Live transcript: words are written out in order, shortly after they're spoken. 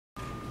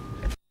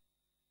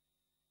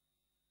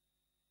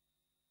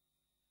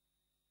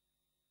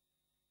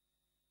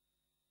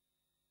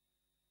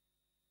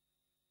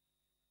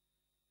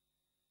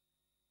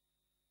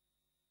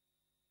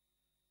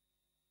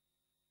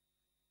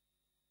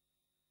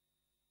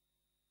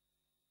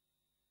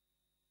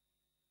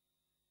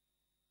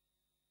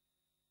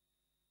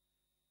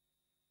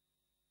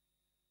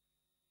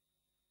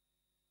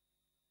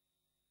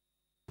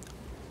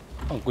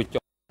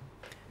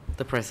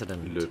The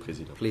President, Le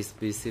Président. please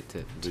be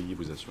seated. Veuillez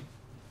vous asseoir.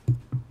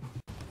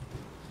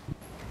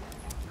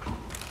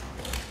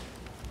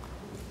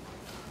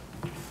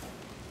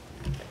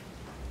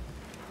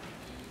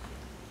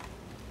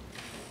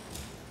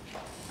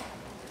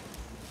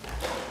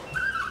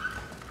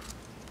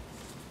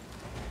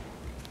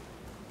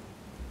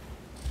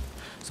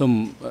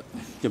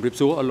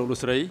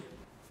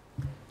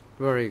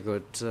 Very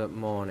good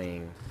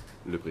morning,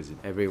 Le Président.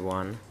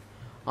 everyone.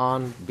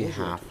 On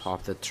behalf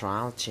of the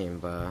trial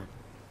chamber,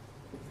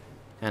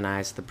 and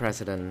as the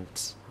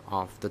President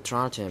of the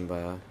trial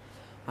chamber,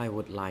 I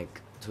would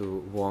like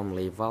to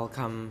warmly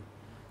welcome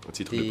Au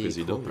titre de the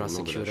président, et au nom de la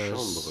co-prosecutors,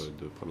 Chambre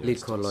de première legal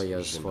instance,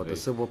 lawyers for the j'aimerais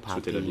civil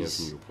souhaiter la parties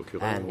bienvenue aux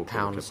procureurs, and aux avocats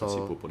counsel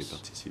principaux pour les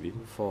parties civiles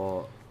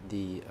for the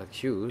et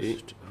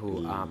accused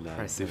who are la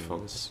present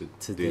défense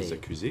today. des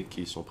accusés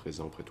qui sont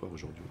présents au prétoire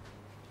aujourd'hui.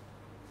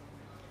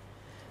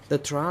 The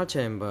trial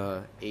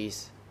chamber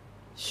is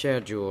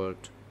scheduled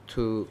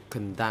to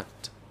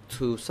conduct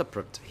two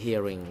separate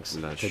hearings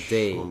La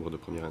today, Chambre de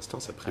première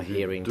instance a a prévu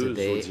hearing deux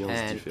today audiences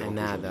and différentes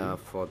another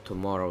aujourd'hui. for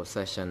tomorrow's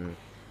session.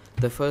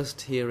 The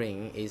first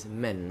hearing is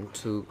meant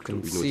to Plutôt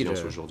une consider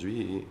audience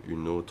aujourd'hui et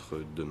une autre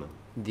demain.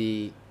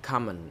 the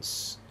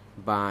comments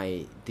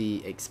by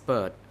the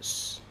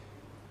experts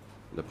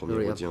La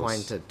première audience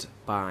reappointed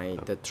by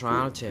the a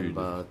trial pu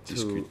chamber to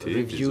discuter des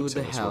review the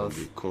observations, health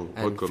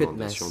des and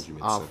recommandations fitness du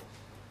médecin of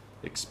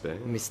expert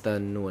Mr.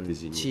 Nguyen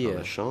désigné Chia, par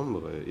la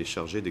Chambre et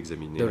chargé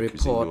d'examiner the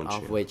l'accusé report Nguyen of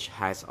Chia. which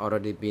has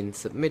already been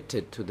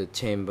submitted to the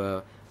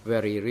chamber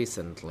very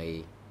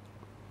recently.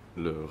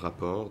 Le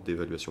rapport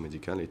d'évaluation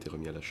médicale a été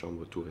remis à la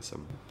Chambre tout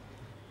récemment.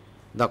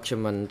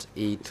 Document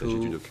s'agit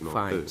du document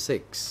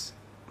E256,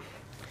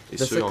 Et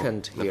The ce, en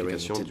second hearing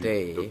application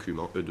today, du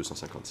document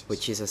E256.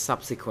 which is a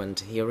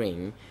subsequent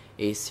hearing,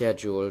 is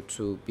scheduled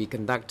to be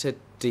conducted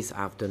this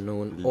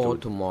afternoon or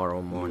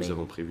tomorrow Nous avons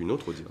morning. prévu une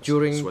autre audience,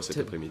 During soit cet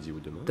t- après-midi ou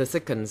demain. The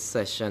second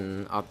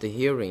session of the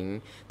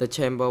hearing, the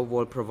chamber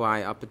will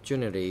provide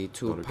opportunity Dans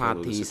to le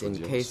cadre de parties cette in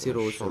audience, case la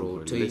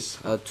Chambre 003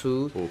 laissera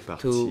to aux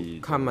parties to dans le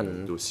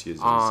comment dossier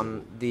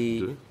on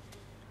the 002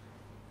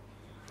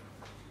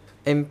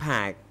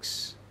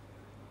 impacts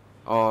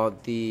or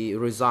the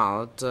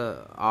result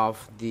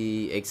of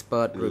the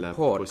expert La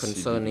report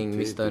concerning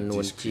possibilité Mr. de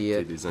Nguyen discuter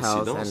Chia des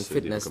health and incidences et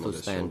des fitness to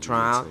recommandations stand du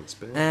trial, médecin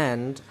expert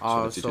and sur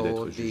l'attitude also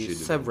d'être the jugé de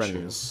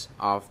severance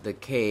of the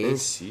case,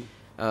 ainsi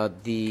the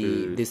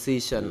que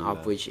decision la-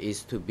 of which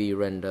is to be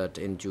rendered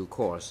in due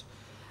course.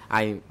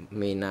 I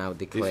may now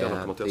et faire un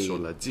declare commentaire sur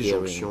la the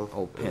hearing disjonction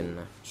open.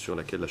 sur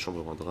laquelle la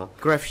Chambre rendra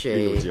Greffier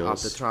une of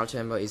audience the trial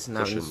chamber is now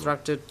prochainement.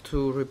 instructed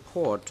to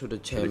report to the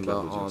chamber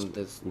déclare l'audience on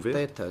the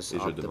ouverte status et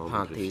je of the demande au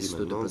parties greffier to the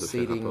maintenant de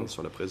faire rapport proceedings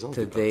sur la présence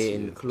des today,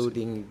 parties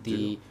including the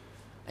procédures.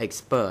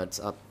 experts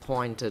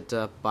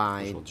appointed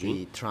by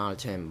Aujourd'hui, the trial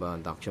chamber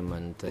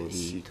document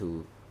ainsi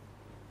E256.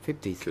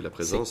 que la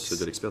présence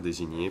de l'expert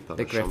désigné par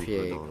The la Chambre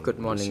greffier. dans Good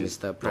le morning, dossier-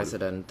 Mr. dans le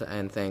President,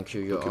 and thank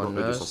you, Your document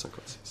Honors.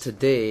 E256.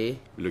 Today,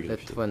 Le the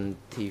greffier.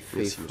 25th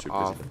Merci, Monsieur le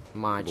of Président.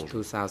 March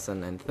Bonjour.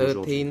 2013,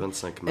 Aujourd'hui,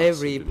 25 mars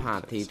every 2013.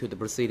 party to the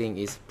proceeding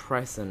is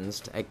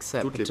present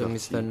except Toutes les Mr.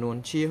 parties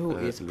Nguyen Chia, who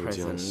à is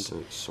l'audience present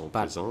sont but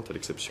présentes, à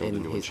l'exception de in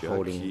Nguyen his Chia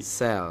holding qui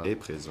cell. est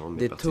présent,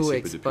 mais The two participe depuis la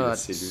experts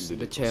cellule de the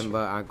détention. chamber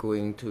are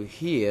going to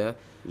hear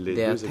Les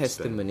their deux experts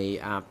testimony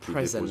are qui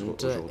present déposeront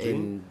aujourd'hui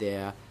in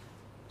their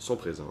sont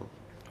présents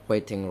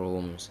waiting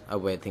rooms,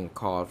 awaiting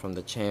call from the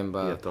et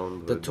chamber.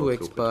 attendent The two d'entrer au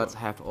experts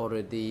prétoire. have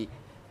already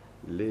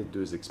Les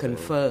deux experts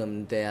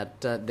confirmed that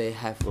they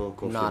have ont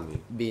not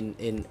confirmé been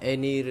in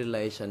any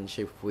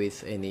relationship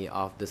with any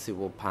of the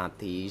civil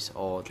parties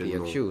or the Qu'elles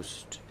n'ont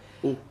accused.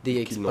 oh,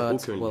 The qu'ils n'ont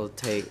experts aucun will lien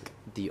take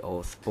the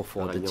oath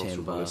before par the alliance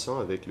ou par chamber. le sang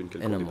avec l'une in a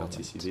quelconque des moment.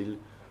 parties civiles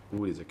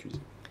ou les accusés.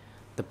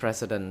 The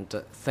President,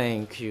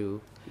 thank you.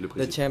 Le The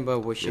Président. chamber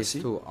wishes Merci.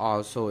 to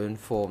also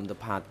inform the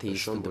La parties to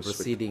Chambre the souhaite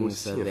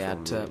proceedings aussi that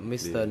informer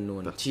Mr. les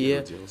Nguyen parties à Chia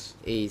l'audience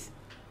is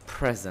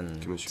present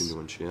que M.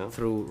 Nguyen Chia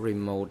through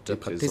remote est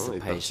présent et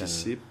participation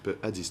participe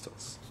à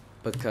distance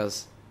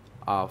because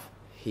of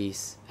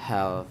his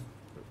health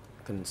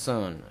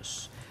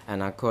concerns.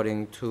 And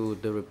according to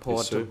the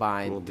report ce,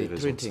 by pour des the raisons de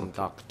treating santé.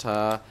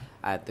 doctor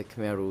at the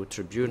Khmer Rouge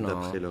Tribunal,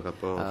 D'après le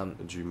rapport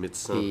du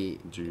médecin he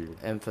du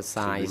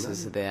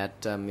emphasizes tribunal,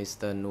 that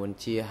Mr. Nguyen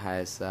Chia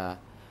has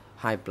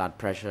high blood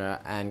pressure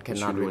and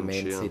cannot Nguyen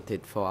remain Chia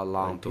seated for a a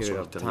long une period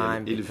tension of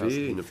time artérielle because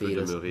élevée et he ne peut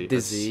feels demeurer assis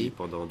dizzy.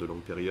 pendant de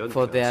longues périodes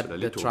For car that, cela the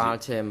l'étourdit. trial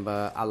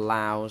chamber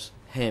allows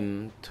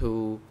him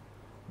to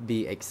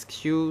be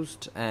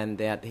excused and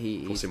that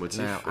he Pour is ces motifs,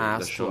 now la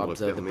asked to Chambre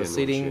observe the permet à Nguyen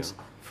proceedings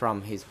Chia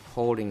from his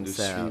holding de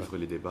cell. suivre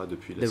les débats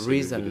depuis la The cellule de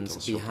reasons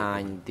détention temporaire.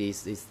 behind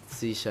this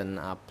decision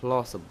are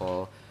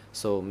plausible,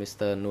 so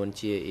Mr. Nguyen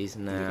Chia is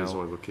Les raisons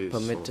now évoquées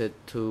permitted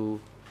to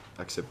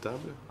acceptables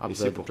et c'est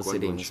observe the pourquoi Nguyen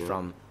proceedings Chia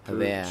from peut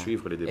there.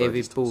 suivre les débats à AV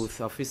distance.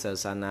 booth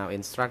officers are now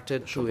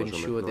instructed La to Chambre rejoint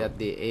ensure maintenant that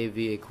the AV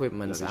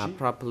equipments la are régie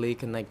properly de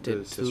connected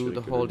to s'assurer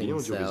the que le holding lien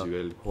cell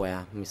audiovisuel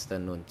where Mr.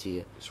 Nguyen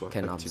Chia soit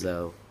can activé.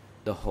 observe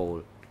the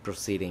whole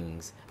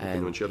proceedings. Pour que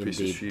And Nguyen Chia puisse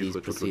indeed, suivre these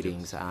toute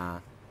proceedings l'audience.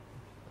 are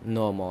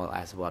normal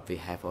as what we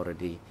have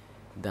already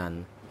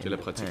done C'est in la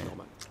the pratique past.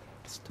 normale.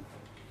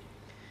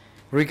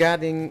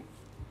 Regarding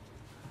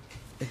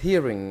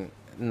hearing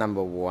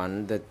number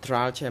 1, the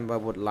trial chamber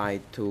would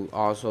like to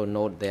also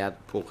note that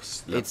Pour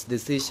la its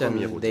decision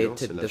première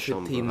audience, dated la the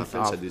Chambre 15th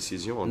rappelle sa of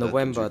décision en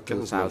November date du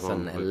 15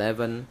 novembre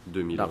 2011,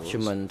 2011,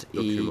 document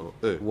document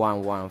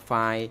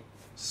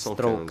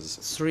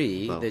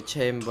E115/3, the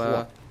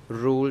chamber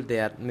ruled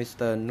that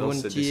Mr. Dans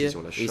cette Noonjie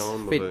décision, la is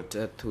Chambre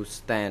fit to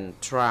stand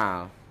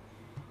trial.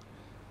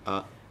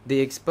 a The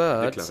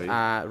experts déclaré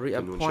are que Noonjie était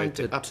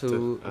reappointed apte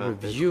to à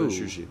être review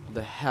jugé.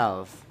 the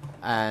health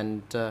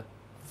and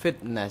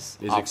fitness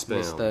Les of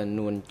experts Mr.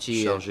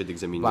 Noonjie chargés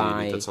d'examiner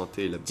by l'état de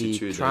santé et the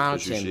l'aptitude à trial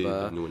être jugé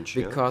chamber de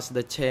Noonjie because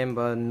the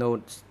chamber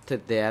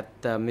noted that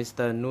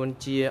Mr.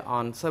 Noonjie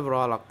on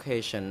several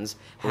occasions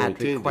ont had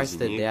été requested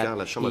désignés car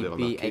la that Chambre he avait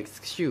be remarqué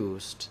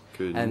excused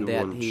que and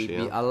that he Noonjie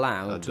be a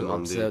allowed to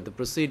demandé observe the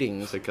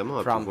proceedings fréquemment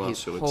à from pouvoir his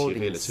se retirer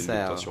holding la cellule de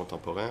cell détention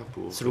temporaire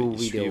pour through y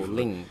video suivre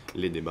link.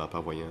 les débats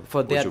par moyen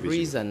For that audiovisuel.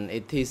 reason,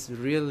 it is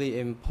really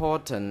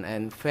important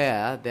and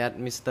fair that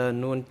Mr.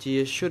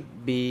 Noonjie should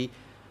be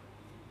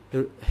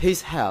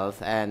his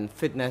health and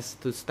fitness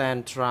to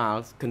stand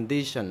trial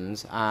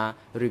conditions are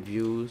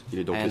reviewed Il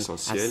est donc and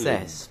essentiel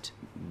assessed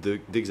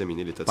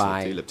d'examiner l'état de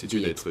santé et by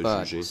l'aptitude the à être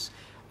jugé experts.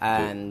 de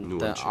And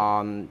Noonjie.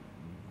 on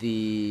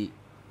the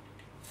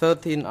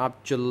 13th of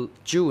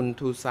June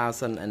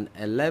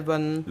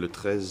 2011, Le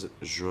 13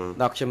 juin,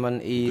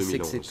 document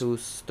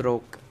 2011.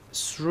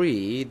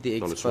 E62/3, the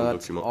Dans le second experts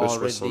document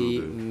already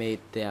E62 made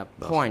their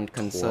barre point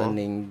 3,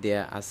 concerning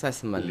their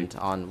assessment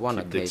on one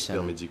l'équipe d'experts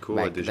occasion médicaux a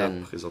back déjà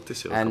then. présenté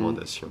ses And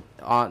recommandations.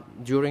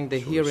 during the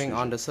sur le hearing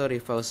sujet. on the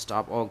 31st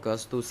of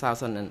August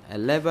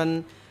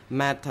 2011,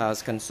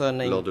 matters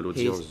concerning Lors de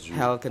l'audience his du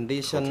health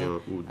condition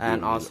 31 août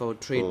and also 2011,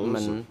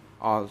 treatment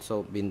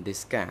also been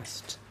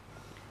discussed.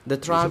 The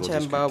trial avons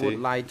chamber discuté would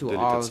like de to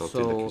l'état de santé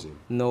de also l'accusé.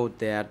 note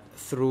that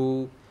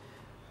through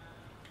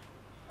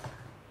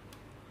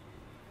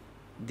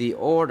the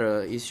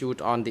order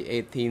issued on the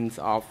 18th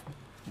of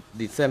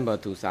December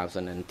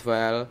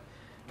 2012,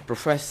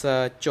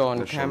 Professor John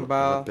La Chambre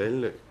Campbell,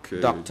 rappelle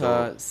que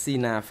Dr.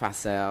 Sina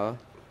Fassel,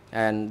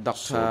 and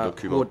son Dr.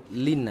 document Hood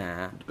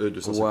Lina dans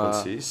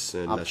E256,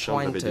 la Chambre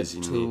avait appointed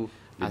désigné to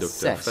les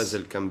docteurs assess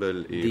Fazel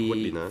Campbell et the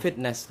Woodlina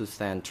fitness to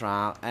stand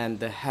trial and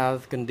the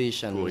health pour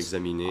conditions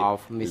examiner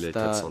of l'état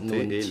de Mr. santé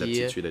et Noonjie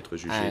l'aptitude à être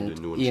jugé de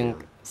and Noonjie Ieng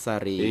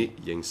Sari. et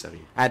Ieng Sari.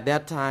 At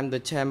that time, the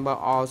chamber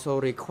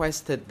also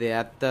requested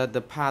that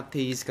the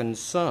parties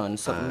concerned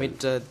submit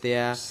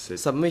their cette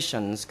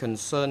submissions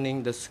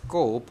concerning the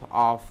scope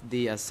of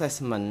the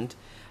assessment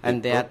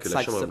and that que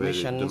la such Chambre avait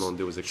submissions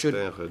demandé aux should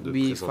experts de be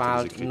présenter des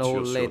filed no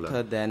écritures sur later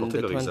la than portée the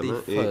de leur examen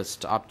et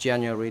 21st of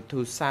January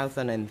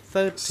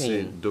ces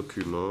 2013.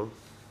 documents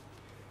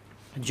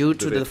Due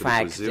to devaient the être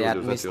fact déposés that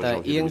le 21 Mr.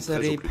 janvier Ieng 2013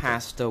 Sari au plus tard.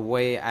 passed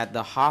away at the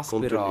Compte tenu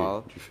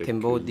hospital du fait que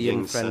Cambodian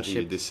Ieng Sari est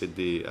Friendship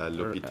décédé à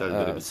l'hôpital de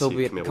l'amitié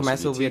Soviet Khmer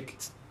Soviet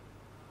khmero-soviétique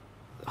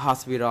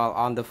Hospital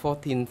on the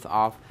 14th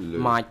of Le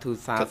March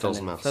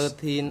 14 mars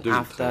 2013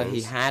 after he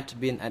 2013. had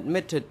been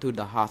admitted to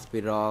the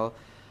hospital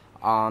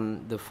on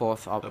the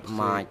 4th of Après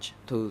March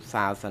y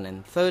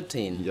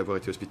 2013. avoir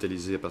été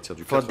hospitalisé à partir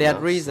du 4 For that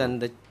mars. reason,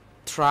 the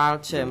trial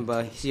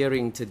chamber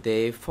hearing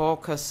today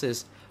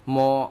focuses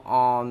more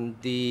on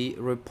the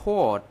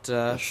report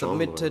La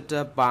Chambre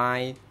submitted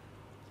by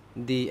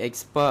the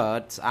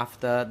experts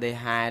after they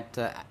had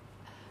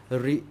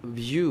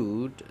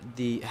reviewed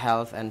the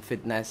health and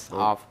fitness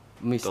of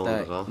Mr.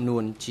 entendra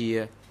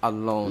Noonjie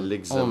alone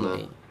l'examen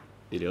only.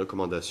 et les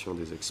recommandations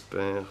des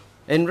experts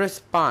In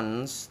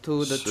response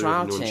to the sur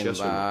trial Noonjie chamber,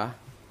 seulement.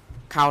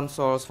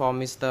 counsels for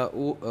Mr.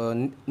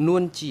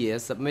 Noonjie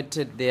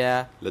submitted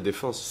their La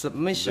défense de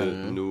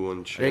submission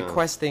Noonjie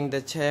requesting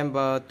the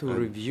chamber to a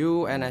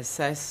review and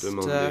assess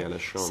demandé à la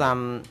Chambre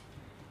some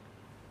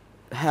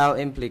health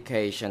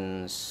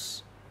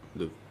implications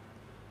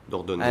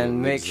d'ordonner and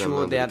make l'examen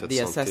sure de that l'état the de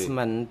santé,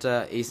 assessment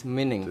is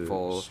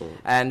meaningful son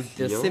and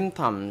the client,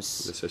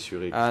 symptoms de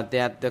s'assurer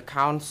that the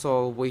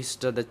council wished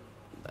the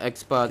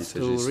experts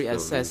qu'il to s'agisse d'un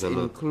reassess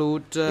examen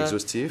include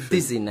exhaustif.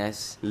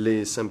 dizziness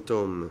Les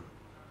symptômes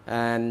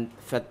and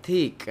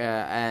fatigue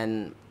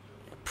and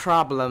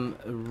problem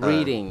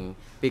reading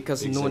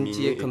because examiner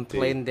Noonjie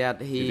complained that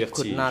les he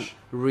could vertiges, not la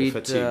read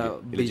fatigue et la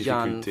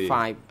beyond difficulté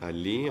 5 à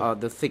lire,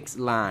 the 6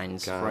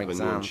 lines, car for Noonjie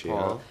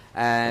example.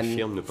 And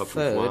affirme ne pas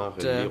pouvoir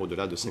third, lire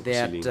au-delà de 5 ou 6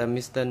 that lignes.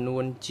 Mr.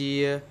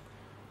 Noonjie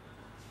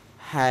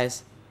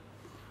has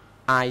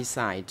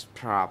eyesight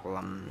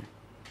problem.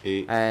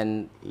 Et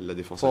And la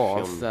défense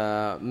fourth,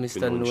 affirme Mr.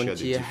 Noonjie a des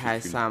Noonjie has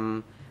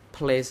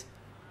difficultés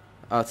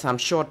some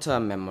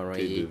short-term de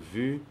memory.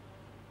 vue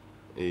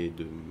et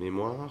de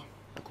mémoire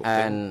à court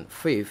terme. And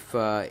fifth,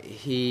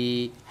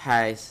 he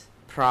has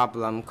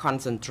problem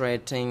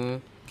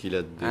concentrating Qu'il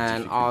a des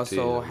and difficultés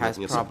also à has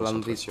maintenir sa problem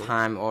with concentration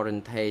time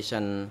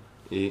orientation.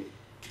 et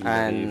qu'il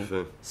And n'arrive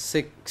pas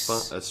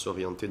sixth, à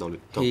s'orienter dans le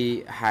temps.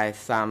 he has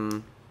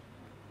some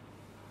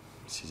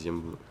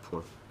 6e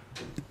point.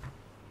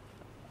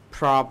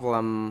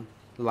 problem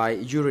like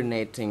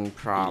urinating des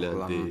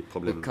problem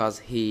problèmes because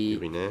he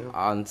urinaires.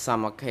 on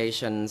some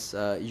occasions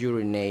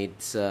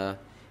urinates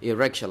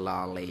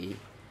irregularly,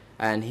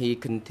 and he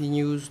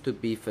continues to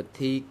be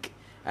fatigued,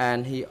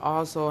 and he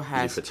also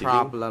has fatigué.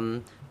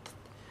 problem.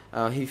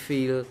 He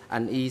feel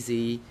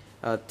uneasy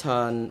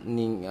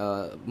turning,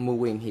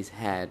 moving his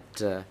head.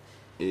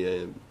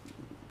 Et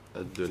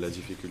a de la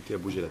difficulté à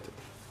bouger la tête.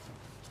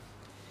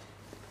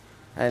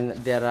 And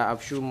there are a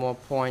few more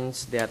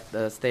points that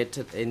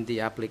stated in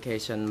the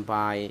application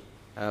by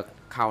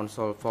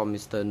counsel for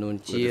Mr. Nuon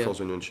Chea défense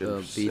de Nuon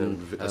Chea been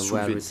a well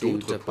soulevé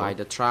received d'autres by points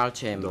the trial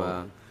chamber.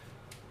 dans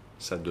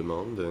sa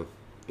demande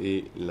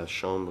et la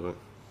Chambre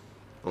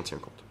en tient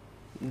compte.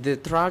 The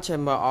trial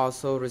chamber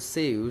also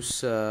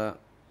receives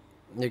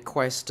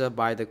request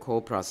by the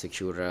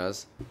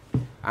co-prosecutors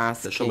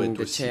asking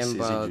the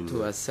chamber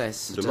to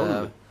assess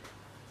the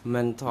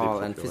mental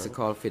and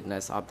physical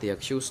fitness of the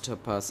accused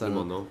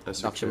person,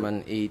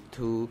 document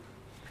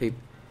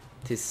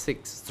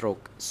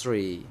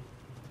E256/3.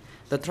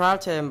 The trial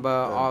chamber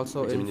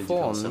also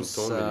informs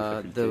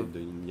the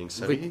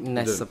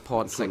witness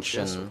support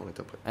section,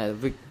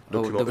 the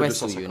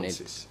vessel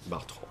unit,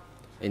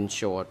 in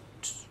short,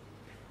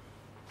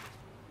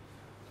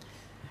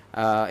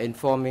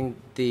 informing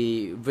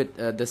the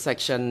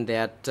section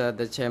that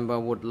the chamber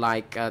would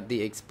like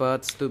the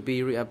experts to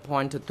be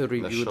reappointed to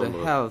review the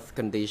health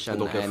condition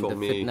and the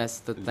fitness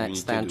to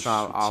stand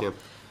trial of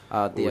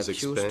the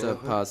accused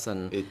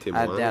person.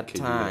 At that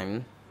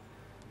time,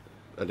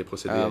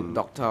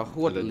 Dr.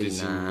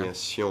 Huotlina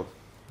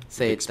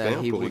said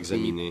that he would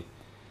be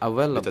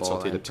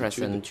available and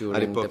present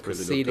during the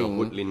proceeding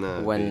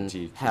when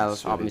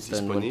health of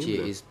Mr. Nuon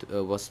Chea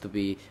was to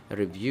be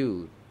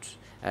reviewed,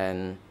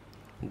 and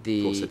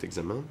the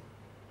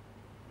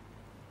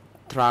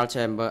trial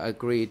chamber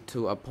agreed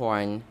to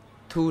appoint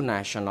 2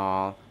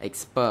 national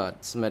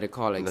experts,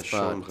 medical experts. La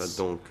Chambre a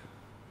donc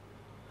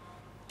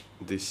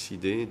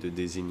décidé de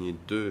désigner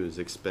 2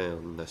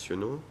 experts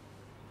nationaux.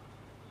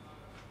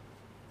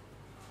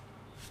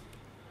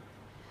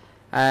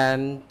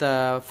 And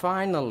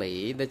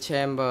finally, the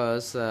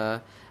chambers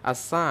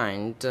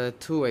assigned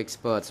 2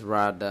 experts,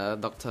 rather,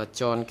 Dr.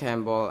 John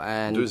Campbell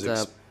and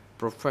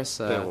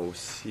Professor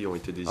aussi ont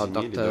été désignés,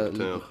 Dr. les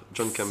docteurs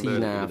John Campbell Sina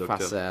et le docteur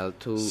Fazel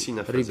to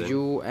Sina Fazel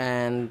review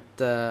and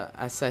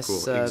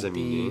assess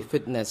the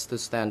fitness to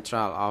stand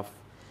trial of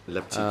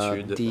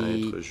l'aptitude à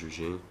être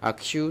jugé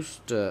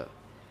accused.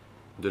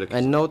 De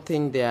and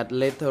noting that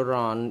later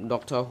on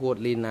Dr.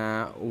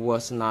 Huotlina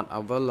was not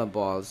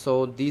available,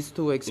 so these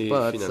 2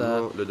 experts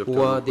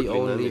were the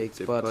only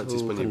experts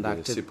who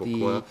conducted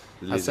the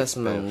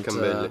assessment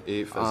on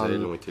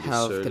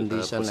health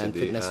condition and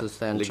fitness to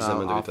stand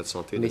trial of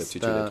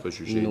Mr.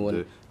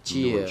 Nuon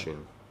Chea.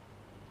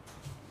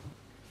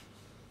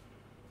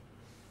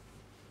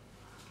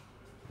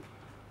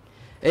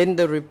 In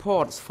the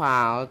reports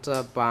filed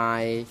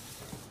by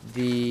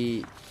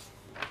the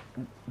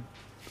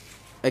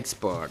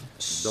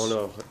experts, dans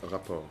leur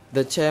rapport,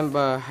 the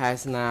chamber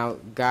has now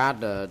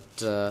gathered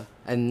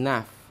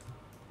enough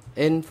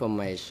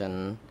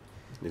information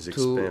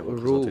to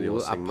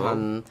rule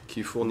upon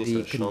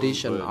the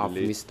condition of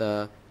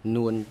Mr.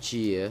 Nuon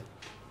Chea,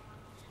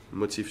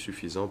 motif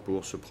suffisant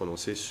pour se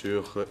prononcer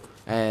sur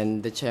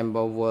and the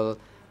chamber will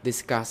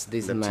discuss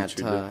this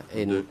matter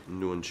in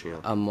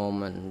a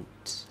moment.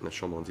 La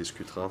Chambre en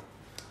discutera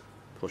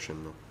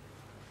prochainement.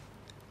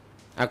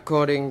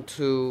 According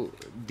to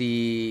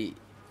the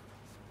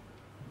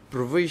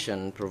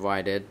provision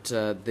provided,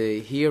 the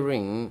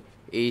hearing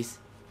is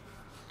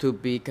to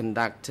be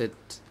conducted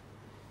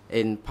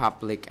in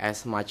public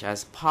as much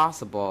as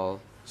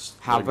possible.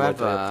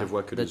 However,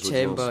 the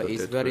chamber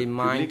is very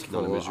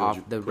mindful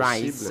of the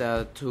rights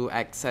to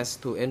access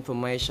to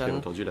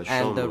information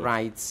and the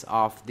rights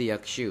of the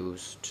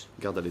accused.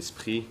 Garde à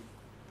l'esprit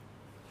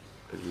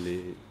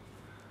les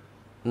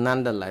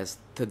Nonetheless,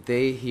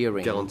 today's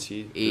hearing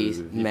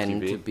is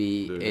meant to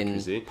be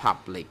in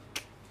public.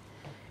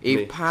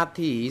 If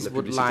parties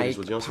would like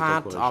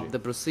part of the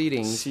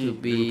proceedings to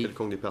be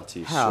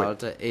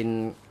held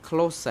in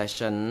closed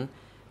session,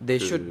 they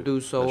should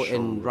do so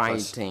in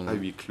writing,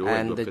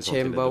 and the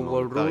chamber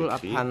will rule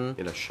upon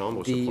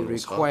the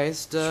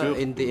request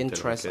in the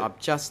interest of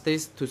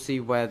justice to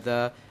see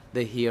whether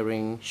the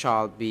hearing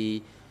shall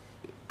be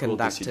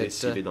conducted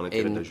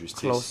in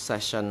closed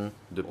session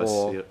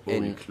or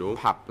in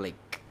public.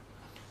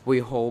 We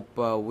hope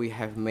we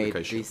have made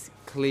this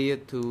clear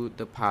to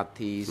the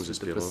parties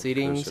to the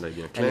proceedings,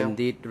 and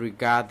indeed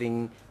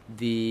regarding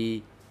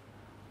the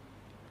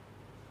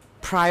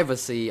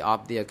privacy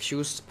of the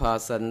accused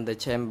person, the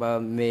chamber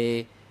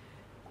may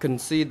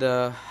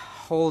consider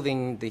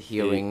holding the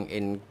hearing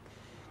in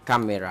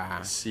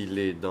camera.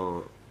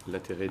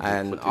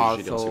 And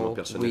also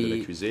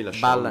we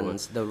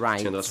balance the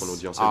rights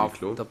of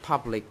the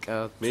public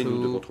to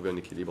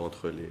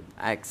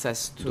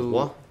access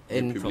to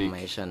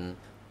information.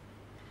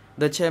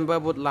 The chamber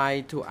would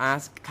like to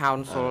ask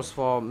counsels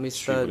for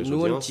Mr.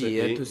 Nuon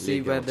Chea to see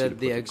whether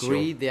they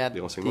agree that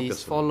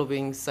this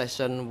following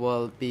session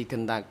will be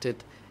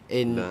conducted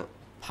in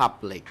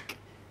public.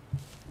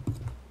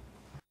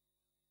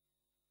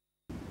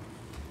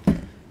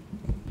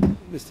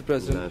 Mr.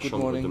 President, La good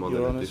Chambre morning, demande à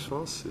Your la Honours.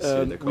 Défense si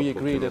elle est d'accord We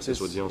pour agree tenir that ces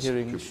this audiences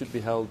hearing publiques. should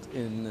be held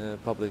in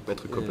public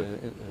Maître Coppet.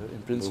 in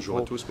Bonjour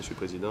à principle. tous, Monsieur le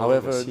Président.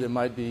 However, Merci. there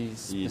might be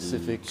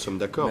specific Nous sommes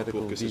d'accord medical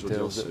pour que ces details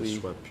audiences that we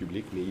soient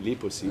publiques, mais il est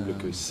possible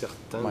que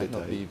certains might not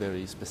be détails,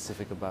 very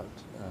specific about,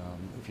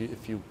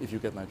 if you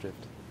get my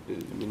drift.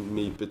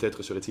 mais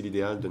peut-être serait-il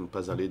idéal de ne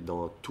pas aller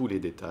dans tous les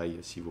détails,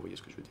 si vous voyez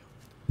ce que je veux dire.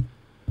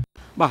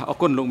 បាទអរ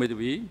គុណលោកមេធា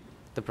វី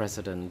The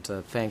President,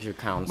 thank you,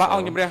 បាទអ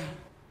ង្គជំរះ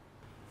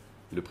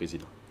Counsel. Le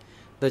Président.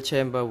 The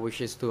Chamber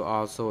wishes to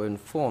also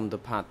inform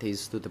the parties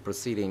to the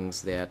proceedings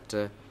that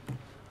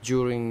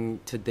during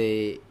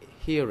today's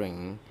hearing,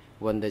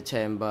 when the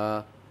Chamber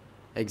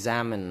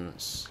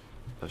examines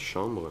La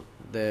Chambre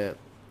the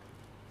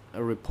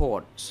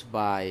reports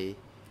by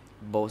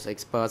both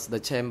experts,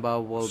 the Chamber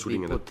will be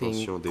souligne putting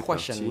l'attention des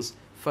questions parties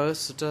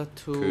first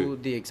to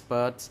the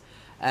experts,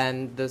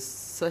 and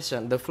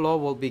the floor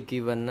will be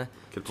given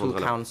qu'elle to prendra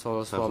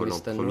counsels un for volant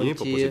Mr. premier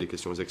pour poser des Nunchi.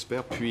 questions aux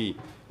experts, puis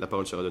la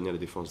parole sera donnée à la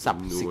défense de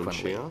Subsequently.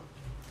 Nuonchea.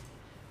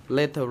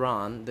 Later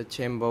on, the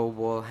Chamber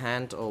will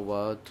hand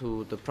over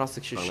to the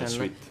prosecution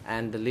suite,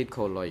 and the lead La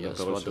co-lawyers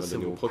parole for the sera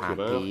donnée civil au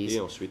procureur parties et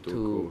ensuite au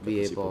to be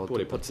co-participant able pour to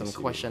les put parties some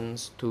civiles.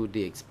 questions to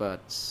the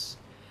experts.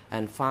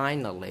 And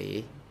finally,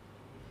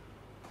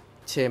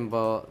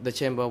 the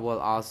Chamber will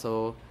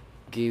also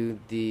give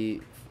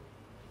the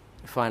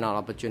final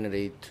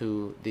opportunity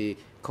to the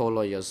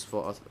co-lawyers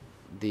for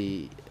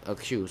the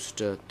accused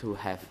to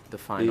have the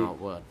final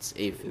words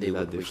if they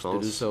La would wish to do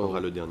défense aura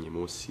so. le dernier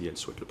mot si elle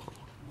souhaite le prendre.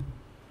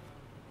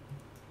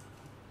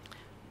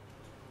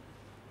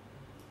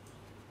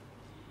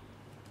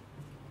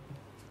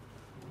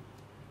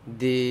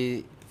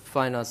 The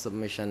final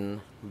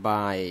submission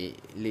by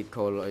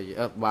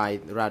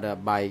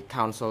by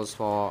counsels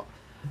for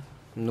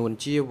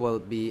Nunchi will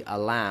be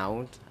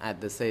allowed.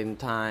 At the same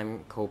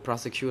time,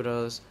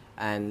 co-prosecutors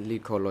and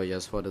lead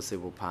co-lawyers for the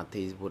civil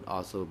parties would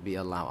also be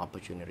allowed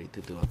opportunity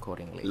to do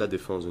accordingly. La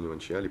défense de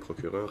Nuonchea, les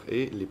procureurs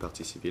et les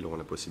parties civiles auront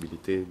la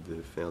possibilité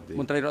de faire des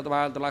មន្ត្រីរដ្ឋ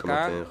បាលតុលា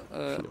ការ commentaires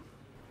finaux.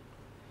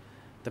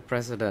 The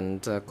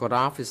President, court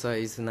officer,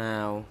 is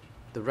now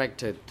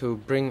directed to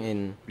bring in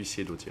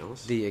Huissier d'audience,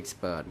 the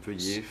experts,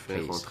 veuillez faire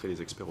please. rentrer les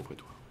experts au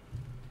prétoire.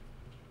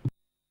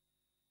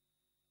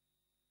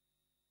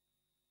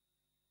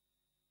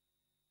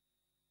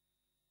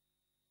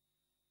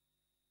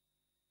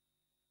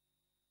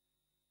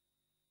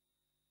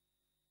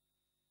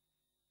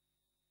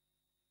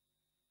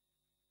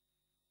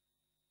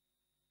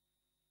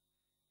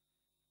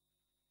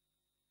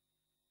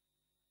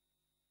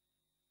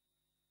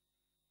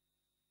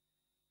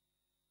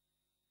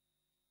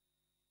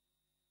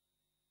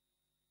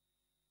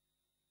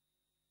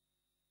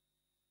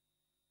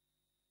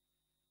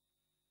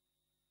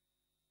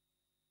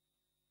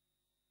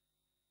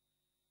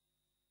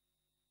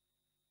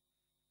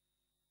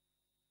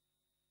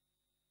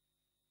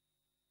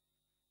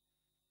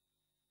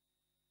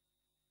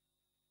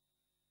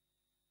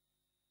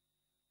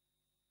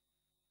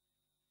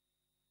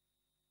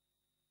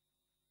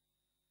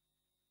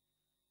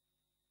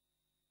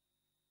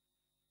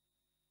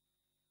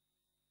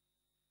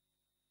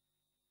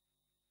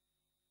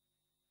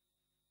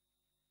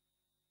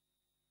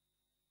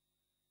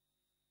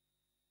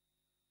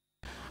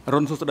 ។ រុ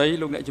នសួស្តី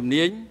លោកអ្នកជំ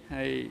នាញ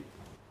ហើយ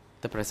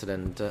The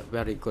President,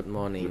 very good Le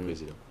morning,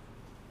 Président.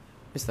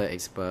 Mr.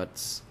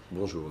 Experts.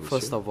 Bonjour, monsieur.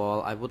 First of all,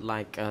 I would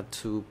like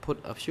to put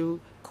a few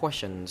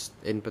questions,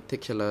 in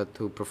particular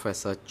to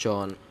Professor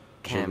John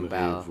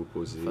Campbell J'aimerais vous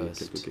poser first.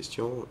 quelques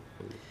questions,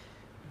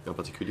 en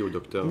particulier au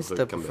docteur Mr.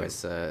 Campbell.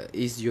 Professor,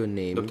 is your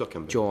name Dr.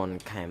 Campbell. John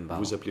Campbell?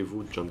 Vous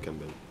appelez-vous John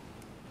Campbell?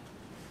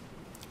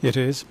 It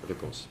is.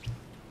 Réponse.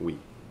 Oui.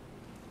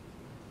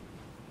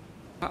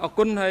 អរ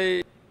គុណហើយ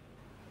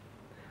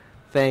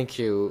Thank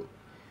you.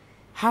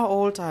 How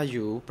old are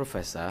you,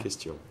 Professor?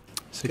 Question.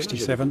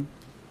 67.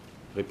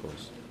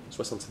 Réponse.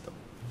 67 ans.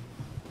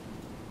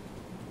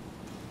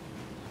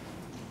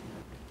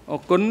 អ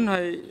រគុណ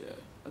ហើយ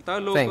តើ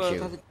លោក Thank you.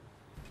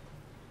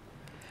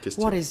 Question.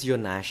 What is your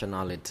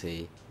nationality?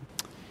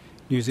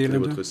 New Quelle est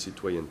Zealander. votre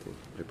citoyenneté?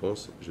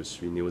 Réponse. Je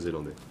suis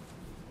néo-zélandais.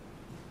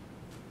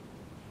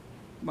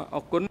 បាទអ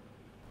រគុណ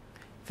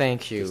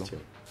Thank you. Question.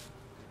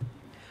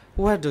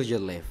 Where do you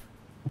live?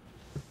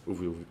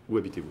 Où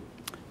habitez-vous?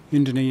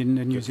 In Dunedin,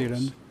 in New Réponse.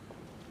 Zealand.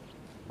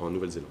 En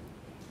Nouvelle-Zélande.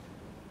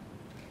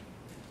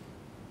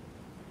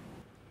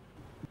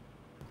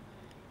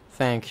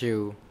 Thank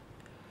you.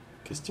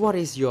 Question. What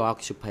is your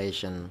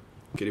occupation?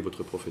 Quelle est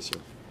votre profession?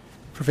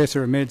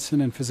 Professor of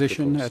Medicine and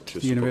Physician Réponse. at Je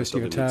the suis University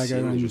of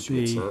professeur de Otago médecine et and je suis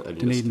médecin à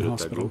the l'Université Dunedin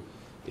d'Otago Hospital.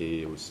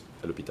 et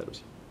à l'hôpital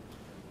aussi.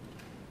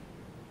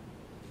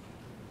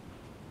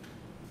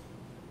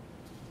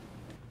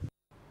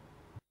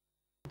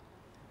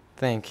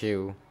 Thank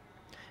you.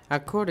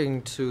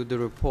 According to the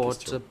report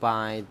Question.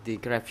 by the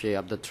greffier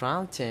of the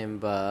trial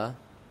chamber,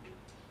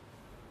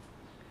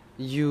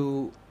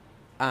 you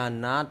are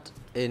not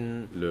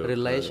in Le,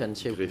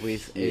 relationship with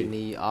greffier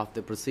any of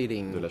the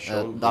proceedings de la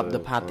Chambre of the a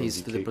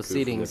parties to the indiqué que vous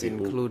proceedings, n'avez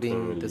including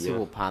aucun the lien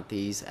civil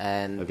parties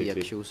and the avec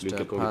accused quelconque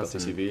des parties person,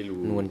 civiles ou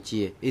Nguyen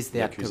Chia. Is that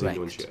l'accusé Nguyen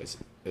correct? Chia.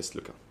 Est-ce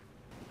le cas?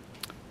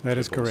 That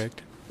is Réponse. correct.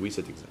 Oui,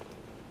 c'est exact.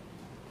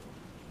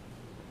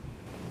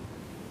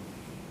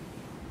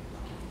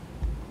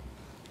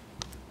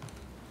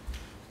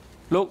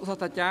 លោកសាស្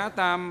ត្រាចារ្យ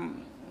តាម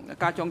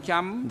ការចង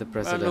ចាំ The លោក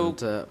President,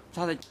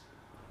 សាស្ត្រា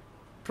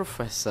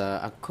Professor,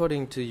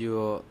 according to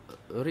your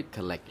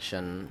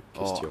recollection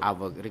or Question.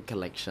 our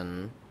recollection,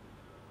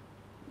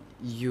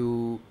 you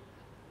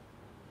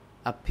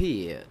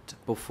appeared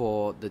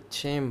before the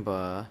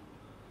chamber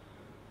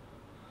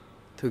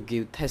to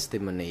give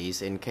testimonies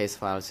in case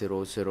file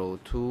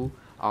 002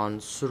 on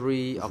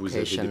 3 Vous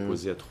avez occasions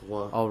déposé à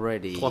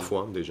already. trois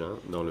fois déjà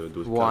dans le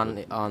dossier One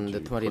on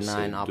the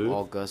 29th of 2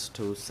 August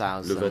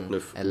 29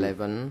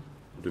 2011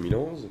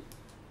 2011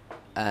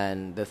 and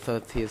the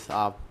 30th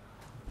of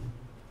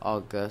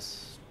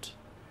August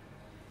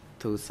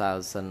le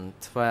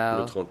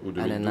 2012 30 août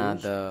and 2012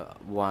 another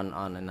one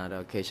on another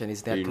occasion.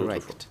 Is et that une autre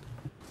correct?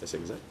 fois. Est-ce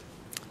exact?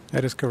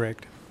 That is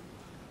correct.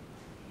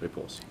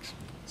 Réponse.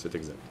 C'est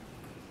exact.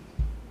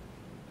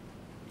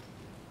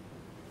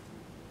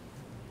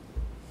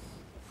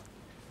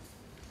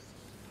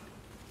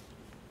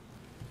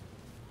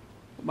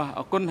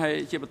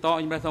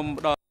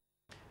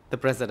 The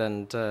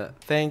President,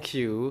 thank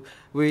you.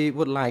 We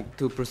would like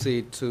to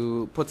proceed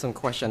to put some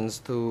questions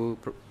to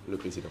Le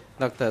président.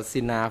 Dr.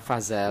 Sina Je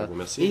Fazel. vous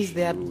remercie. Is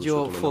that Je vous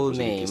your souhaite maintenant full poser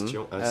des name?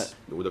 questions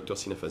au docteur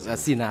Sina Fazel.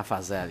 Sina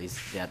Fazel, is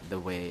that the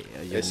way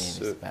your Est-ce,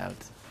 name is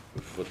spelled?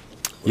 Votre-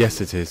 Yes,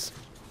 it is.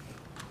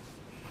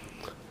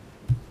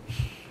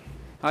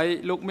 ហើយ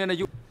លោកមានអា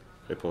យុ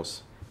Réponse.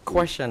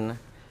 Question.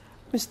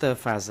 Mr.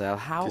 Fazel,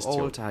 how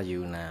Question. old are you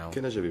now?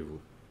 Quel âge avez-vous?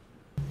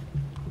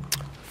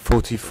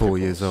 44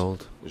 years Réponse.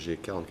 old. J'ai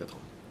 44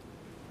 ans.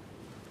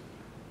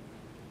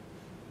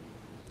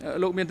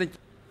 លោកមានតែ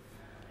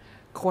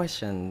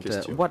Question.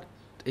 Question. What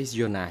is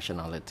your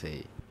nationality?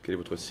 Quelle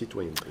est votre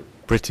citoyenneté?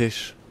 British.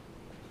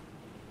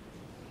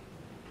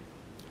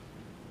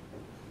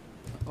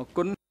 អរ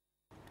គុណ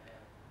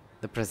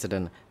The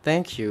President,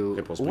 thank you.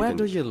 Réponse Where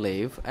do britannique. you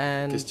live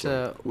and Question.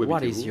 Où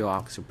what is habitez-vous? your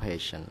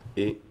occupation?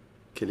 Et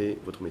quel est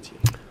votre métier?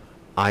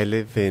 I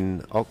live in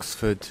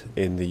Oxford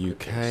in the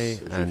UK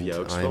Je and vis à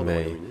Oxford, I'm au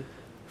a Royaume-Uni.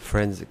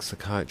 forensic Et je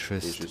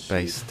psychiatrist suis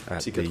based at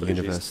the psychiatre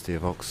University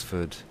of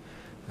Oxford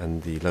and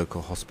the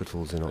local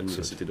hospitals in À Oxford.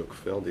 l'université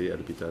d'Oxford et à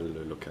l'hôpital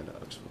local à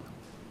Oxford.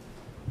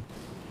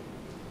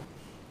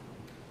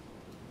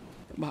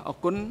 បាទអរ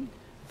គុណ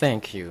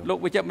Thank you. លោក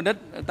វិជ្ជបណ្ឌិត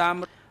តាម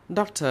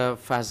Dr.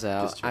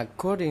 Fazel, Question.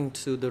 according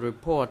to the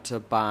report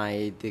by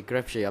the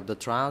greffier of the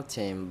trial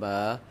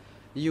chamber,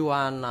 you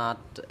are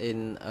not in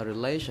a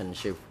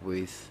relationship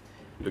with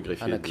Le an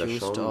greffier de la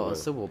accused or Chambre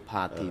civil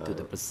party to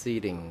the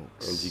proceedings.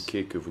 indiqué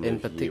que vous In n'aviez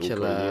aucun lien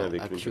particular,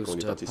 avec l'une accused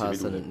des parties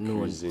civiles person ou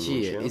Nguyen l'accusé Chia.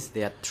 Nguyen Chia. Is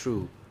that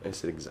true?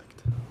 Est-ce exact?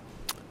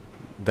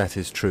 That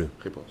is true.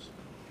 Réponse.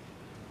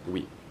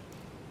 Oui.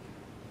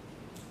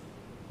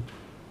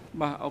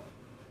 បាទអរ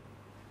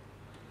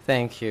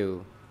Thank you.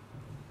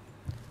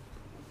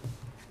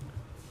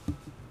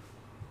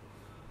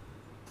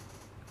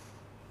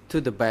 To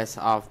the best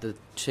of the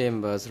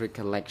chamber's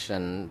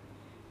recollection,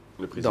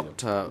 Le président.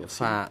 Dr.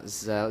 Merci.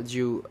 Fazel,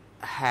 you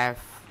have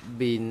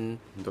been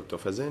Dr.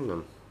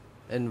 Fazel,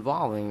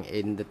 involving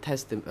in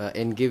the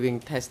in giving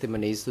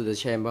testimonies to the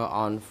chamber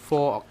on 4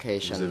 vous avez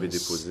occasions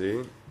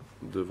déposé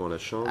devant la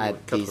Chambre at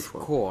 4 this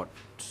fois. court,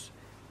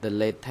 the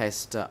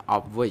latest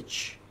of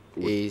which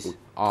is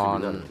au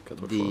tribunal, on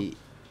 4 the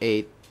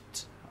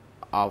 8th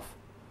of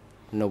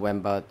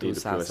November Et le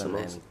plus récemment,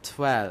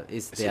 2012.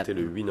 Is that C'était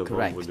le 8 novembre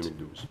correct?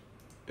 2012.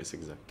 Est-ce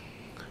exact?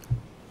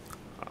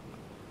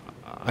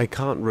 I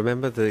can't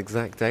remember the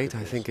exact date.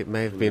 I think it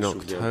may have Je been ne me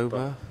souviens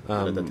October.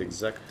 pas de la date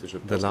exacte. Je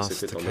The pense que last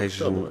c'était en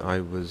occasion octobre. I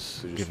was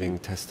que je giving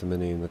suis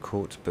testimony in the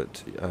court,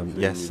 but venu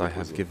yes, I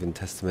have déposer. given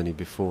testimony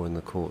before in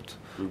the court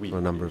Oui, on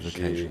a number of j'ai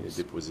occasions.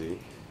 déposé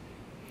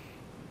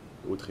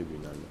au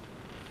tribunal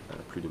à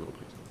plus d'une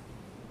reprise.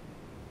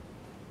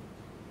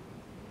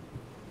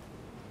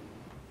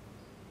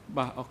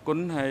 បាទអរគុណ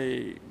ហើយ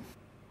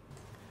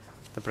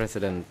The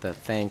President,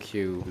 thank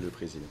you Le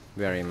président.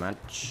 very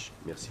much.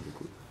 Merci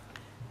beaucoup.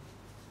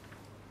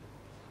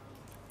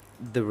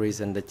 The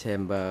reason the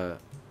chamber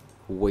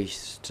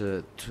wished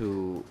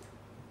to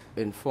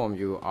inform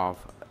you of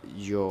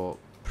your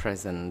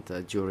presence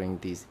during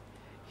these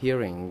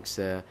hearings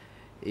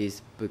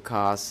is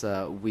because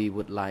we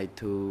would like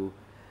to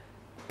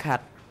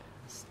cut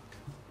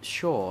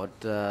short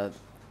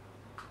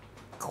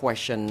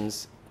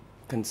questions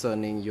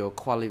concerning your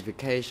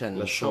qualifications.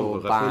 La So Chambre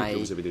rappelle que by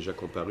vous avez déjà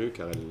comparu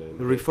car elle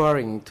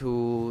referring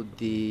to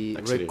the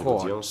Accélérer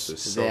records l'audience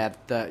sans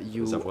that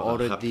you nous avoir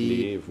already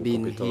rappelé vos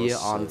been here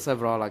compétences on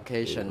several et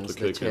occasions, votre the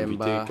curriculum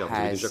chamber vitae car vous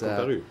avez déjà has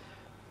comparu.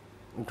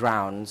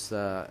 grounds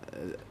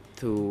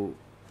to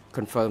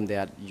confirm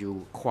that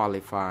you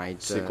qualified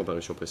Ces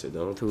comparutions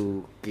précédentes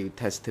to give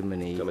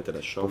testimony permettent à la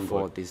before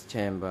Chambre this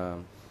chamber.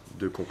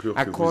 de conclure que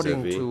vous According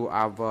avez to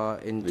our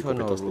les internal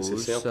compétences rules,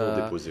 nécessaires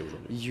pour déposer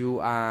aujourd'hui. you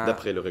are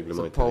D'après le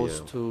règlement intérieur,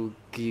 supposed to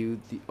give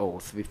the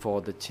oath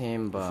before the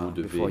chamber, vous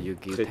devez before you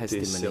give prêter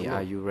testimony. serment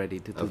Are you ready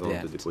to do avant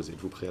that? de déposer.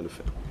 Êtes-vous prêt à le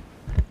faire?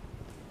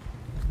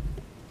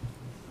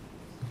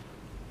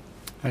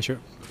 Sure.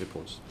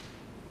 Réponse.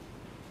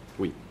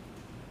 Oui.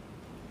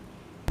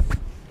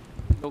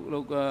 លោ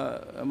ក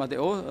ម៉ាតេ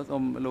អូសូ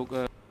មលោក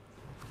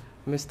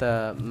Mr.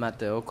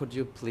 Matteo, could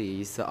you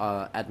please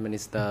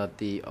administer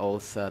the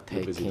oath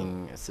taking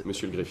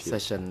Monsieur le greffier.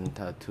 session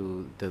to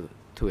the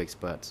two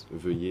experts?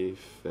 Veuillez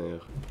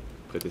faire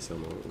prêter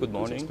serment aux Good deux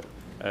morning.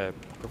 experts.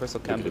 Professor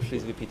Campbell, greffier.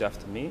 please repeat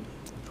after me.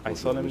 I Bonjour,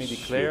 solemnly monsieur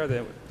declare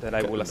that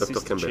I will Dr. assist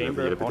the Campbell,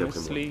 chamber veuillez répéter après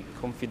moi. honestly,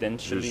 Je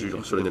confidentially, jure and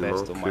to the solennellement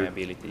best of my que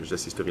ability.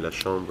 j'assisterai la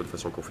Chambre de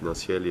façon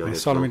confidentielle et I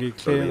honnêtement solemnly dans la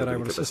declare meilleure that I de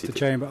mes will assist the capacités.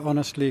 chamber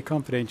honestly,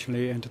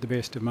 confidentially, and to the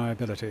best of my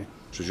ability.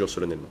 Je jure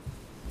solennellement.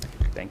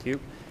 Thank you.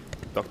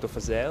 Dr.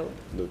 Fazel,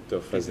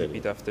 Docteur please Fazel,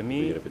 repeat after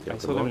veuillez me. répéter I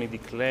après moi. solemnly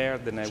declare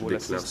that I Je will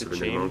déclare assist the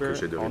solennellement que chamber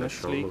j'aiderai la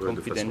honestly, Chambre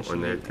de façon confidentially,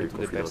 honnête et and to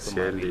the best of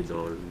my confidentielle ability.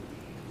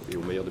 et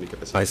au meilleur de mes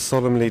capacités. I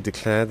solemnly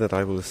declare that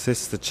I will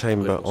assist the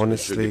chamber Je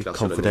honestly, déclare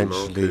solennellement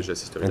que confidentially,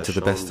 j'assisterai and la to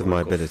the best of Chambre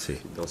my ability.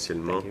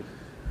 confidentiellement, Thank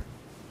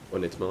you.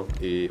 honnêtement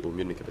et au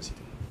mieux de mes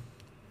capacités.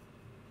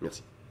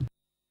 Merci.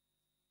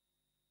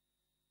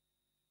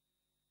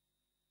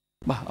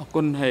 បាទអរ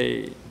គុណហើយ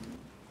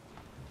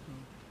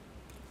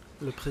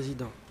Le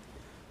président.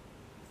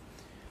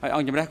 ហើយអ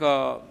ង្គជំរះក៏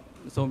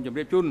សូមជម្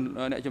រាបជូន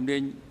អ្នកជំនា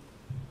ញ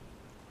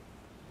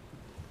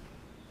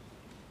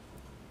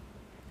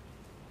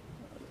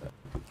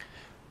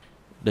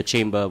The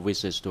chamber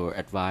wishes to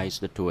advise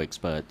the two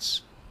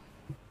experts.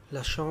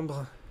 La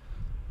Chambre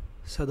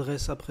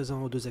s'adresse à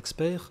présent aux deux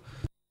experts.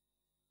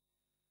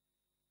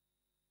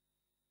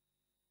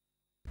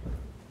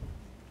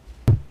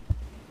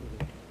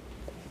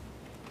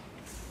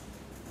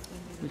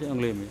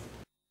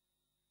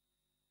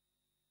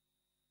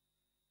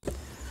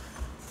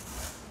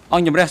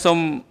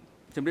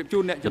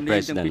 The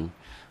President,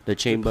 the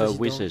chamber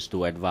wishes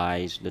to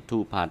advise the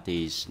two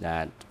parties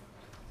that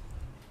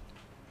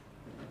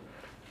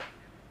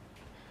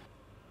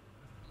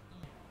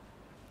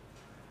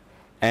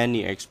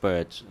any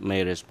experts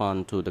may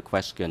respond to the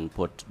question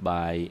put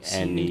by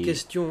Si une any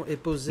question est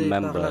posée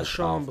par la members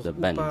Chambre of the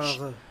ou bench.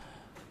 par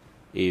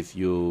If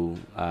you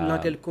l'un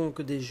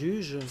quelconque des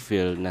juges,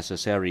 feel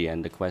necessary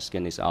and the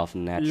question is of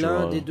l'un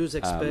natural, des deux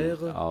experts,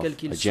 quel of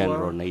qu'il a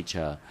general soit,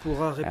 nature.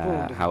 pourra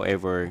répondre.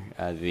 However,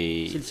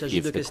 S'il s'agit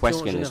de if the questions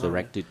question is générales.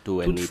 directed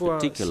to any Toutefois,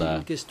 si particular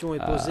une question est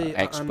posée à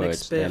un experts,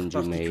 expert then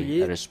you may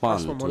particulier, à ce respond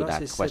to moment-là, that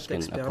c'est cet question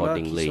expert-là qui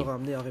accordingly. sera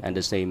amené à And the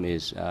répondre. same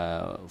is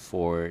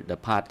for the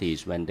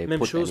parties when they Même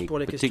put chose any pour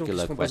les questions qui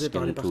particular seront posées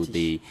par les question to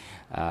the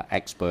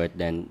expert,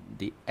 then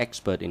the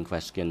expert in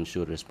question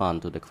should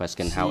respond to the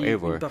question. Si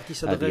However, une partie the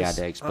s'adresse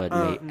other expert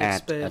à may un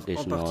add expert en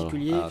additional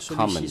particulier,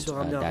 comment. celui-ci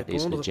sera amené à That is the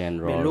répondre, mais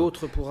general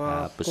l'autre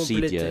pourra compléter.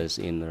 procedures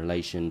in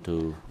relation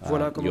to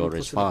Voilà comment your nous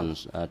procéderons.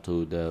 response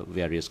to the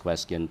various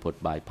questions put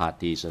by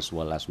parties as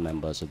well as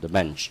members of the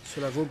bench.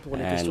 Cela vaut pour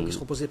les questions qui And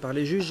seront posées par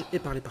les juges et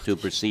par les to parties.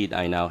 proceed,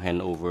 I now hand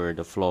over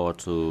the floor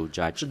to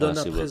Judge Je donne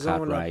à Civil présent la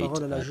Cartwright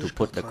parole à la to juge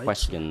put the Cartwright,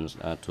 questions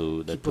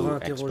to the qui pourra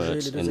two interroger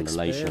experts les deux in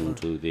relation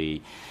experts to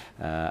the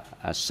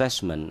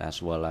assessment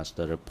as well as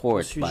the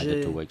report au by the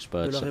sujet two de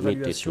experts leur submitted to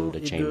évaluation the et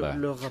de chamber.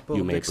 leur rapport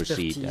You may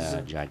proceed,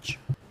 d'expertise. Judge.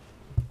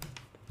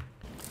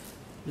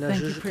 La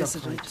Thank you, juge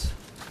President. Cartwright.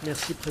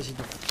 Merci,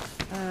 Président.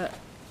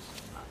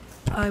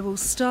 I will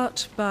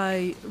start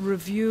by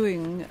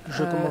reviewing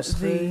Je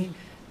commencerai the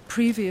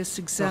previous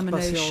par passer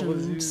en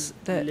revue examinations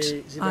that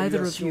les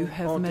either of you évaluations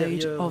have made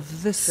antérieures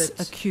of this faites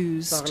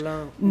accused, par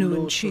l'un ou Nuon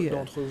l'autre Chea,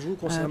 d'entre vous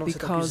concernant cet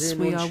because accusé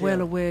we Nuon are Chea.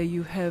 well aware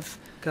you have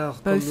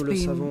Car, comme nous both le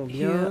savons been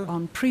here bien,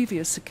 on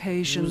previous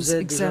occasions vous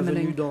êtes déjà venus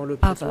examining dans le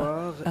other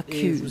prétoire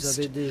et vous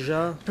avez accused.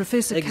 déjà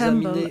Professor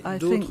examiné Campbell, I think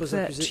d'autres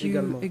that accusés you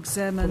également.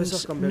 examined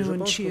Professeur Campbell, je Nuon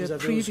pense que Chea vous avez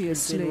ausculté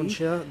Nuon previously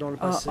Chea dans le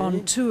passé, on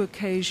two à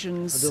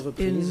occasions deux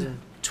reprises,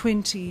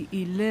 in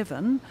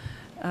 2011,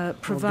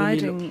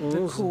 providing the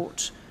 2011,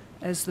 court,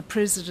 as the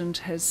President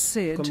has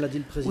said, comme l'a dit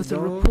le with a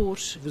Président, report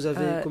vous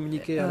avez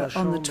communiqué à la on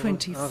Chambre the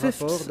un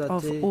rapport 25th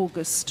of daté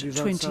August du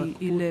 25 août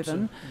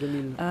 2011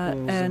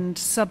 2011. and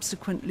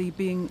subsequently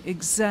being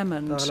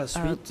examined Par la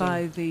suite,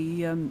 by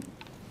the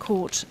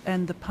court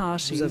and the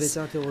Vous avez parties été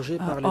interrogé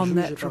par les on juges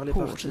et that par les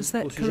report. parties Is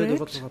that au sujet de correct?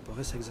 votre rapport.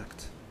 Est-ce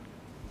exact?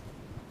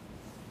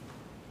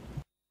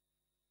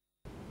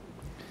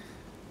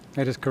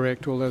 That is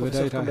correct, although the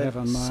Professeur date I Campbell, have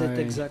on c'est my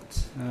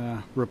exact.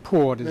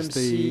 report is Même the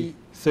si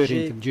 13th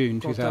j'ai, of June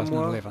quant à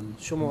moi, 2011.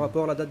 sur mon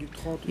rapport, la date du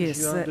 30 Yes,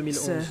 juin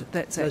 2011.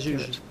 that's La accurate.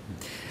 juge.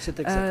 C'est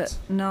exact.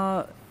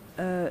 Now,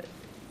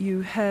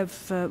 you have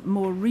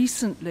more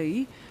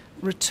recently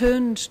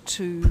returned Plus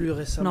to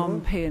récemment,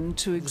 Phnom Penh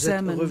to vous êtes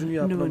examine revenu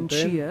à Phnom Nuon Penh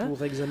Chea,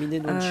 pour examiner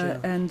Nuon Chea.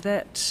 and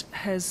that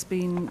has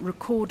been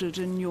recorded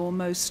in your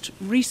most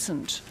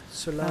recent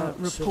Cela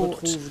se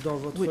report, retrouve dans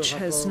votre which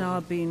has now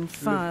rapport been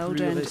filed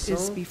plus and récent,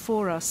 is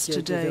before us qui a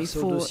été today versé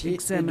au for dossier et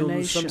dont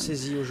nous sommes examination.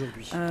 saisis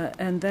aujourd'hui.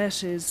 And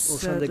that Au is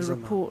fin the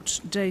d'examen.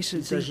 report Il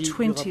dated the s'agit du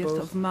 20th rapport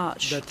of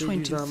March daté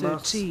du 20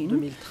 mars 2013,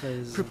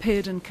 2013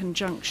 prepared in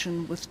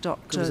conjunction with que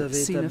vous Dr. avez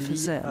Sina établi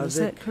Fazel. Is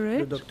avec that le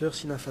correct? docteur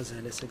Sina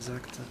Fazel, est-ce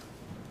exact?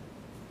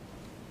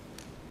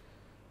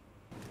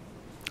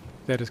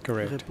 That is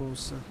correct.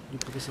 Réponse du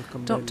professeur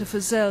Campbell. Dr.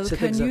 Fazel, C'est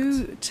can exact.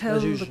 you tell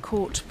juge. the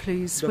court,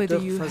 please, Dr. whether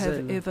you have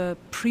Fazel, ever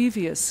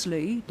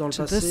previously dans le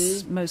to passé,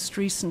 this most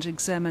recent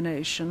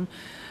examination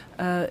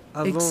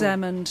avant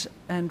examined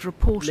and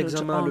reported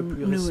l'examen le on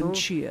plus Nuon récent,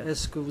 Chea?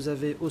 est-ce que vous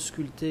avez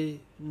ausculté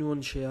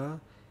Nuon Chea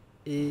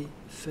et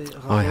fait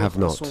I have rapport à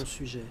not. son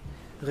sujet?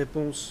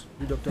 Réponse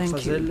du docteur Thank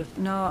Fazel. you.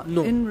 Now,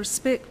 non. in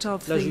respect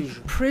of La the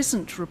juge.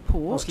 present En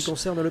report, ce qui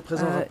concerne le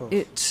présent rapport,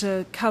 it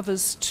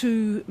covers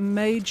two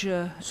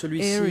major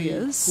celui-ci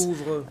areas.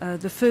 couvre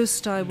The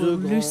first I will deux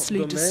grands loosely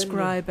domaines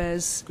describe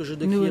as que je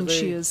Nuon décrirai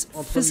Chea's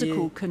en physical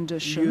premier lieu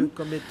condition,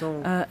 comme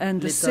étant and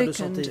the l'état de second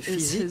santé is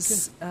physique,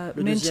 his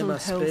le deuxième mental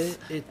aspect health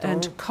étant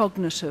and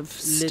cognitive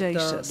l'état de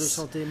status.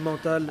 santé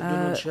mentale de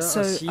Nuon Chea So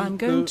ainsi I'm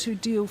going que to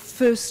deal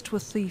first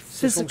with the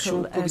ses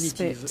fonctions physical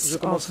cognitives. aspects Je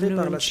of commencerai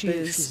par Nuon l'aspect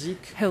Chea's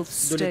physique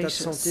health de l'état de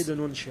santé status. de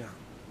Nuon Chea.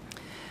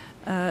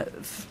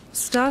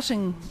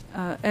 Starting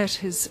at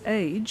his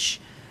age,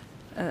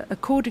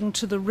 according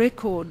to the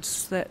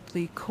records that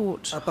the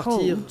court À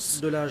partir holds,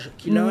 de l'âge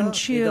qu'il a Nuon et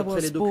Chea d'après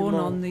was les born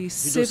documents on du the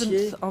dossier,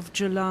 7th of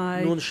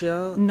July, Nuon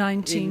Chea est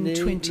né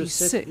le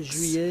 7 1926,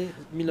 juillet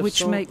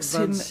which makes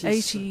him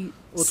 1926.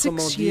 Autrement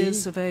 86 dit,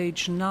 years of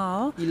age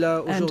now il a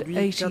and aujourd'hui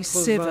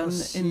 87 in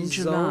 86 ans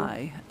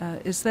July.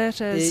 Is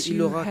that as et il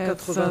you aura have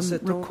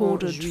 87 ans en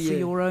recorded for juillet.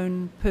 your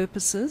own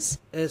purposes?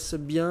 Est-ce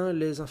bien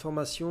les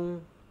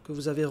informations que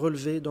vous avez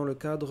relevées dans le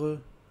cadre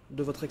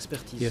de votre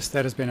expertise? Yes,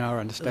 that has been our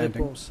understanding.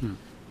 Réponse.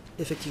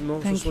 Effectivement,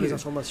 Thank ce sont les you.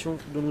 informations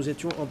dont nous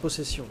étions en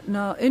possession.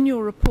 Now, in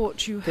your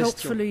report, you Question.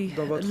 helpfully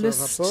Dans votre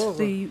list rapport,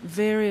 the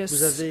various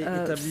Vous avez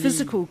établi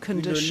physical une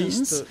conditions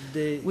liste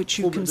des which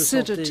you troubles de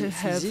consider santé to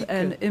have physique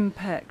an qui,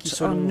 impact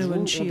selon on vous, Nuon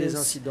ont des Chea's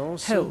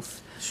incidences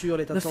health. sur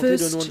l'état The de santé de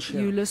Nuon first you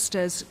Chea. list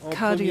as En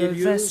premier lieu,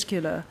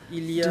 cardiovascular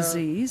il y a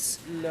disease,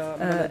 la and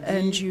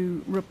maladie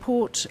you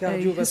report a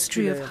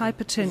history of cardiovasculaire. Vous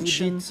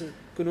hypertension dites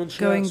que Nuon Chea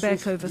going back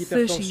souffre over 30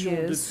 d'hypertension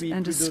years depuis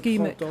and plus de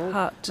ischemic 30 ans,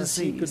 heart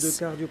ainsi que de disease.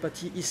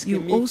 cardiopathie You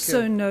ischémique.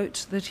 also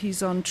note that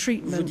he's on Vous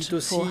treatment dites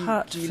aussi for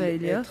heart qu'il est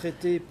failure,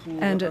 traité pour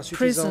and at insuffisance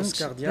present that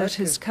cardiaque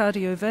his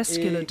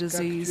cardiovascular et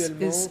disease is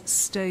qu'actuellement,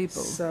 stable.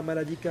 sa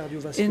maladie In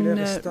cardiovasculaire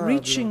est stable.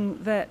 reaching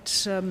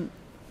that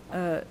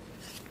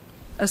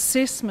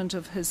assessment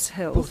of his Pour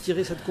health,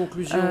 tirer cette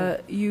conclusion,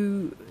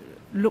 you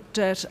looked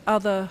at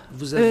other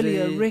vous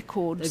earlier avez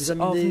records of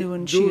examiné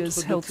Nuon Chea's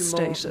d'autres health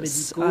documents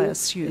status, médicaux I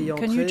assume. ayant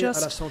Can you trait à la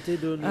just, santé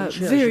de Nuon Chea,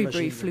 very j'imagine.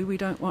 briefly, we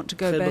don't want to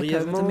go Très back over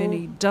the brièvement,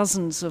 many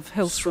dozens of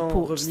health sans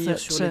reports revenir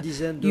sur les that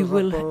dizaines de you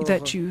will rapports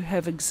that you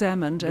have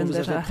examined dont and vous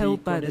that avez are pris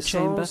held by the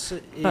chamber, connaissance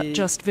but et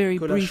just very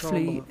que la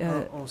briefly Chambre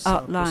a en sa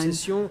outline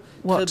possession.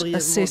 what Très brièvement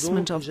assessment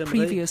donc, of j'aimerais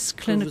previous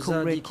que vous clinical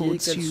indiquiez records quels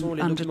sont you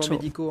les documents undertook.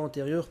 médicaux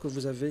antérieurs que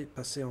vous avez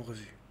passés en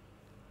revue.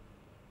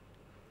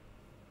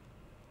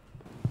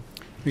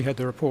 We had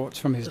the reports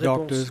from his Réponse.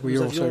 doctors. We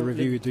Nous also avions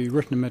reviewed the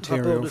written Rapport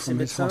material de ces from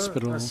his médecins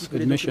hospital's ainsi que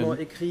les admission,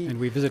 documents écrits and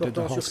we visited the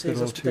portant sur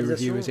ses hospital to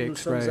review his hospitalisations. Nous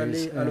sommes x-rays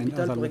allés à and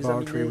l'hôpital other pour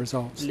laboratory examiner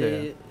results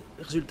there. les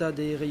résultats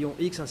des rayons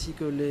X ainsi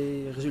que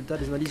les résultats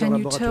des analyses en Can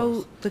you laboratoire.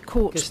 tell the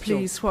court, Question.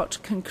 please, what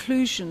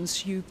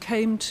conclusions you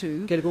came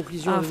to Quelles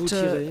conclusions avez-vous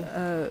tirées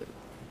after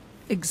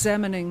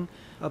examining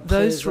après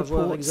those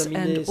avoir reports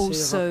examiné and ces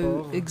also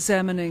rapports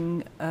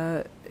examining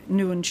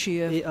Nuon et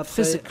Chea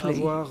après physically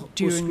avoir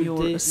during your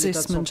ausculté l'état de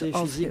assessment santé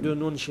of physique de him?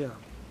 Nuon Chea?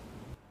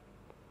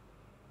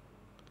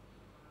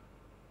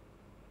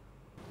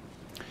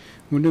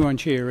 Well, Nuon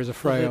Chea is a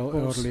frail,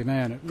 Réponse. elderly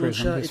man at Nuon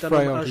Chea present. His est un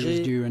homme frailty âgé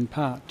is due in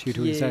part due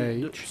to qui his est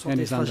de age and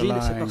santé his fragile et c'est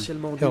underlying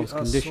partiellement dû health à son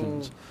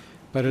conditions,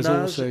 but is âge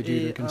also due to a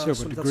et à son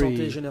considerable état de santé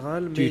degree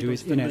général, mais due to dans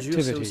his une mesure,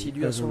 c'est aussi inactivity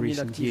dû à son over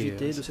recent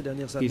inactivité years. de ces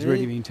dernières He's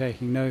really années. been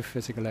taking no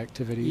physical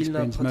activity. He Il n'a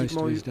spends most of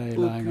pratiquement eu his day lying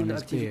on aucune his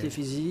activité bed.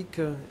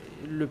 physique.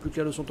 Le plus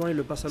clair de son temps, il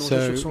le passe allongé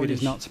So sur son it is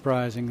lit. not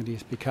surprising that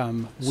he's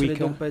become Ce n'est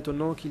weaker donc pas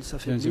étonnant qu'il in terms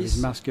of his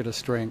s'affaiblisse, muscular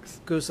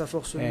strength. que sa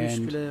force and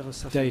musculaire Day-to-day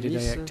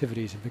s'affaiblisse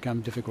activities have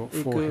become difficult et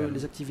for que him.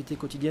 les activités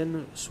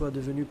quotidiennes soient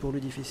devenues pour lui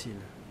difficiles.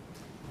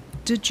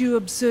 Did you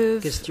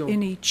observe Question.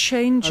 any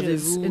changes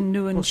Avez-vous in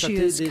Nuon constaté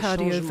Chea's des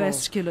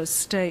cardiovascular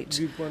state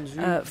Du point de vue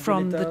de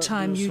from the l'état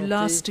time de you santé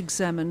last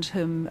examined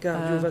him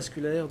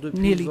cardiovasculaire depuis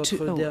nearly votre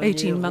 18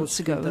 dernière months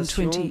ago in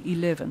auscultation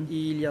 2011?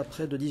 il y a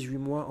près de 18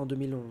 mois en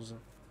 2011?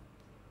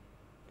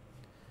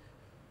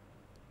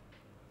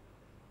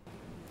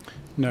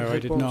 No, I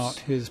did Réponse. not.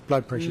 His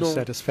blood pressure is Non.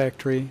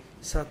 satisfactory,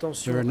 Sa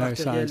tension There are no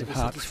artérielle signs of est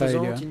heart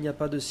satisfaisante, failure, il n'y a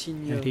pas de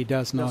signe and he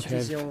does not have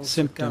d'insuffisance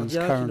symptoms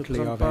cardiaque, il ne currently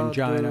craint of pas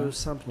angina de or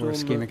symptômes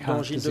ischemic heart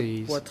d'angine de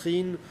disease.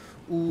 poitrine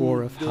ou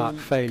or of heart de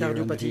failure and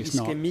that cardiopathie he's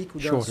not ischémique ou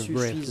short of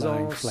breath, lying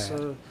d'insuffisance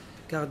flat.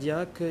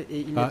 cardiaque et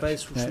il n'est pas But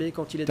essoufflé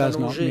quand il est does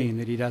not allongé. mean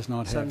that he does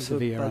not Ça have ne veut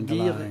severe pas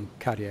dire underlying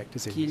cardiac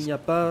qu'il disease. n'y a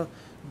pas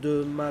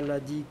de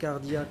maladie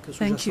cardiaque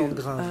Thank you. sous-jacente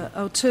grave.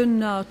 I'll turn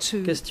now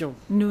to Question.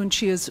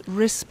 Nuanchia's Je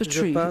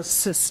respiratory passe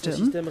au system.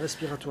 système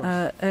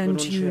respiratoire. And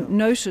de you Nonchia.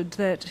 noted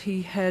that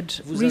he had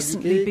Vous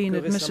recently indiquez been que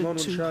récemment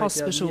admitted to Nonchia a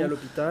été admis à hospital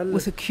l'hôpital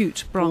with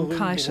acute pour une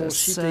bronchitis,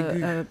 bronchite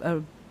aiguë.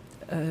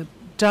 a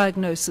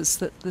diagnosis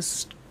that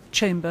this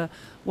chamber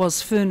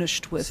was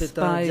furnished with C'est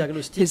un by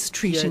diagnostic his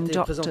qui a treating été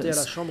présenté à la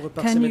doctors. chambre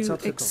par ses Can you médecins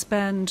traitants.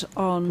 expand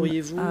on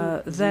Pourriez-vous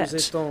vous that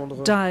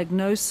étendre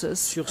diagnosis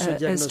sur ce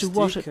as to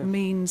what diagnostic? it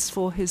means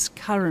for his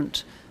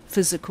current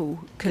physical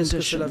Qu'est-ce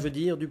que cela condition? veut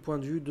dire du point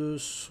de vue de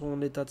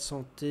son état de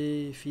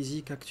santé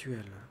physique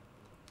actuel?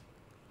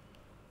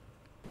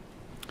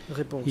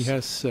 Réponse. He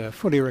has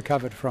fully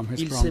recovered from his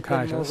Il s'est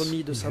pleinement bronchitis.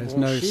 remis de He sa has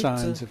no bronchite.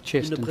 signs of Il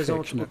chest ne présente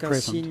infection at aucun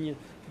present. signe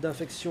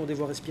d'infection des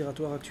voies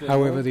respiratoires actuellement.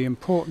 However, the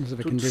importance of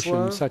a condition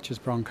Toutefois, such as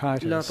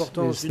bronchitis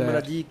l'importance is d'une that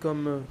maladie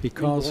comme une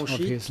because of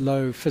bronchite, his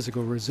low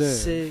physical reserve,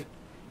 c'est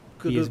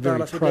que he de is par very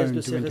la faiblesse prone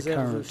de to ses réserves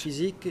intercurrent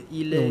physiques,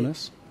 il est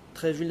illness,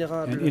 très and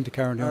vulnérable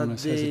intercurrent à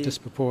illness has a des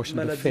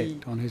disproportionate maladies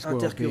effect on his well-being.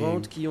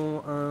 intercurrentes qui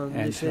ont un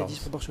and effet health.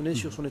 disproportionné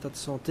sur son état de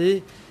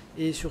santé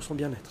et sur son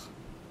bien-être.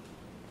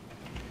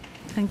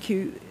 Thank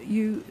you.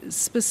 You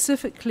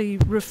specifically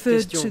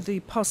referred Question. to the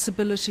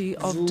possibility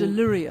of Vous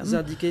delirium,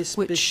 indiquez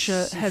which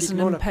has an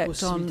spécifiquement la impact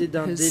on possibilité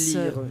d'un his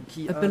délire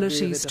qui a des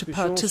abilities to répercussions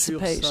sur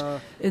participate sa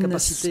in this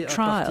capacité à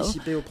trial.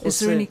 participer au Is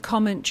there any procès.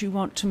 comment you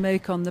want to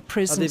make on the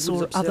presence Avez-vous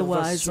des or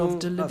otherwise of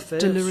observations à faire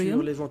sur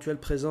delirium? l'éventuelle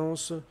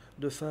présence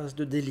de phases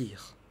de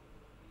délire?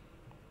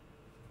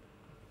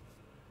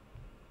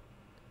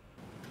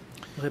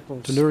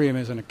 Réponse. Delirium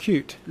is an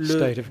acute Le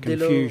state of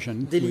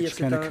confusion délire, which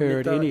c'est can un occur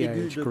at état any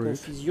aigu age de group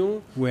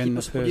confusion qui when peut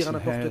the se produire à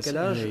person n'importe has quel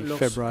âge a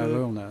lorsque febrile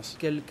illness.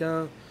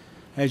 quelqu'un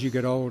As you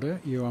get older,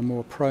 you are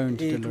more prone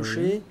to est delirium.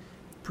 touché.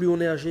 Plus on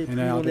est âgé, plus In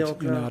on est our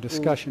enclin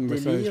discussion au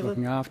with those délire.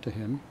 looking after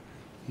him,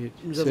 it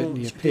Nous avons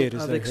certainly discuté appeared as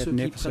though avec he had ceux an qui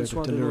prennent episode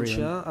soin of de delirium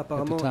Nonchia. at the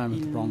Apparemment, time of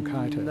the il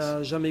bronchitis.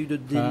 n'a jamais eu de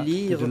But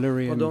délire the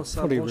delirium pendant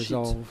sa fully bronchite.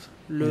 resolved,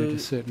 and it Le is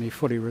certainly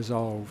fully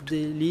resolved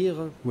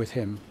délire with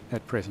him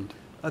at present.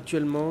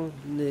 actuellement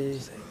n'est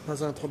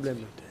pas un problème.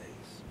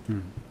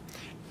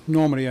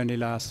 Normally only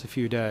lasts a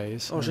few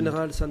days En and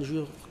général, ça ne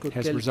dure que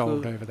has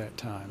resolved quelques over that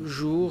time.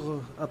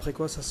 jours, après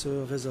quoi ça se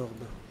résorbe.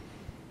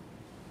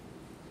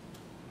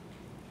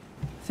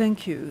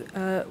 Thank you.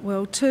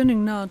 Well,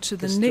 turning now to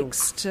the Question.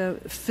 next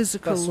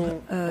physical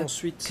Passons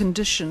ensuite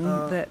condition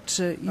à that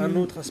un you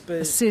autre aspect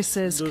assess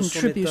as de son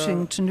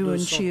contributing état to de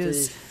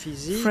Nuanchia's santé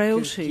physique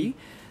frailty, qui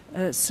contribue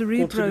à sa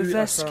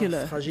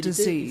cerebrovascular fragilité.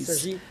 Il disease.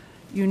 s'agit,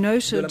 You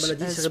noted,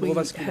 maladie as we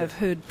cérébrovasculaire. have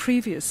heard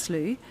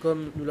previously,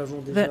 comme nous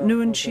l'avons déjà that entendu,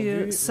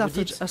 Nuanchia vous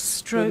suffered dites a que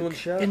stroke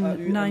Nonchia a in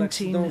eu un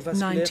accident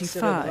vasculaire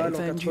cérébral 1995,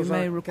 en and you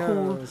may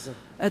recall 1995.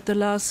 at the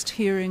last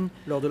hearing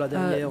Lors de la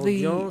dernière the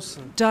audience,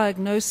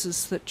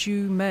 diagnosis that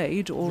you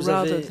made, or Vous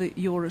rather avez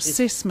your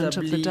assessment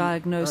of the établi un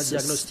diagnosis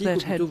diagnostic, that ou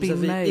plutôt had vous been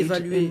avez made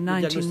évalué in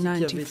le diagnostic qui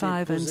avait été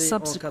 1995 and posé en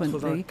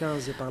subsequently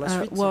 1995 et par la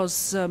suite.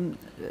 was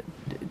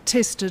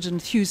tested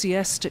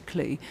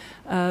enthusiastically.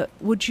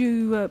 Would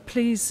you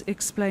please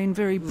explain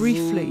very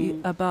briefly Vous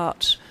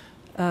about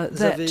avez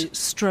that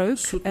stroke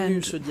soutenu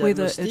and ce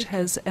whether it diagnostic.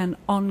 has an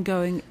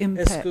ongoing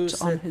Est-ce que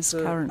impact on his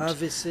cet current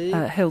AVC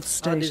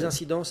health a des status?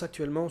 incidences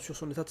actuellement sur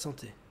son état de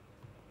santé?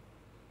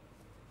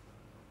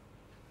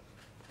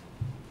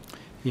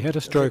 He had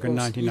a stroke in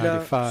Réponse. Il a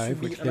 1995,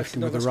 subi which un left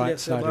him accident with a vasculaire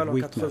right-sided cérébral en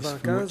weakness,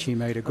 from which he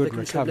made a good avec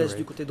une faiblesse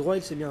du recovery. côté droit,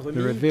 il s'est bien There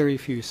are remis. very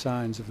few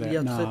signs of Il y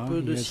a that très now.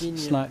 peu de He has signes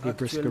slightly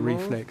brisker actuellement.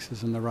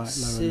 reflexes in the right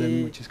lower Ses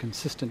limb, which is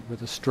consistent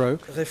with a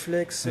stroke,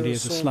 Réflexes and he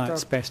has a sont slight un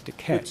spastic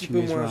petit catch peu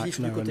in his moins right vifs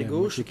du lower côté limb,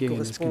 gauche, which qui again is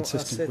correspond à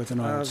consistent with cet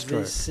an old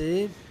stroke.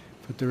 AVC.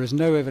 But there is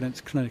no evidence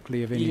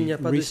clinically of Il any n'y a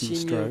pas de recent signe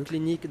stroke,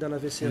 clinique d'un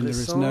AVC and there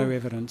is récent. no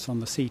evidence on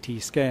the CT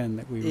scan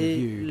that we Et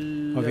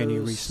reviewed of any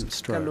le recent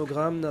stroke.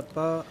 scanogramme n'a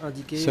pas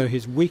indiqué So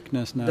his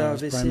weakness now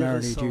is d'AVC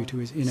primarily due récent. to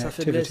his Sa faiblesse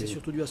est inactivity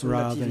surtout due à son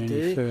rather than any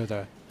inactivité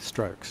further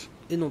strokes.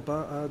 et non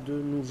pas à de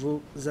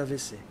nouveaux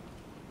AVC.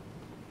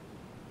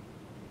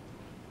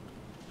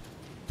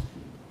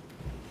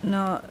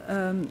 Now,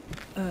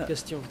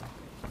 Question.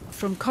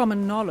 from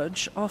common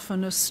knowledge,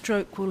 often a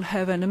stroke will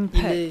have an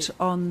impact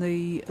on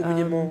the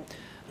Communément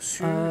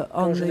su on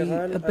qu'en the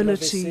général, un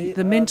ability, AVC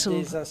the a mental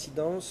des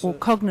incidences or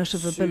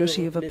cognitive sur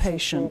ability of a les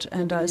patient,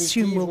 fonctions and I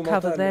assume cognitives we'll ou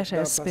cover mentales that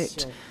d'un aspect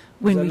patient.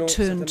 when Nous we allons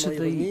turn to certainement y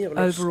the revenir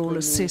lorsque overall nous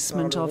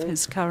assessment of parlerons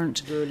his current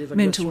de l'évaluation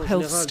mental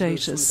health générale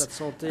de son status état de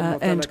santé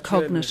mentale and actuel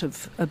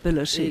cognitive et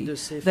ability. de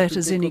ses That is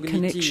facultés any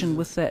connection cognitives.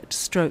 with that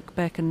stroke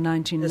back in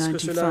Est-ce que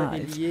cela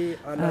est 1995? lié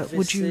à l'AVC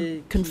Would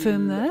you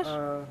confirm qu'il that?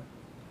 a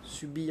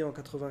subi en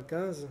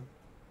 95?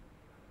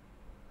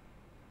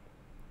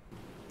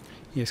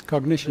 Yes,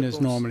 cognition is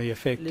Réponse. normally Les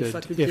affected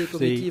facultés if the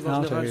cognitives en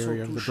outer général area sont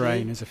of the touchées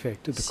brain is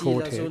affected, the si la zone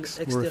cortex,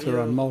 or if there are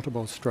extérieure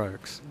multiple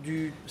strokes.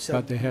 Du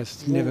But there has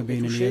cerveau never est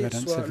been any touché,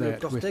 evidence soit of le that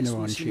with cortex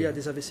ou s'il y a Nuanchia.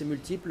 des AVC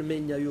multiples, mais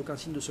il n'y a eu aucun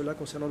signe de cela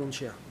concernant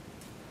Nonchia.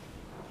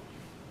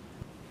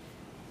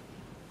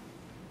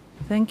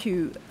 Thank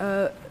you.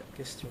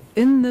 Question.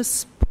 In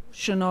this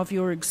portion of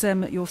your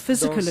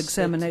physical Dans cette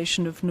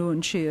examination of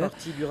Nguyen Chia,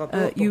 Partie du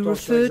rapport you portant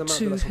sur referred l'examen de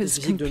to la santé his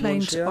physique de Nguyen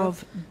complaint Chia,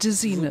 of vous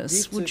dizziness.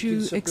 dites Would qu'il you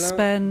se plaint de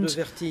expand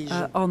vertige.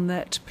 on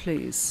that,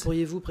 please?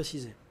 Pourriez-vous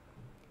préciser?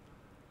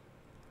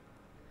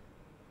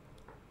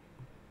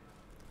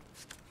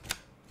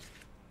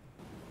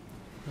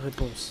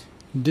 Réponse.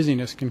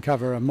 Dizziness can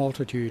cover a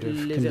multitude of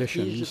Les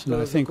vertiges conditions, and I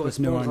peuvent think with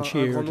correspondre Nguyen à un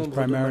Chia grand it is nombre de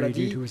primarily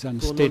maladies. due to his Pour Nguyen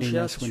Chia,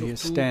 unsteadiness c'est when he is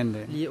surtout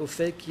standing. lié au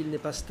fait qu'il n'est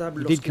pas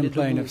stable He did lorsqu'il est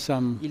complain debout. of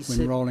some Il when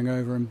s'est rolling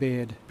over in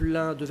bed.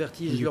 plein de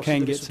vertiges You lorsqu'il can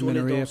devait get se some tourner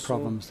inner dans ear son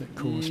problems that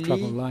cause lit.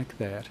 trouble like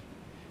that.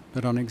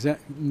 But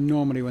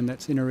normally when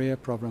that's inner ear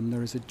problem,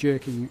 there is a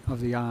jerking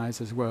of the eyes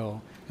as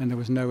well, and there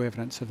was no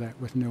evidence of that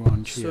with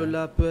Nguyen Chia.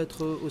 Cela peut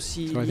être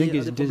aussi So I think lié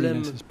à his des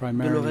problèmes dizziness is de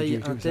primarily l'oreille due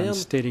to his interne, mais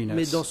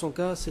unsteadiness, dans son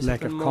cas, c'est lack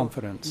of certainement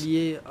confidence.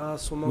 lié à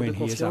son manque de when he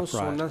is confiance, son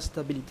upright.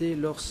 instabilité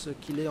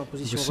lorsqu'il est en There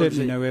position was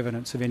certainly relevée. no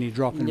evidence of any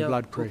drop Il in n'y a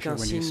blood pressure aucun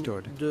when he signe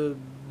stood. de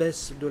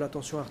baisse de la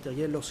tension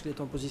artérielle lorsqu'il est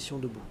en position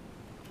debout.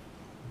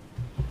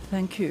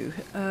 Thank you.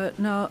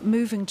 Now,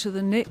 moving to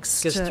the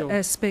next Question.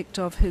 aspect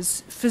of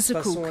his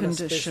physical Passons à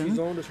l'aspect condition,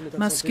 suivant de son état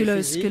de santé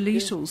physique.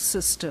 musculoskeletal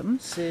system.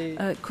 C'est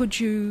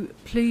Could you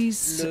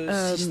please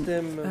le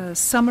système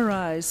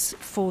summarize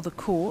for the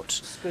court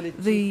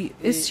squelettique the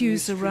et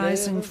issues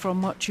arising musculaire,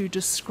 from what you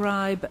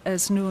describe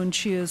as Nguyen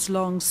Chia's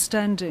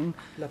long-standing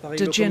l'appareil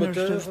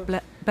degenerative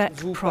locomoteur. back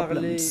Vous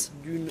parlez problems?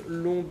 d'une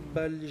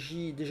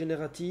lombalgie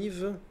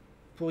dégénérative.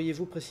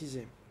 Pourriez-vous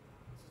préciser?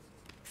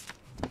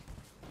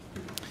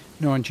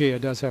 Nguyen Chia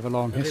does have a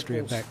long history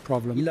of Réponse. back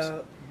problems, Il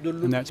a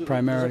and that's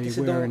primarily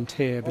wear and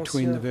tear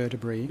between the anciens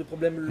vertebrae de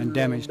problèmes and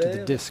damage to the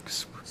lombaires.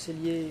 discs, C'est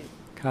lié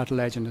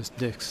cartilaginous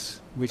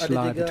discs, which à des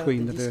lie dégâts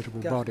between des the disques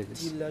vertebral bodies.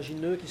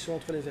 cartilagineux qui sont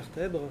entre les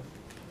vertèbres.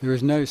 There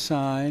is no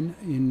sign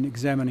in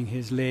examining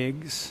his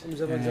legs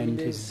Nous avons and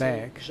examiné his ses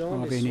back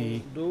jambes of et any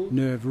son dos.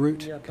 nerve Il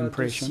root n'y a pas de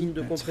compression signe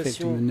de that's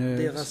compression affecting the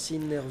des nerves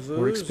racines or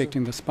nerveuses.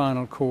 expecting the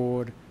spinal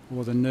cord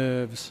or the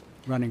nerves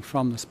running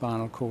from the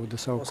spinal cord, the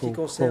so-called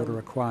concerne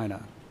cauda equina.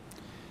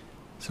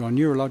 So on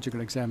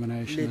neurological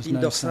examination, there's L'épine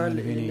no sign dorsale of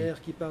et les any nerfs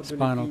qui partent de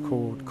spinal l'épine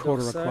cord,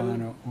 cauda dorsale.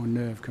 equina or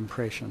nerve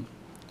compression.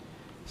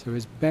 So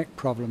his back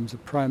problems are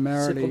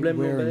primarily problèmes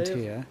wear and lombaires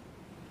tear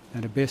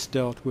and are best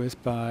dealt with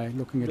by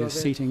looking at his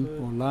doivent seating être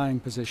or lying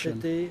position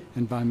Traité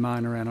and by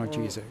minor en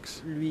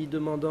analgesics. lui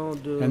demandant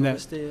de And that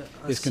rester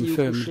is assis ou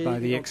confirmed couché by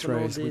the en prenant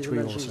X-rays des which we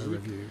also analgésiques.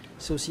 reviewed.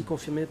 C'est aussi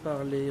confirmé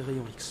par les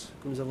rayons X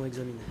que nous avons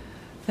examinés.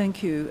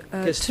 Thank you.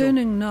 Question.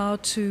 Turning now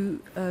to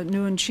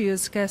Nguyen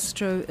Chia's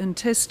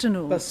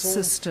gastrointestinal Passons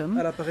system,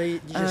 à l'appareil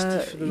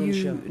digestif de Nguyen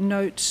Chia. you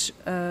note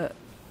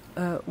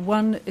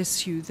one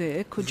issue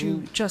there. Could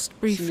you just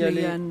briefly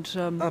signalez and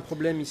Un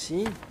problème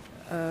ici,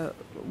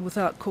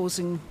 without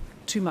causing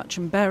too much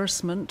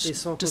embarrassment, et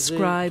sans causer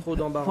describe trop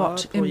d'embarras,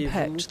 what pourriez-vous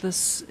impact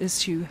this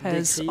issue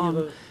has décrire on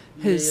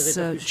les his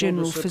répercussions de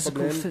general ce physical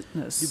problème du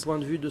fitness? point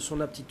de vue de son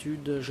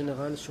aptitude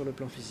générale sur le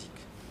plan physique?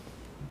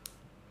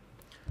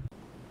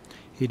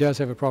 He does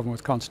have a problem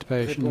with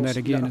constipation, and Réponse, that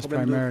il a again un is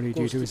problème de primarily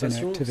due to his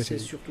constipation, c'est inactivity,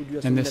 surtout dû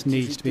à son and this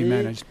needs to be inactivité.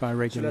 managed by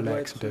regular Cela doit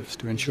laxatives être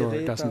to ensure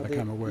géré it doesn't par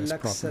become a des worse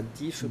problem.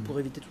 laxatifs pour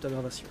éviter toute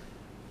aggravation.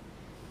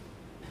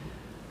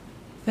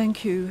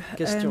 Thank you.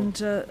 Question.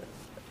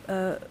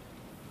 And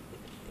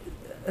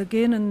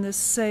again, in this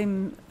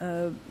same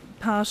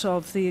part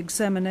of the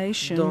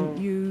examination, Dans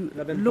you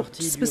la même looked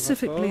partie du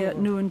specifically at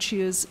rapport, Nguyen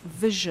Chia's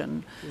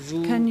vision.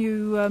 Vous Can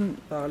you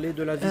parlez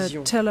de la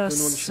vision tell de us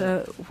Nguyen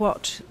Chia.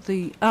 what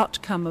the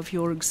outcome of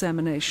your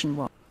examination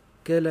was?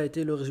 Quel a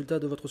été le résultat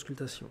de votre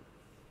auscultation?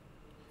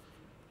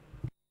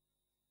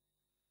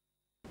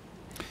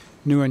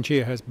 Nguyen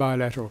Chia has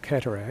bilateral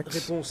cataracts.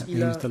 Réponse, That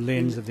il a means the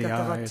lens une of the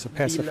eye is cataracte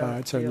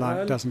opacified, so light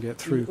bilatérale, doesn't get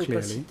through une clearly.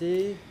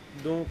 opacité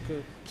donc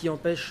qui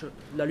empêche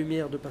la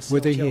lumière de passer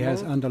Whether he has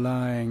entièrement.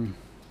 underlying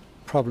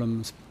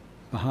problems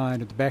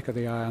behind at the back of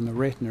the eye on the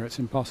retina, it's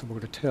impossible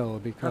to tell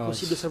Impossible de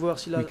because savoir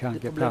s'il a we des can't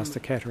get problèmes past the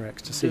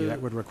cataracts to see. de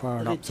That would require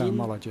an rétine,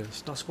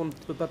 ophthalmologist. parce qu'on ne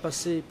peut pas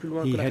passer plus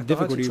loin He que la had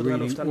cataracte, il difficulty faudrait un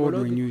reading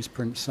ordinary ophtalmologue.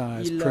 newsprint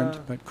size Il a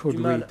print, but du could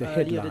mal read the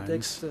à lire les headlines.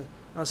 textes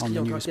on inscrits the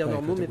en caractères newspaper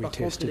normaux, that mais we par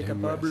contre, il tested est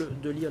him capable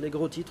with. de lire les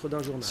gros titres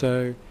d'un journal. So,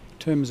 in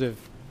terms of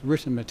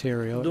written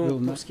material, it Donc, will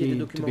pour not ce qui est des need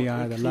to be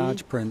documents either écrits,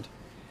 large print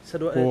Ça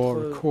doit or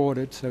être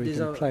recorded so he des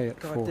can play it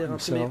for caractères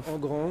imprimés himself en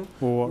grand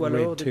or ou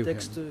alors read des to him.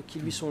 textes qui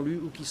lui sont lus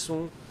ou qui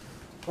sont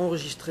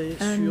enregistrés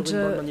And, sur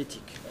une bande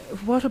magnétique.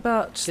 What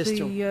about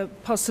Question. the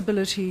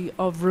possibility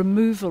of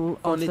removal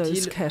Qu'en of est-il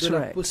those de la cataracts?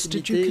 Did you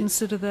possibilité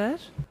consider that?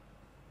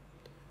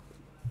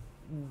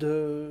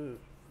 De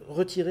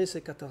retirer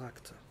ces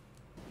cataractes.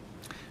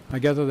 I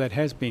gather that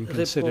has been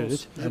considered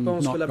Réponse. Je and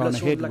pense que not gone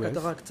l'ablation ahead de la with.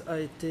 cataracte a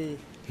été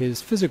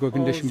His physical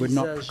condition would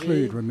not envisagé.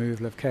 preclude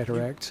removal of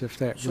cataracts if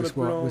that Sur le was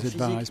what plan was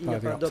physique, advised il n'y by a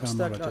the pas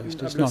d'obstacle à ophthalmologist.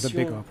 une It's not a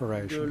big ablation de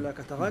operation. la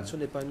cataracte, ce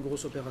n'est pas une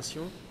grosse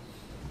opération.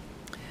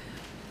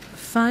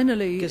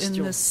 Finally, Question.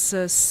 in this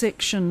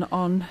section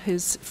on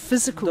his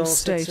physical Dans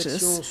cette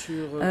status, section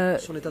sur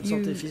son état de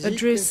santé you physique,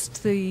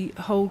 addressed the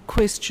whole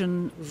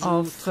question vous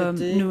of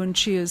traitez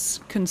Nuanchia's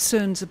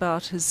concerns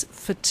about his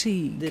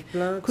fatigue. des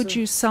plaintes Could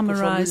you que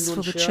summarize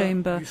for the formule Nuancia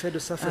chamber du fait de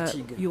sa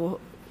fatigue. your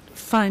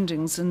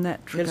findings in that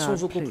Quelles sont regard,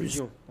 vos please?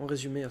 conclusions en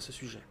résumé à ce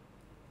sujet?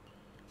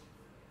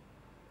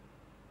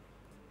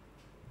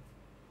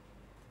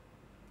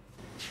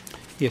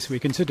 Yes, we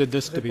considered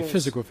this to be Réponse.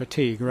 physical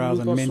fatigue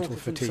rather Nous than pensons mental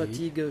que c'est une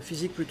fatigue. fatigue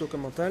physique plutôt que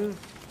mentale.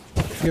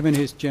 Given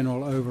his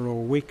general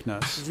overall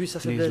weakness Vu sa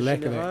and his faiblesse lack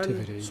of générale,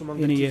 activity, son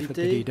manque any effort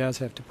that d'activité, he does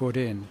have to put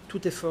in,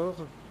 tout effort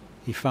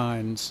he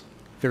finds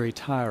very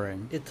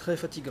tiring. est très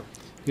fatigant.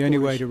 The only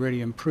pour way lui. to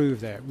really improve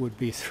that would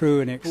be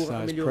through an Pour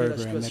exercise améliorer la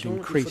program that situation, il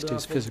increased faudra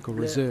his physical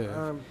un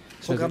reserve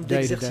so programme that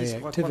day-to-day d'exercice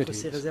pour accroître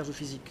ses activities réserves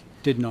physiques,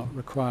 did not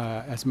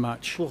require as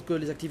much pour que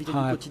les activités du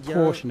high quotidien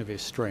portion of his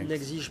strength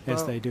n'exigent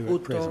as pas they do at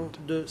autant present.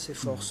 de ses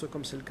forces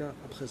comme c'est le cas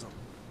à présent.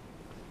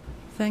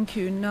 Thank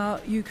you. Now,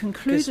 you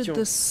concluded Question.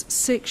 this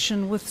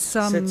section with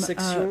some Cette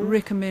section du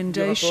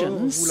recommendations.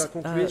 rapport, vous la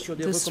concluez sur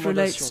des This recommandations.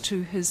 relates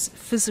to his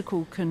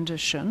physical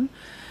condition.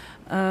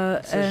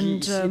 Il s'agit And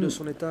ici de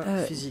son état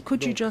physique.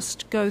 could you Donc,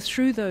 just go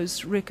through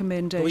those pourriez-vous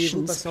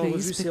recommendations, passer en revue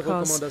please? ces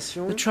Because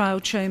recommandations? the trial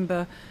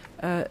chamber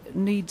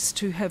needs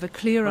to have a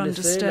clear En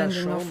effet, la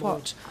understanding of Chambre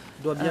what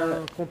doit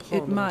bien it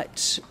comprendre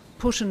might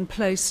put in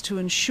place to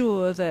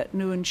ensure that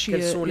Nuanchia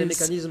quels sont les is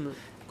mécanismes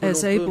que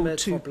as l'on peut able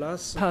mettre to en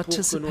place pour que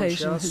participate in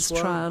Nuancia his soit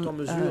trial en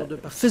mesure de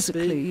participer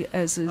physically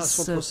as à is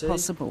son procès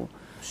possible.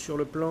 sur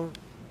le plan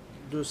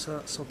de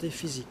sa santé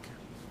physique.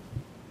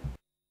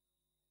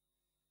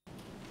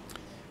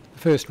 The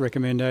first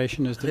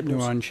recommendation is that Réponse.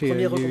 Nuanchia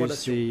Première use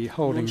recommandation. the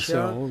holding Nuancia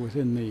cell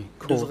within the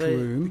devrait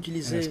courtroom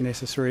utiliser as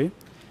necessary,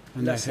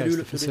 and la that has cellule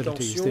the de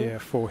facilities détention. there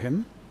for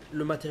him.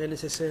 Le matériel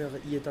nécessaire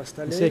y est And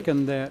installé.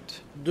 second, that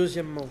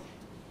Deuxièmement,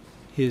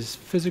 his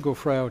physical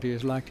frailty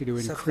is likely to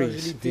sa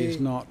increase if he fragilité has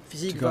not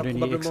physique got va any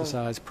probablement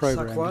exercise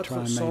program to s'accroître try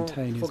and sans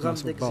maintain his programme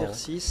muscle bulk.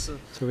 d'exercice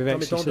So we've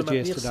actually permettant de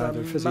maintenir suggested sa either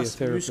a masse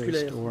physiotherapist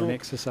musculaire. or an Donc, un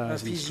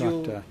exercise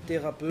instructor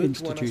physiothérapeute ou un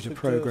institute a instructeur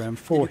program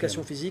for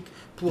d'éducation him physique that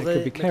pourrait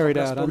could be mettre en carried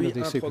place out pour lui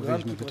under the un programme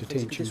supervision qui of the pourrait être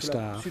exécuté detention sous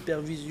la staff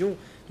supervision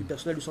du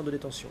personnel du centre de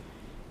détention.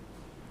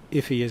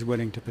 if he is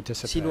willing to Si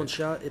participate.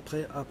 Nuancia est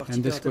prêt à And participer à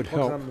un this tel would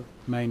help programme,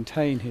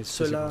 maintain his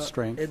cela physical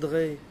strength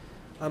aiderait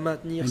à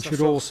maintenir and sa should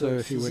force also,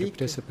 if he were to physique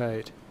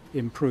participate,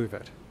 improve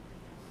it.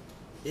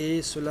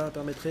 et cela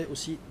permettrait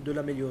aussi de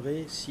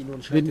l'améliorer si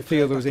Nuancia Didn't était prêt à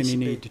feel there was any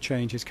participer. need to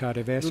change his Nous ne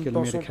cardiovascular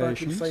pensons pas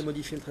qu'il faille medications.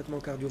 modifier le traitement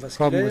Problem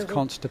cardiovasculaire. with Le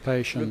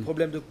constipation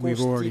problème de we've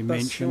already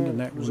mentioned, constipation, and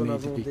that nous will en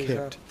need to avons be déjà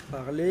kept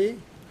parlé.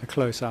 a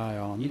close eye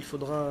on. Il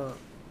faudra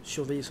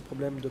surveiller ce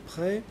problème de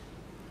près.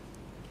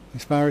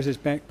 As far as his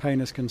back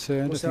pain is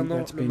concerned, I think Concernant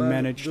that's le been mal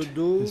managed de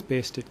dos, as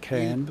best it il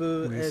can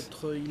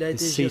a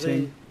été his géré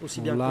seating aussi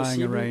or bien que lying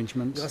possible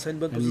arrangements grâce à une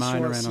bonne and position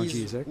minor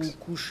assise analgesics.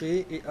 ou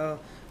couchée et à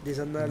des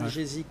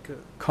analgésiques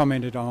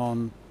commented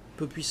on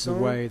peu the puissants.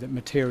 way that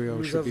material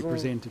Nous should be avons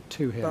presented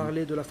to him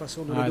Parler de la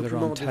façon dont either le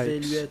document on devait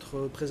lui tapes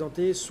être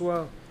présenté,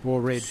 soit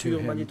or read to sur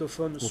him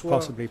magnétophone, or soit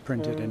possibly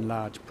printed en in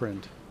large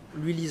print.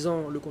 lui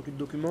lisant le contenu du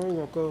document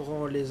ou encore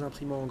en les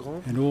imprimant en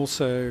grand. And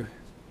also,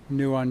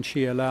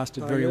 Nuanchia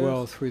lasted Par very ailleurs,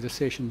 well through the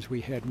sessions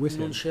we had with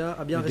him. Nuancia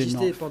a bien We did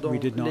résisté pendant we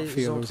did not les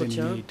feel there was any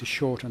entretiens. need to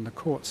shorten the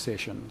court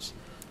sessions.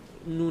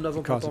 Nous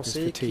n'avons pas because of his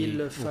pensé fatigue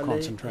qu'il or fallait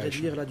concentration.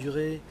 réduire la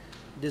durée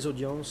des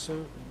audiences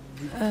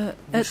du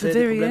At fait the des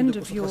very problèmes end de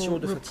of your concentration ou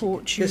de fatigue.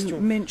 report, you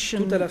Question. mention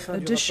Tout à la fin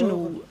du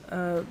additional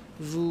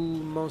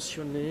Vous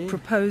mentionnez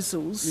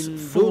proposals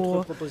d'autres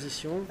for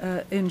propositions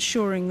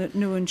ensuring that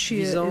Nuanchia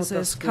visant is à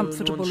as ce que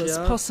comfortable as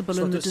Nuancia possible in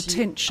soit the aussi à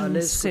detention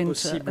l'aise que centre,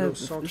 possible au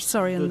centre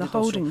sorry, de in the détention.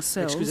 holding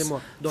cells,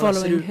 Excusez-moi, dans la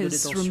following cellule de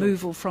his détention.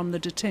 removal from the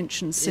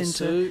detention Et centre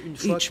ce, une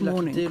fois each qu'il a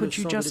morning. quitté le Could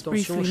you centre de just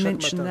détention briefly chaque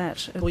mention matin. that at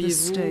this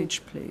Pourriez-vous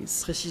stage,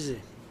 please? préciser?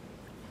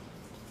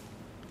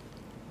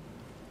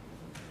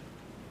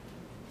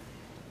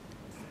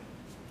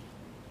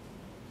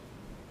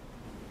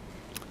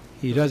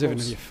 He does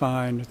evidently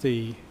find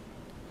the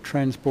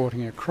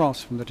transporting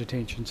across from the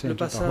detention Le centre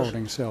to the passage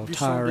holding cell du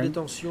centre de tiring,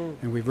 détention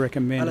and we've à la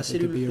recommended that there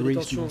cellule be a de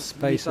reasonable détention lui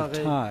space of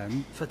paraît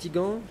time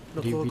fatigant. that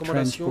Notre he be recommandation,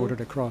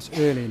 transported across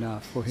early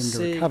enough for him to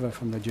c'est recover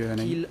from the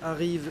journey. qu'il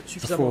arrive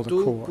suffisamment the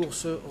tôt court pour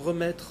se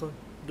remettre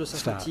de sa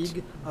starts.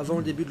 fatigue avant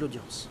le début de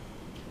l'audience.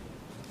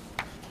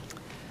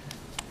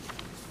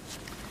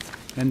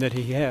 And that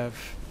he have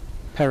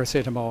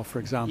paracetamol, for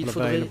Il example,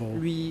 faudrait available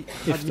lui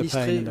if the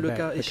pain administrer in the le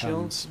cas back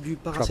échéant becomes du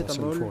troublesome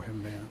paracétamol for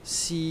him there.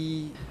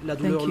 si la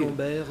douleur Thank you.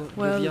 lombaire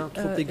Well, devient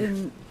trop aiguë.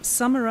 in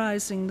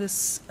summarizing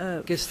this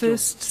Question.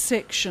 first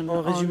section En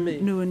on résumé,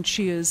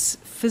 Nuanchia's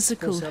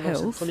physical Concernant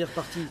cette health, première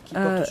partie qui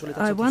porte sur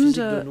l'état I de santé physique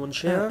de wonder,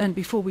 Nuancia and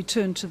before we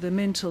turn to the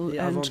mental et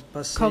avant and de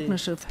passer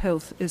cognitive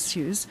health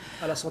issues,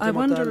 à la santé I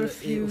wonder mentale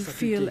if et you aux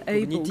feel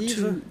facultés able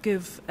cognitives, to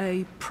give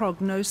a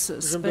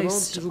prognosis je me demande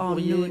based si vous on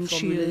pourriez formuler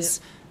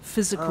Nuanchia's un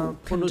physical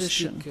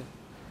condition. pronostic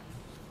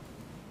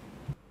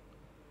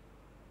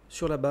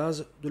sur la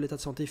base de l'état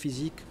de santé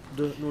physique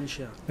de Nuon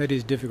Chea. That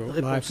is difficult.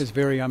 Réponse. Life is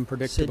very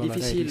unpredictable at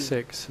difficile.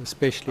 86,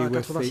 especially À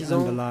with 86 the ans,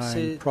 underlying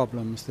c'est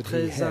problems that he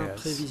Très has.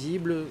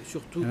 imprévisible,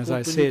 surtout And as I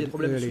compte tenu said des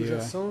problèmes earlier,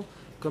 sous-jacents.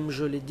 Comme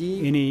je l'ai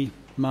dit, Any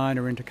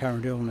minor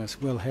intercurrent illness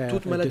will have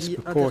toute a maladie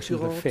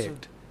disproportionate intercurrente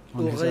effect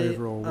on his aurait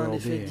overall un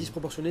effet well-being.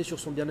 disproportionné sur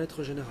son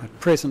bien-être général. At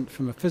present,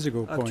 from a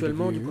physical point of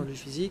Actuellement, du point de view, vue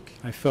physique,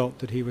 I felt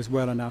that he was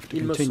well enough to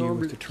il me continue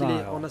semble with the qu'il est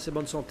en trial. assez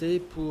bonne santé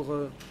pour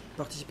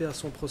participer à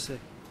son procès.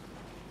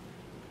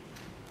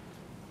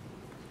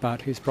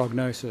 But his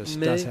prognosis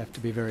Mais does have to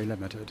be very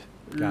limited.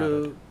 Guarded.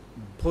 Le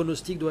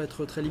pronostic doit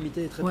être très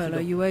limité et très Well, are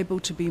prudent. you able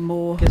to be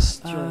more?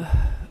 Question.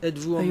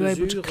 Êtes-vous en Are you able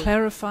to mesure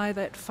clarify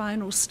that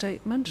final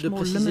statement? de More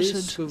préciser ce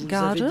limited, que vous avez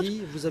guarded.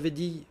 dit? Vous avez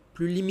dit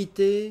plus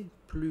limité,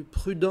 plus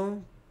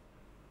prudent.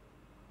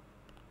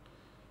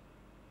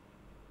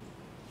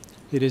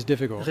 It is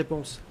difficult.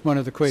 Réponse. One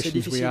of the questions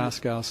we difficile.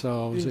 ask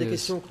ourselves Une des is,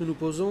 questions que nous nous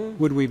posons,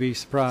 would we be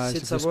surprised c'est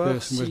if de this savoir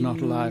person was si not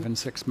nous alive in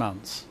 6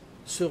 months?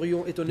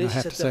 serions étonnés I si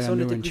have cette to say, personne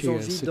under n'était plus en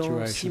Nuon Chea's vie dans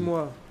 6 situation,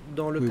 mois.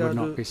 Dans le we cas would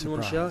not de be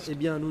Nuon Chea, surprised. eh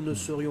bien, nous ne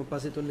serions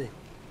pas étonnés.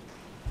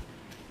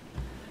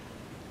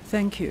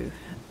 Thank you.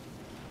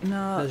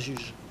 Now, La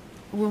juge.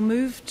 we'll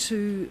move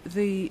to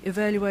the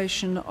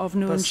evaluation of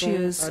Nuon Passons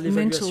Chea's à mental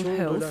l'évaluation de la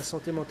health,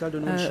 santé mentale de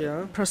Nuon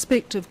Chea.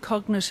 prospective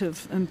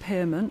cognitive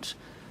impairment,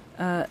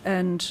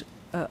 and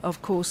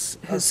of course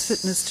à his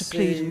fitness to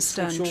plead ses and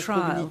stand fonctions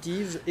trial,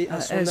 cognitives et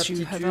à son as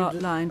you have aptitude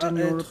outlined à in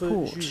your être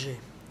report. jugé.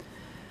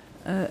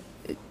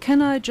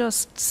 Can I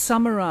just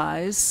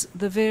summarize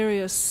the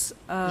various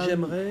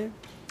J'aimerais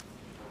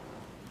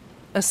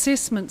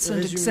assessments and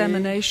résumer les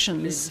examinations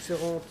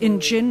différentes in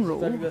general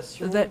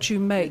évaluations, that you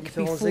les make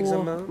différents before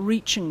examens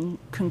reaching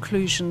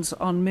conclusions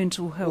on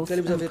mental health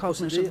auxquels vous and avez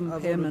procédé cognitive avant de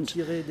impairment?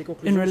 tirer des in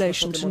conclusions sur la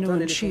relation santé to mentale et Nuon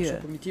les fonctions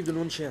Chea. cognitives de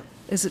Nuon Chea.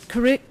 Is it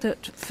correct that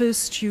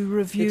first you Est-il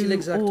review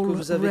exact que all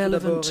vous avez tout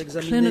d'abord relevant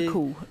examiné clinical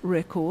tous les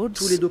records,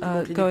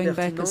 documents cliniques going back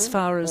pertinents as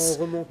far en as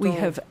remontant we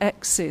have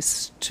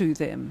access to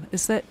them?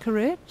 Is that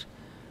correct?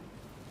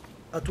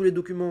 à tous les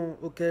documents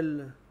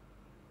auxquels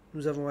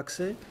nous avons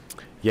accès?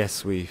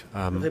 Yes, we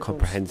Réponse.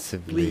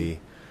 comprehensively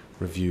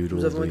reviewed Nous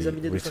all avons the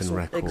examiné de written façon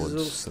records that were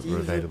exhaustive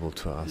available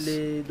to us.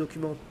 les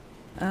documents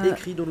Uh,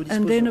 écrits dont nous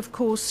and then, disposons. of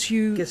course,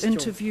 you Question.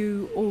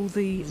 interview all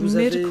the Vous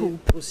avez medical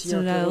aussi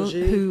personnel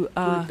interrogé who tout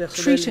are le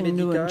personnel treating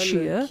Nuon médical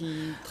Chea, qui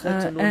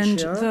traite Nuon and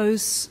Chea,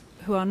 those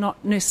who are not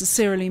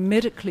necessarily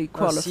medically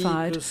ainsi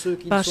qualified, que ceux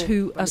qui ne but sont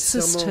who pas assist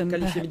nécessairement him,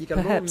 qualifiés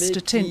médicalement, perhaps mais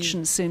detention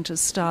qui centre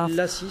staff,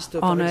 l'assistent, on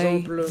par a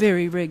exemple,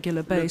 very regular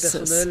le basis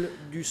personnel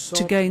du to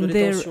centre gain de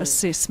their détention,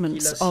 assessments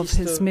qui of his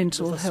l'assistent de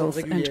mental façon health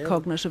and régulière,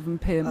 cognitive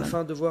impairment.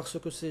 afin de voir ce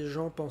que ces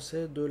gens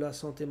pensaient de la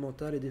santé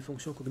mentale et des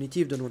fonctions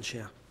cognitives de Nuon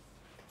Chea.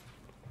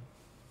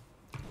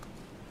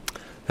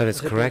 That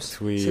is Réponse.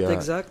 correct. We C'est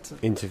exact.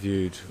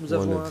 interviewed Nous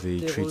one avons of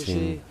the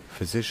treating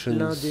interrogé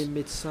l'un des physicians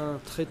médecins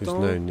who's traitants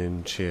known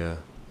Nuon Chea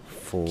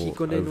for qui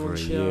connaît over Nuon a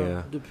Chea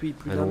year, depuis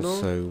plus and d'un an.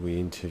 also we Nous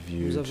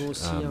interviewed avons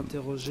aussi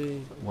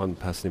interrogé one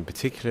person in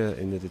particular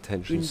in the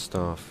detention Une-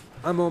 staff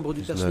un membre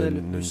du who's personnel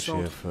known du Nuon Chea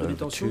centre for de over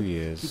détention 2 qui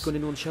years. connaît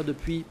Nuon Chea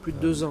depuis plus de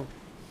 2 ans.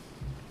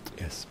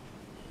 Yes.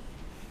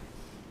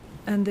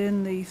 And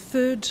then the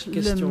third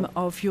Question. limb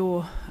of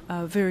your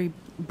very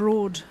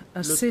broad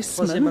Le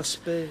troisième assessment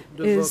aspect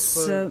de is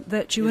votre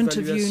that you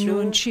interview évaluation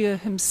Nuon Chea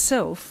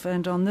himself,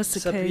 and on this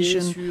s'appuyer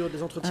occasion sur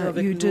des entretiens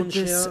avec you Nuon did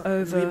this Chea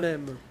over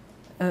lui-même.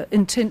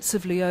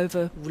 intensively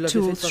over Vous l'avez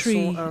 2 fait or de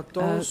façon 3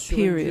 intense sur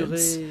une periods,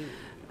 durée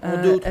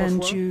en 2 ou 3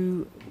 and fois.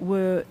 you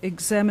were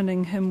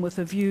examining him with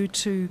a view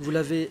to Vous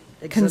l'avez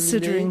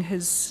considering examiné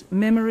his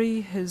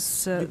memory,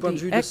 his du point de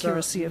the vue de sa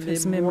accuracy of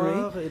his memory,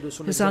 mémoire et de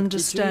son his exactitude,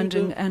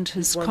 understanding and du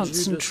his point de vue de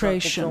sa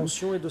concentration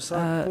compréhension et de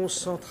sa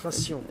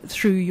concentration.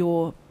 through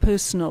your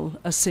personal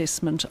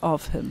assessment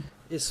of him.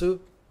 Et ce,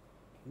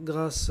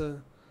 grâce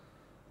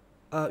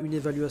à une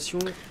évaluation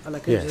à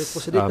laquelle vous avez Yes,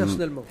 procédé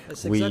personnellement.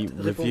 Est-ce we exact?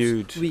 Réponse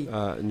reviewed oui.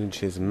 Nuon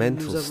Chea's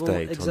mental Nous avons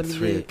state on 3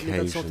 examiné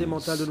l'état de santé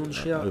mentale de occasions Nuon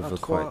Chea à over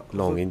 3 quite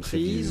long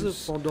reprises interviews.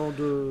 pendant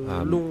de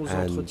longs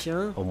And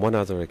entretiens. on one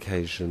other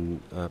occasion,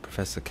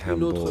 Professor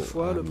Une autre Campbell,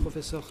 fois, le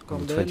professeur on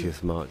the Campbell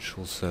 20th March,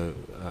 also le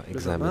 20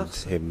 examined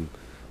mars, him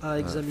a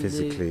examiné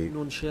physically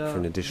Nuon Chea for an du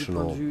point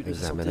additional de vue de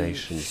sa santé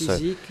examination. So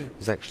physique. it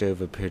was actually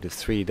over a period of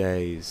 3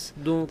 days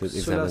Donc that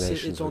cela s'est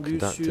examinations were étendu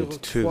conducted. sur 2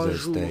 3 of those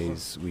jours.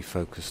 days we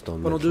focused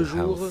on Pendant 2 mental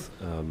jours, health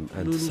and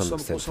nous to nous some sommes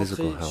extent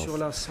physical concentrés sur health.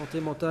 la santé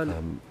mentale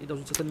et dans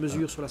une certaine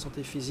mesure sur la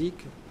santé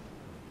physique.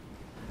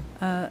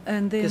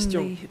 And then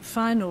Question. the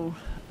final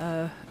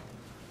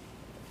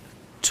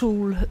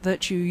tool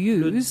that you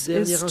Le use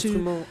dernier is to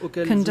instrument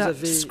auquel vous conduct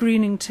avez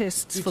screening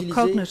tests for utilisé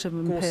cognitive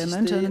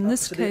impairment, and in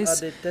this consistait à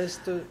case, des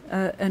tests.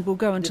 and we'll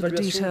go into the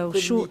d'évaluation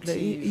detail shortly,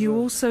 cognitive. you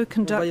also On va y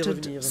conducted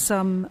revenir.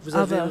 some Vous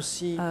avez other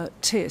aussi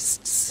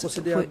tests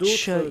procédé à which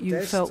d'autres you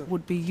tests felt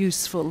would be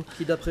useful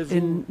qui, d'après vous,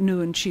 in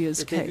Nuon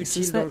Chea's était case.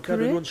 utile Is dans le that cas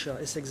de Nuon correct? Chea.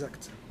 Est-ce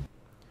exact?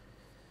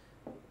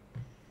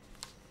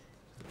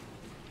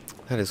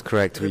 That is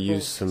correct. We Réponse,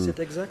 used some c'est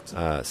exact. Nous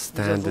avons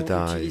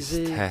standardized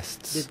utilisé des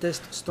tests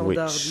tests which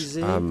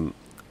standardisés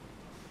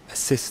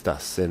assist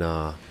us in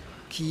our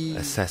qui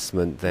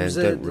assessment, they nous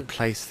don't aident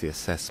replace the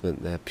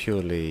assessment, they're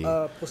purely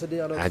à procéder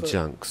à notre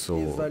adjuncts or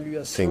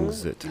évaluation.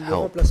 things that Ils ne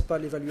help remplacent pas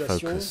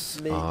l'évaluation, focus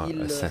mais our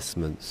ils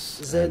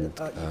assessments aident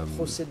and à y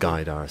procéder.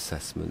 guide our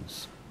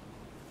assessments.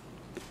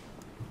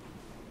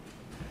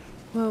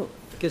 Well,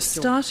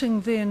 Question.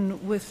 starting then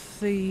with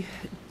the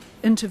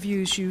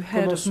interviews you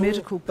had of Commençons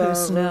medical par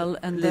personnel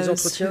and les those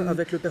entretiens who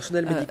avec le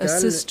personnel médical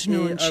assist et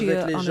Nuon avec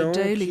Chea les on a gens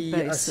daily qui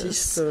basis.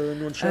 assistent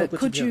Nuon Chea au Could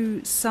quotidien.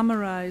 you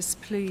summarize,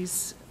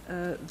 please,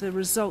 the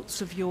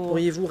results of your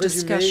Pourriez-vous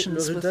résumer le discussions with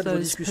résultat de vos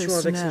those discussions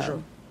avec ces personnel?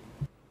 gens?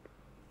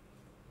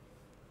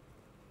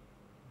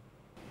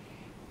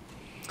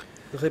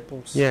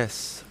 Réponse.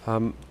 Yes,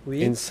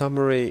 Oui. in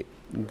summary,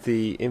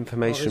 the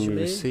information we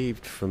résumé,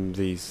 received from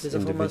these les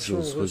informations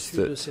individuals was reçues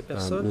de that ces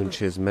personnes Nuon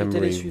Chea's étaient les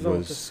memory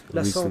suivantes. was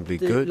La reasonably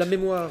santé, good. la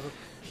mémoire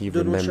He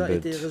de Nuon Chea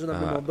remembered était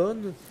raisonnablement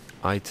bonne.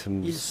 Il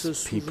items,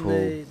 se people,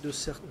 souvenait de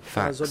certains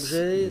facts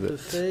objets, de that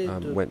faits,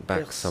 de went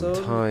back some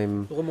personnes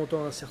time.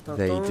 remontant à un certain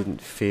They temps.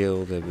 didn't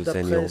feel there was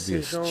any D'après ces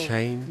obvious gens,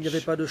 il n'y avait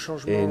change pas de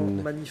changement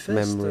in manifeste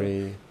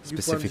memory. du point de vue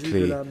de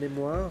Specifically, la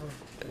mémoire.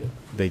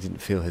 they didn't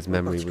feel his En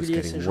memory was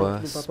particulier, ces getting gens n'ont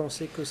pas worse.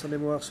 pensé que sa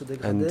mémoire se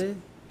dégradait.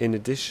 In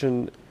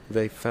addition,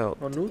 they felt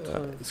En outre,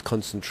 his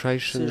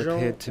concentration ces gens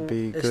appeared to ont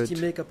be good.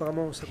 estimé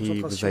qu'apparemment sa He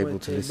was concentration able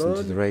to était listen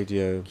to the bonne,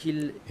 radio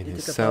qu'il in était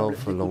his capable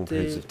cell for long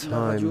periods d'écouter of la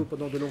radio time.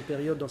 pendant de longues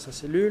périodes dans sa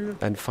cellule.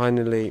 And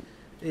finally,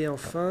 Et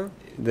enfin,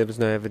 there was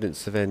no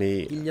evidence of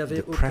any il n'y avait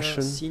aucun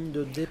depression signe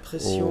de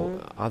dépression or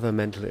other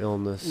mental ou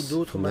illness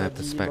d'autres from their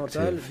maladies mentales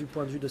perspective. du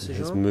point de vue de ces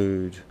His gens.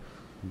 mood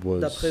was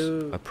D'après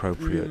eux,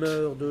 appropriate,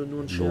 l'humeur de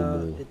Nuon Chea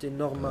normal, était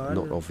normale,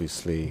 not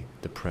obviously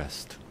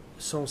depressed.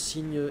 sans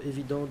signe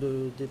évident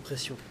de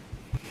dépression.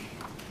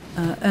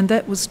 And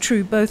that was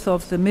true both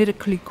of the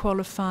medically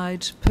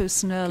qualified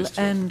personnel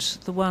and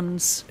the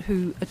ones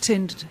who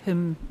attended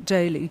him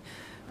daily.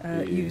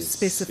 You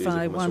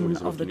specify one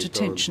of the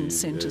detention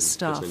centre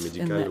staff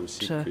in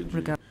that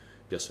regard.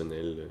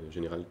 Personnel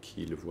général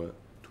qui le voit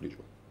tous les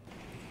jours.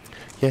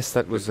 Yes,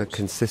 that was a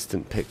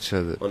consistent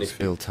picture that En was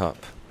effet, built up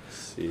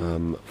c'est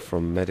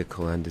from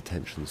medical and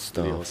detention les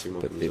staff,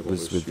 renseignements but que nous it avons was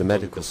reçus with the tant du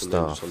medical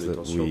personnel du staff centre de that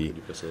détention we que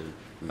du personnel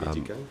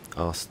médical.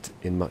 asked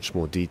in much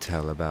more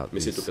detail about Mais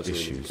c'est au these personnel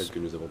issues. médical que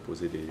nous avons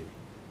posé des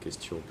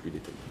questions plus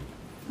détaillées.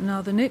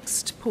 Now, the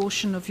next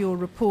portion of your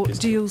report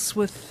Question. deals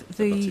with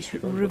La the partie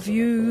suivante de votre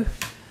review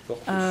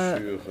rapport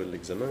porte sur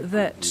l'examen que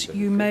that vous avez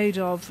you fait. made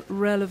of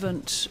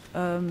relevant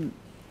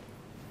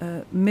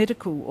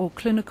medical or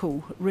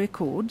clinical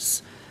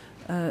records.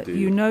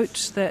 You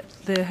note that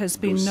there has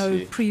been no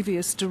dossiers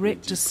previous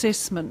direct médicaux.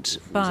 assessment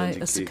Vous by indiquez a qu'il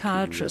n'y a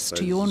psychiatrist, pas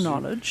to your eu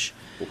knowledge.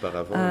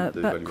 Auparavant,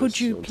 But could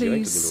you d'évaluation directe de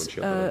please Nuon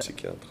Chea par un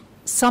psychiatre.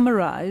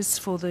 summarize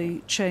for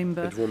the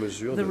chamber Êtes-vous en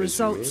mesure the de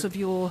results résumer of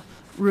your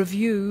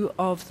review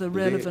of the les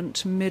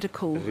relevant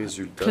medical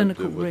résultats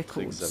clinical de votre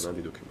records? examen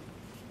des documents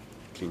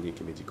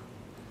cliniques et médicaux?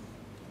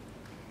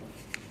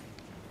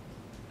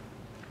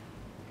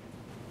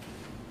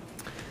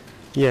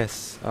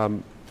 Yes,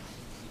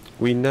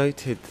 we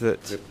noted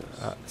that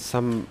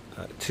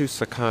two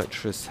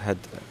psychiatrists had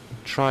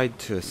tried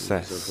to Nous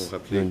assess avons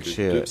rappelé Nuon que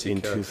Chea deux in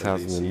psychiatres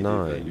avaient essayé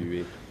 2009,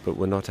 d'évaluer but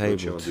were not Nuon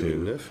Chea able en to.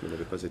 2009, mais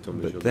n'avaient pas été en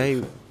mesure But de le they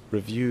faire.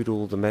 reviewed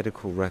all the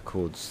medical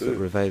records that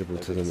were available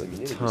to them at Examiné the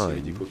les dossiers time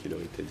médicaux qui leur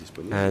étaient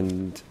disponibles.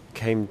 and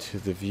came to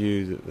the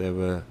view that there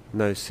were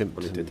no On était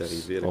symptoms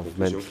arrivé à la of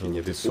conclusion qu'il n'y mental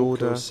avait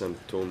disorder aucun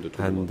symptôme de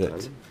trouble and mental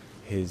that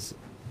his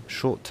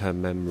short-term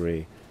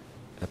memory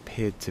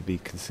appeared to be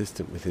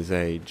consistent with his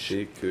age.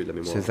 et que la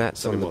mémoire, So that's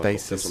sa on the mémoire apportait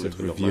basis semble of être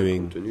normal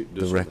reviewing compte tenu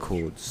de the son âge.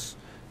 records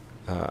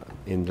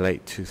in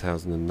late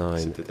 2009,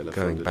 C'était à la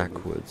fin going de l'année.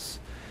 backwards.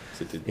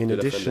 C'était In dès la fin de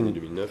addition, l'année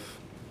 2009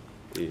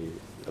 et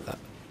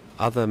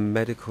Other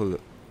medically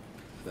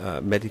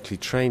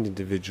trained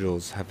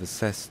individuals have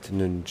assessed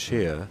Nuon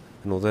Chea,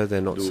 and although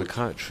they're not d'autres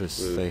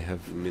psychiatrists, they have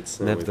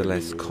médecins ont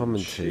nevertheless évalué Nuon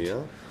commented Chea,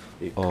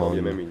 et quand bien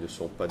on même ils ne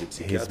sont pas des his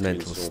psychiatres,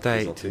 mental ils ont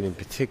state, présenté and in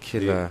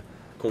particular,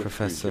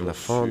 Professor conclusions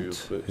Lafont,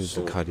 sur who's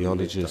son a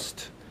cardiologist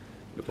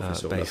état. Le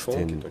professeur based Lafont,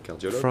 qui in est un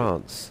cardiologue,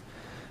 France,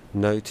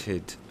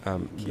 noted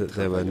qui that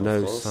there were travaille en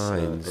no France, a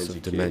signs of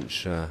indiqué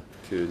dementia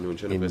que Nuon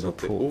Chea ne in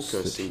présentait reports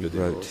aucun that signe he de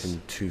wrote démence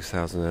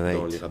in dans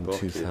 2008 les and rapports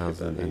qu'il a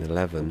préparés en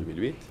 2011.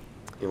 2008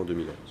 et en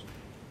 2011.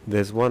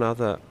 There's one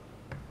other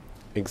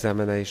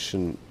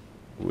examination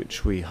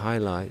which we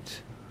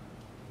highlight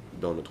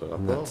Dans notre and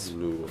rapport, that's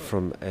nous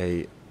from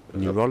a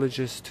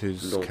neurologist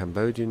who's a Donc,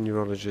 Cambodian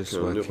neurologist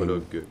un working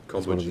neurologue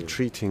as one of the cambodgien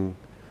treating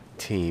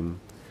team,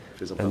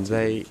 faisant and partie de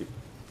they l'équipe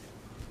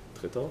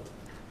traitante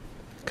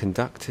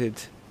conducted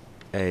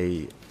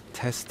a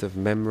test of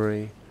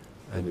memory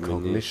and mené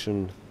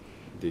cognition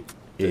des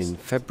in tests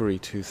February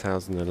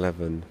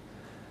 2011,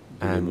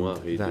 de and mémoire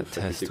et de that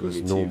faculté test was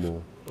cognitive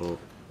normal. en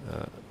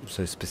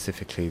So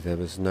specifically, there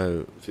was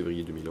no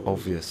février 2011.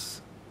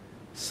 obvious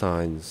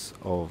signs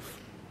of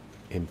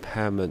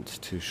impairment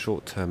to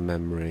short-term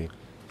memory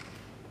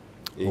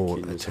Et or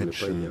qu'il ne semble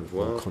pas y attention or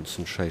avoir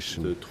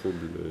concentration de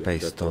troubles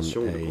based on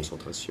d'attention ou de a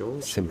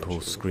concentration chez simple Nuon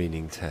Chea,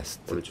 screening test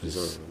en that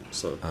utilisant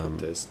was un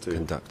simple test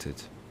conducted.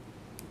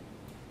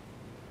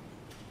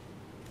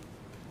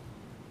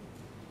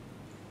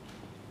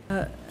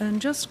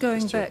 And just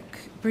going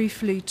back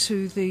briefly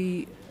to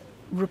the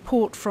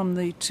report from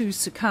the two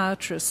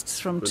psychiatrists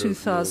from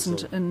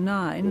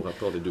 2009,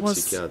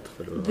 was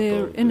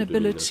their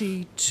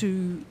inability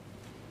to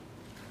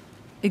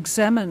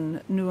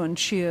examine Nguyen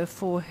Chia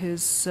for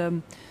his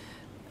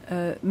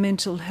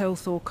mental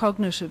health or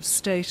cognitive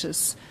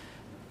status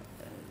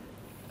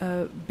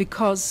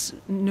because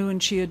Nguyen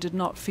Chia did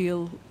not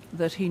feel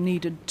that he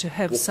needed to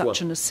have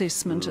such an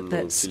assessment at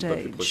that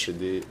stage.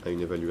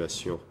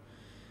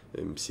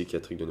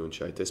 Psychiatrique de Nguyen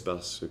Chia. Était-ce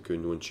parce que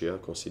Nguyen Chia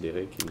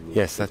considérait qu'il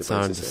Yes, that's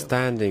our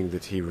understanding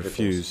that he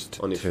refused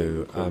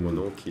to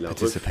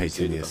participate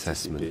in the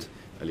assessment.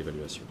 À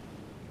l'évaluation.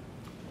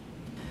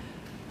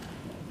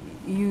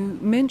 You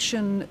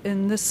mention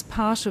in this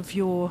part of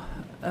your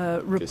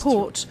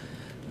report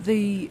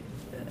the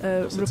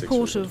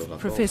report of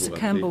Professor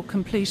Campbell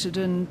completed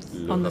on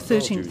the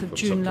 13th of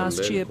June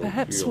last year.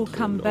 Perhaps we'll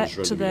come back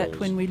to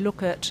that when we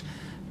look at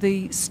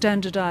the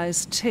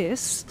standardized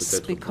tests,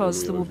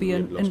 because there will be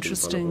an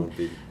interesting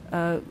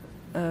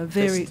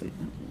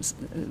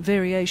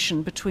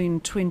variation between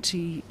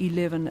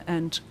 2011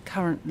 and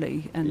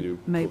currently, and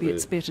maybe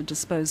it's better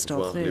disposed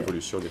of there.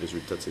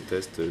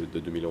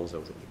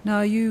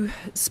 Now, you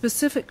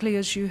specifically,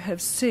 as you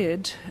have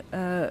said,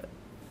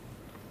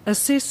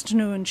 assessed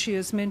Nguyen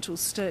Chia's mental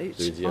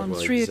state on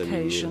 3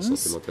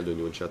 occasions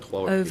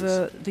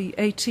over the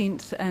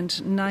 18th and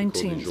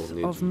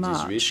 19th of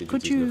March.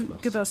 Could you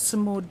give us some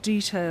more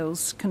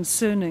details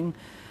concerning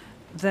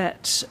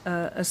that,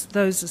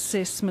 those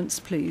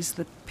assessments, please,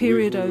 the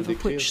period over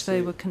which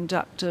they were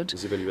conducted,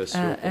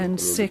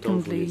 and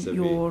secondly,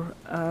 your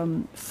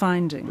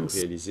findings?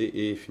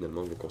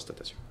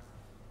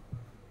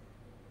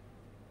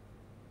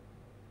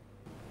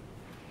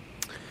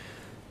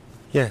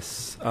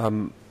 Yes,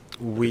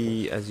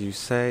 we, as you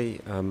say,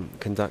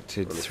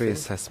 conducted 3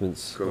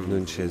 assessments of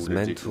Nguyen Chia's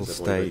mental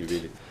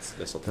state.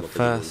 The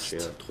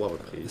first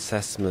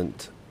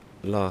assessment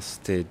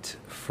lasted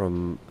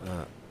from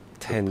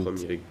 10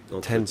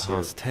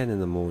 past 10 in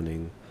the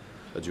morning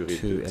to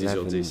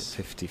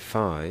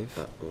 11:55.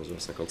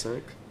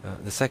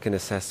 The second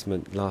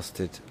assessment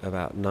lasted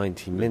about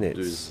 90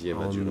 minutes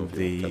on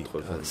the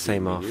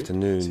same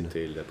afternoon,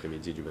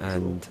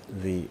 and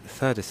the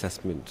third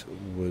assessment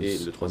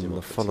was on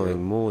the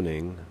following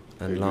morning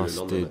and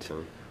lasted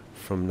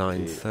from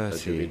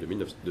 9:30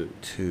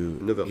 to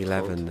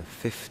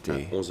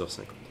 11:50.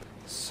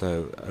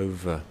 So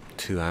over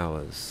 2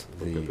 hours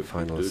the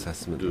final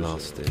assessment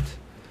lasted.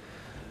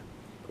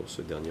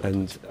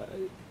 And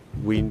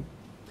we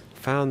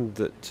found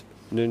that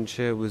Nguyen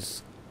Chia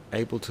was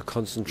able to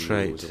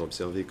concentrate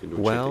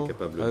well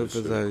over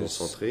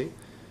those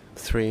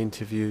 3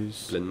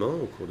 interviews,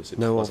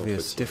 no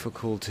obvious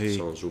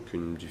difficulty.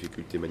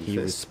 He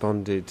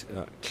responded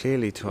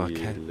clearly to our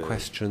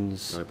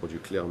questions,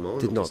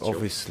 did not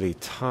obviously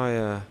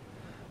tire.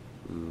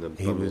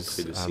 He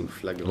was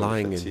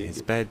lying in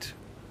his bed,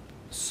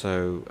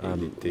 so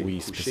we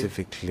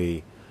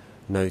specifically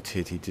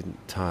noted he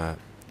didn't tire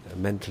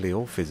mentally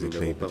or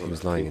physically, but he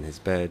was lying in his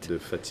bed.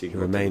 He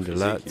remained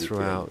alert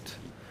throughout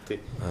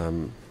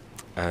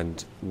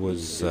and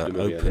was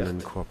open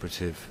and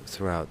cooperative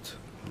throughout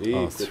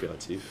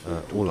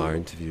all our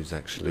interviews,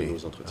 actually,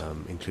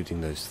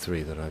 including those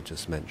 3 that I've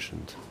just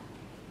mentioned.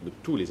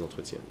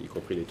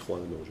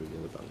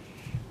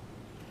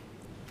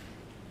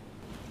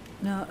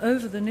 Now,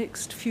 over the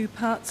next few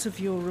parts of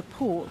your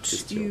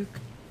report, you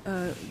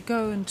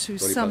go into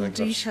some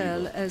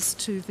detail as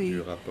to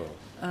the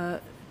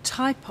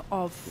type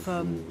of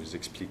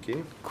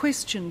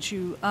questions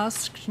you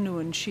asked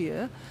Nguyen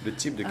Chia.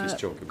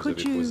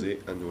 Could you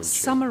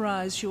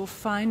summarize your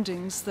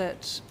findings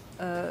that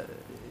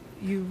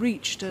you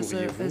reached as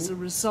a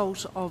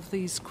result of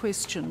these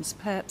questions?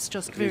 Perhaps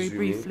just very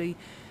briefly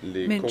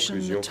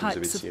mention the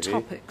types of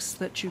topics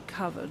that you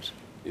covered.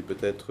 Et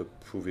peut-être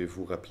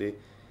pouvez-vous rappeler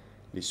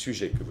les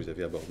sujets que vous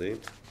avez abordés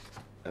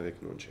avec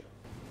Nguyen Chia?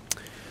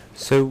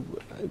 So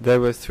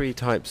there were 3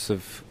 types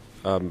of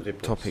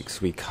topics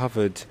we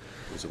covered.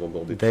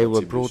 They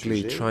were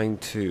broadly trying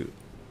to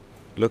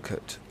look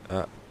at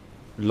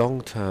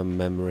long-term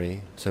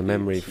memory, so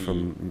memory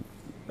from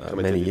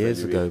many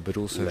years ago, but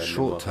also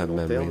short-term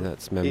memory,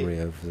 that's memory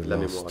over the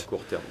last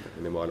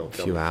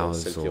few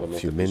hours or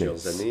few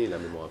minutes.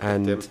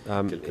 And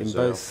in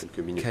both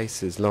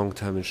cases,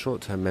 long-term and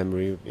short-term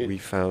memory, we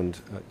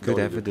found good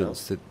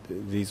evidence that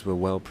these were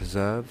well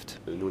preserved.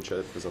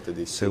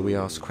 So we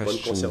asked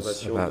questions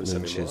about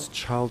Nguyen Chia's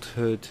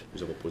childhood,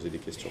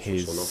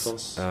 his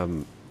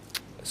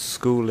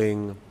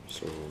schooling,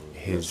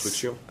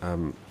 his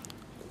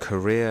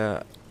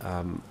career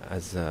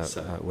as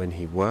when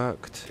he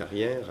worked,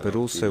 but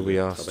also we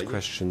asked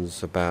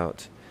questions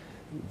about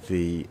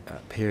the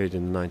period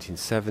in the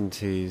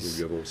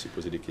 1970s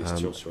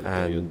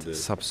and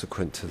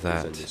subsequent to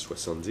that.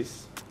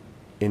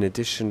 In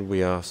addition,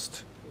 we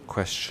asked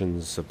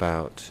questions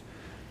about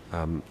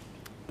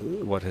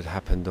what had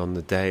happened on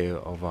the day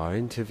of our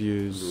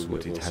interviews, Nous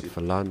what lui he'd avons had aussi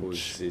for lunch,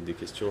 posé des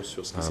questions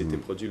sur ce qui s'était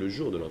produit le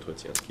jour de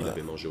l'entretien, ce qu'il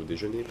avait mangé au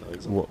déjeuner, par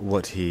exemple.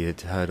 what he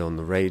had heard on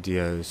the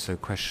radio, so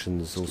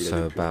questions Ce qu'il also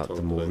avait pu about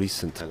the more entendre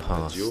recent à la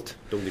radio, past.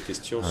 donc des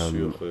questions sur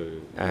les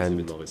And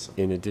événements récents.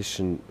 in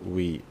addition,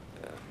 we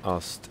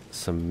asked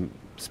some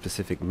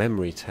specific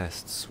memory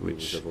tests Nous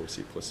which avons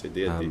aussi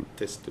procédé à des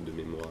tests de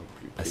mémoire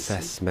plus précis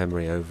assess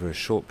memory over a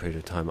short period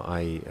of time,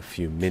 i.e. a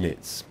few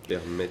minutes. qui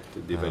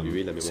permettent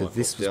d'évaluer la So mémoire à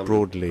this court was terme,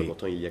 broadly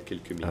remontant il y a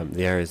quelques minutes.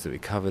 the areas that we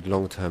covered,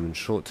 long-term and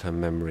short-term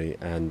memory,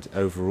 and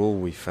overall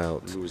we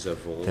felt Nous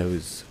avons there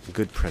was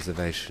good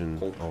preservation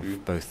conclu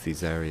of both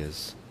these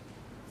areas.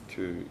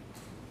 que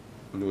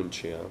Nuon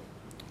Chea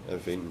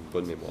avait une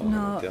bonne mémoire à long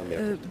Now, terme et à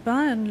court terme.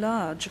 by and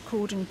large,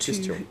 according to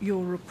Question.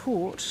 your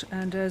report,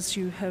 and as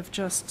you have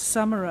just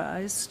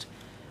summarised,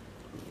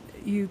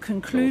 you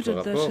concluded Dans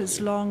votre that rapport, his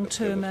et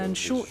long-term après and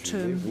votre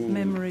short-term résumé, vous tirez la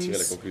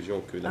memories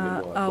conclusion que la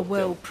mémoire à are court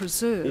well terme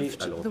preserved.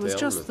 et à long There was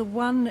just the terme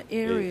one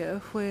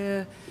area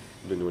where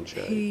de Nuon Chea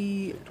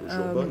he est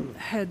toujours bonne,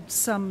 had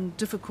some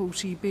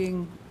difficulty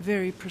being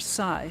very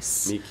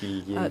precise. mais qu'il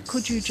y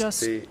Could you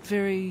just existait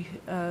very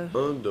un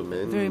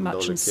domaine very dans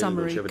much in lequel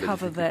summary Nuon Chea avait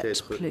cover la difficulté à that,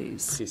 être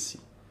please? précis.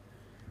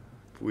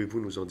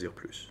 Pouvez-vous nous en dire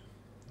plus?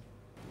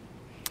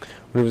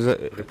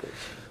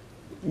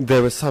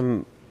 There were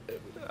some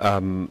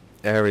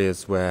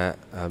areas where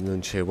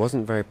Nuon Chea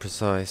wasn't very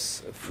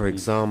precise. For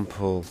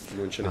example,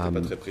 Nuon Chea n'était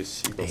pas très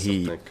précis dans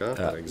he certains cas,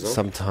 par exemple.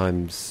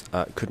 sometimes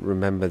couldn't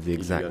remember the Il lui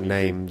exact arrivait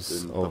names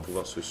de ne pas of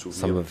pouvoir se souvenir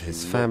some of du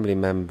his nom family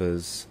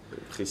members.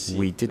 précis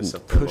We de didn't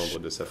certains push.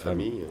 membres de sa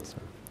famille.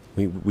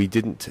 We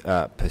didn't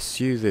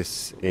pursue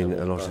this in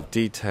a lot of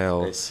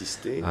detail,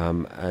 Insister.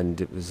 and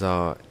it was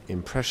our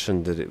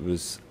impression that it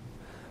was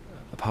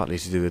partly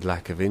to do with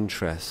lack of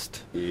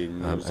interest Et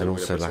nous and avons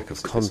also l'impression lack que of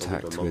c'était sans doute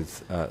contact un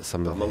with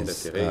some par of manque his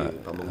d'intérêt et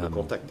par manque de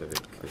contact avec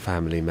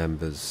family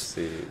members.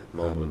 ses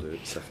membres de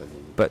sa famille.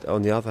 But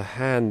on the other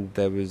hand,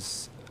 there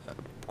was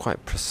quite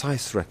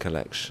precise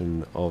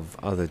recollection of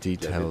other Il y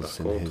avait details par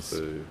in contre his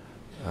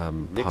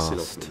une excellente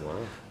past. mémoire,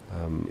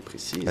 et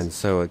précise. And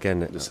so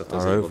again, de certains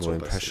our événements de overall son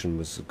passé. impression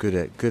was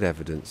good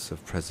evidence of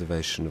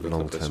preservation of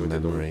Notre impression long-term était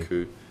donc memory.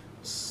 que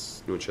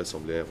Nuon Chea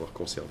semblait avoir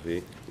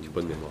conservé une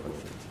bonne mémoire à long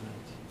terme.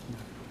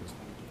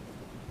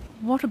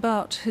 What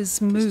about his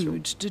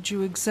mood? Did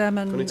you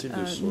examine Qu'en est-il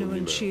de son Nuon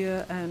humeur?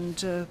 Chea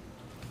and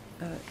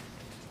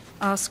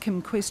ask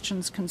him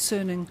questions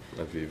concerning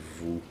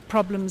Avez-vous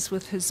problems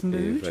with his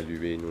mood?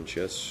 évalué Nuon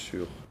Chea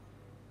sur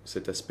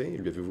cet aspect?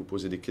 Lui avez-vous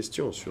posé des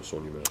questions sur son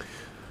humeur?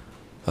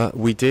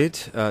 We did.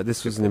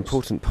 This was an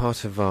important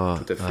part of our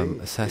Tout à fait. Et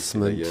c'est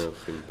assessment. d'ailleurs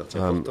une partie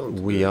importante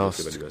We de notre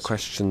asked évaluation.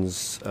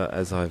 questions,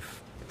 as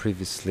I've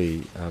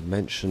previously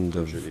mentioned,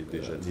 of Je l'ai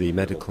déjà dit, the nous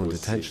medical avons and posé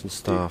detention des-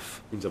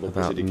 staff Nous avons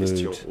posé about des mood,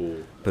 questions au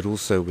but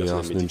also we personnel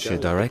asked Nuon Chea médical à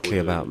directly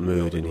propos de about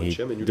l'humeur mood, de and Nuon he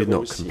Chea, mais nous did l'avons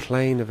not aussi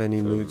complain of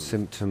any mood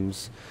symptoms.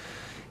 posé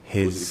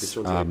des His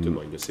questions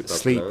directement. Il ne s'est pas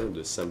sleep plaint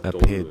de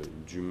symptômes appeared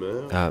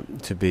d'humeur.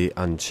 to be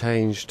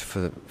unchanged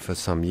for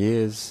some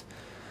years,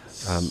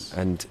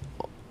 and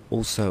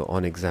also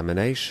on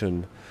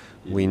examination,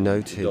 we Il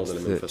noted dort de la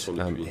même that façon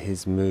depuis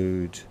his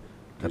mood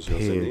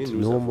plusieurs années. appeared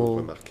Nous avons normal.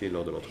 remarqué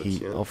lors de He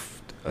l'entretien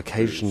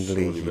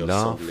occasionally son he humeur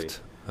laughed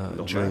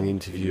semblait during normale.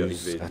 interviews Il lui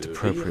arrivait at de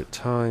appropriate rire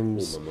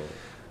times. au moment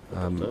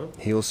opportun.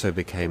 He also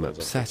became pendant les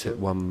upset at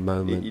entretiens. one Et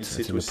moment il at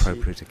s'est an aussi,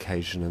 appropriate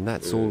occasion, and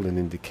that's all an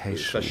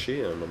indication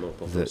fâché à un moment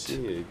opportun that aussi,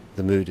 et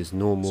the mood is cela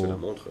normal,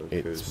 montre que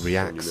it son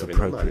reacts humeur est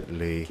normale,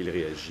 appropriately, qu'il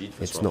réagit de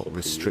it's façon not appropriée.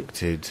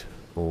 restricted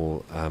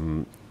or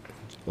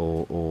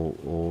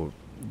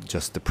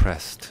just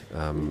depressed.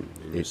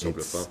 Il ne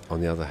semble It's, pas on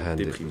the other hand,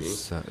 it déprimé.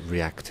 was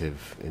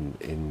reactive in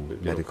Bien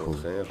au medical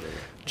contraire,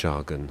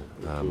 jargon,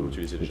 on peut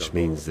utiliser le which jargon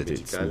means that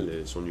it's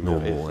médical, son humeur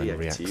normal est and réactive,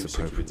 reacts ce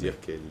qui veut appropriately. dire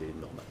qu'elle est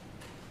normale.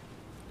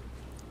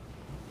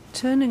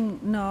 Turning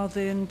now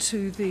then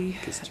to the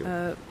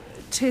Question.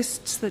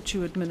 tests that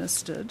you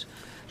administered,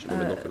 J'aimerais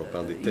maintenant que l'on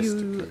parle des tests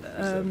you que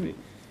vous avez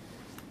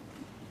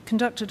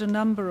conducted a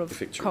number of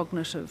effectués.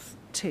 cognitive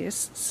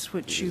tests,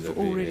 which Vous you've avez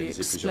already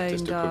réalisé plusieurs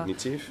tests explained are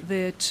cognitifs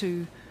there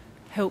to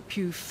help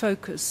you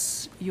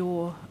focus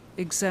your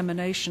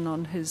examination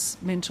on his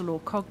mental or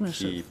qui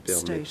cognitive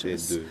permettaient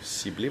status. de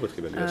cibler votre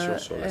évaluation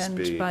sur And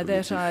l'aspect by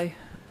that cognitif. I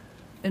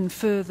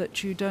infer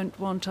that you don't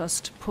want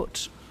us to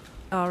put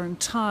our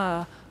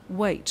entire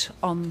weight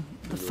on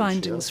the Bien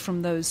findings sûr.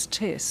 from those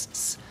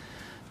tests.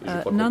 Et je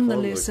crois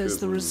Nonetheless, comprendre as que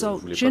the vous ne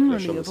result voulez pas que la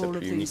generally Chambre of all of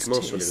s'appuie these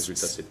uniquement sur les résultats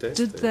de tests, ces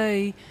tests, did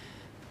they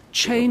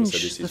change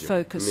the décision.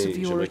 focus Mais of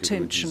your j'aimerais que vous me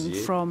attention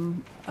disiez,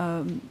 from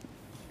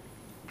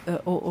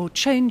or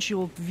change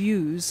your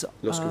views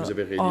lorsque vous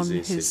avez on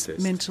réalisé ces his tests,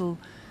 mental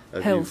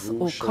health avez-vous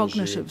or changé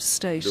cognitive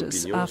status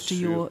d'opinion after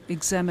sur your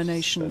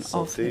examination sa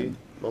of santé him?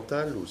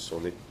 mentale ou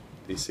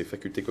et ses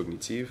facultés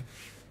cognitives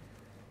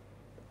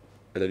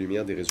à la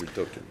lumière des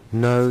résultats obtenus?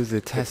 No,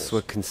 the tests Réponse.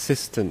 were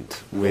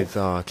consistent with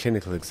our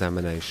clinical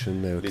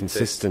examination. They were Les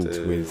consistent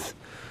tests, with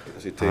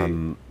c'était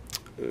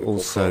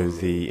also conforme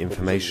the aux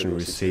information conclusions que nous avons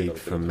citées received dans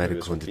from notre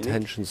medical and évaluation clinique.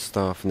 detention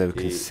staff, and they were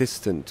Et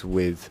consistent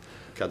with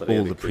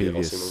all the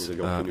previous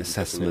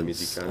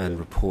assessments and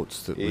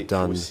reports that were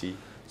done.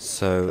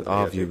 So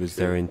our view is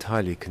they're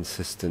entirely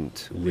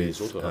consistent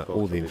with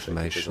all the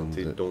information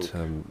that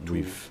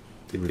we've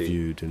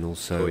reviewed and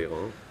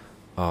also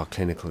our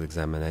clinical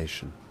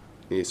examination.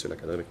 The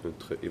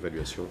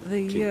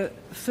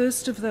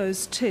first of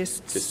those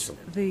tests,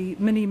 the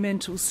mini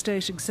mental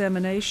state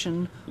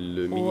examination,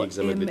 or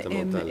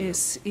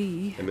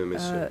MMSE,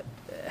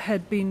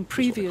 had been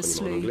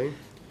previously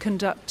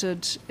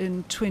conducted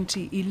in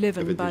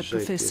 2011 by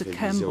Professor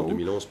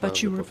Campbell,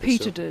 but you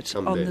repeated it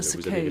on this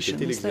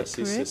occasion. Is that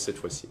correct?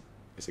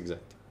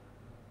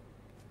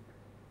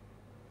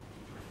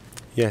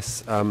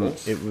 Yes,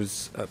 it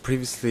was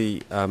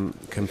previously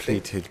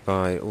completed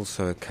by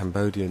also a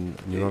Cambodian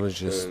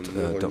neurologist,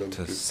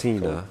 Dr.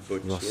 Sina,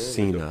 Ross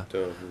Sina,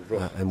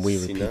 and we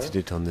repeated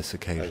it on this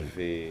occasion.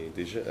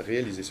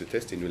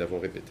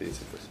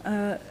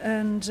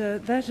 And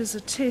that is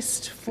a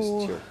test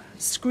for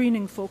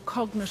screening for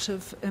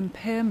cognitive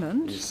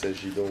impairment.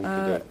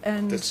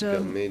 And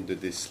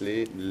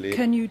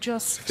can you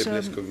just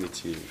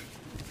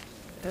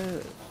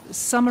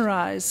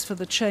summarize for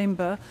the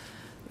chamber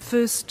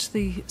first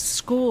the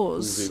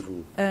scores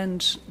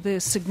and their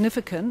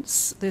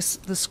significance, the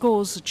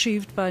scores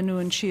achieved by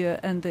Nguyen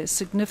Chia and their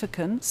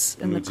significance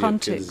in the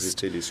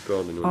context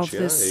of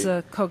this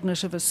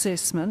cognitive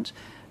assessment,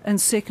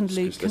 and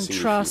secondly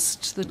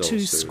contrast the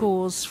two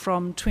scores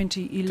from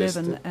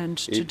 2011 and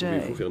today.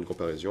 Et pouvez-vous faire une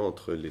comparaison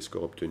entre les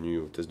scores obtenus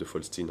au test de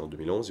Folstein en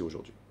 2011 et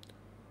aujourd'hui?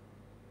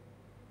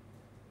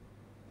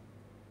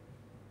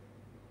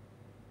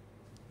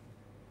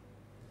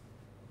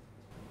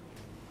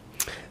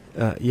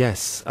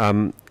 Yes,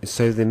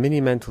 so the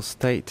mini mental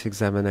state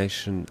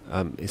examination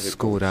is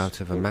scored out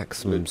of a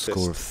maximum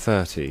score of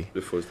 30.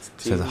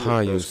 So the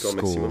higher your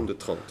score,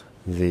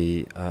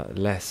 the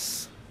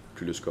less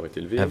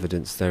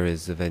evidence there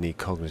is of any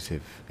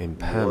cognitive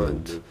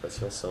impairment.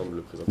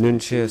 Nguyen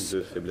Chia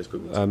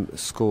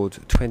scored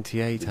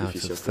 28 out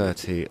of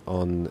 30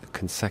 on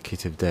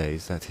consecutive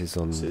days, that is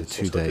on the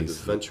 2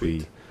 days that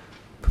we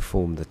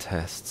performed the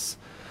tests,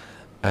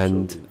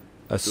 and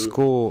a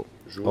score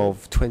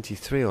of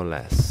 23 or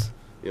less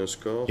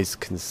is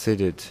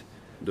considered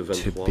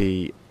to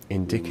be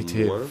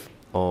indicative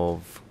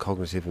of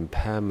cognitive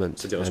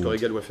impairment and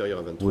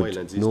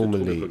would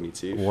normally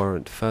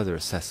warrant further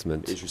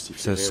assessment.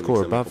 So a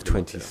score above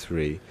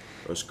 23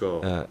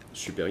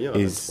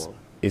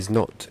 is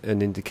not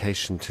an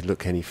indication to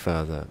look any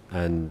further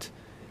and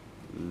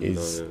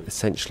is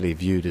essentially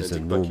viewed as a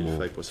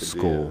normal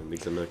score.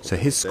 So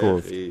his score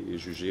of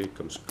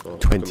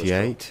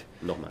 28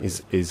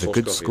 is a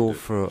good score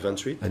for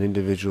an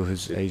individual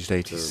who's aged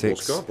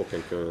 86,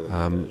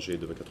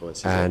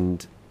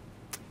 and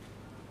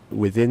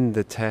within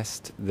the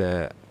test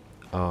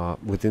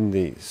within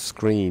the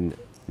screen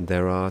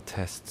there are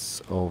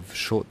tests of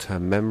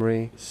short-term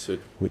memory,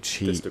 which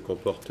he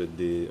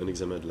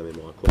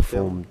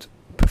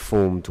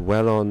performed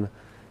well on.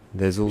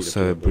 There's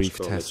also a brief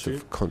test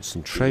of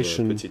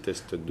concentration,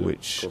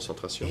 which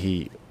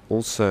he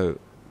also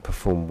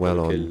performed well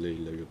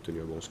on.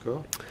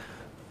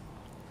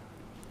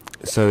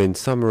 So in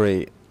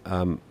summary,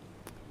 a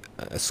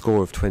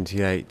score of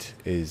 28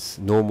 is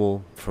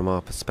normal from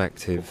our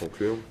perspective.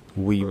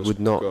 We would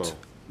not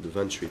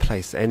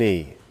place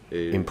any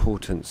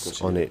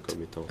importance on it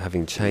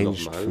having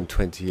changed from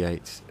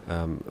 28,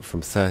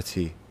 from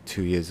 30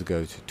 2 years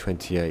ago to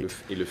 28,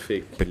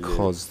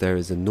 because there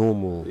is a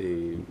normal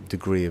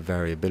degree of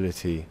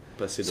variability.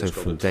 So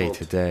from day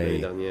to day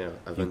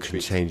you can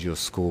change your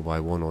score by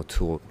 1 or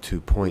 2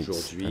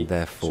 points, and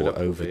therefore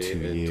over 2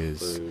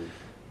 years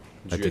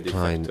a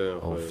decline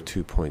of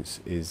 2 points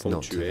is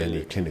not of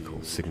any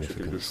clinical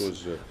significance.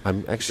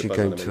 I'm actually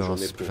going to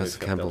ask Professor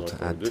Campbell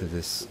to add to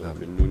this.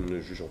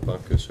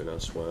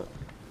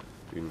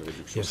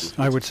 Yes,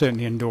 I would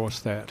certainly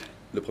endorse that.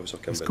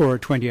 A score of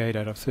 28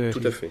 out of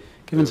 30,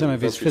 given some of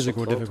his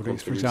physical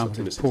difficulties, for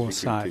example, his poor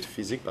sight,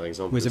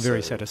 was a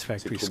very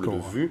satisfactory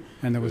score,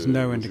 and there was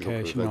no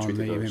indication on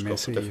the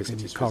MMSE of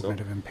any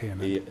cognitive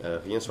impairment.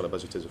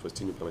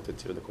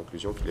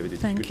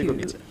 Thank you.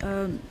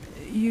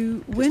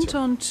 You went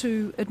on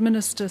to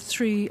administer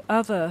 3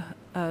 other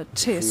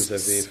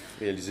tests,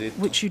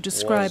 which you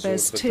describe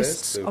as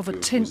tests of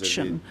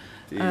attention,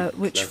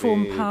 which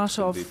form part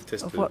of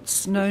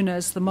what's known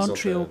as the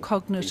Montreal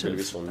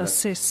Cognitive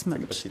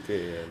Assessment.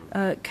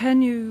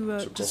 Can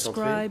you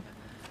describe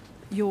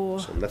your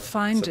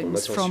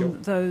findings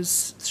from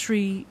those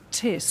 3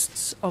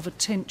 tests of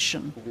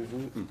attention?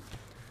 Pouvez-vous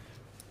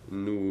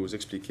nous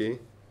expliquer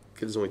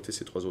quels ont été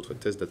ces 3 autres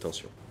tests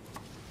d'attention?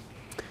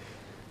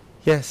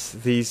 Yes,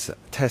 these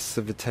tests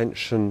of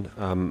attention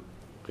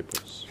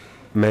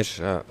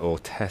measure or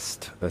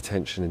test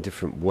attention in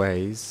different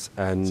ways,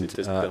 and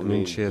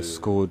Nguyen Chia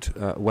scored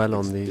well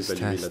on these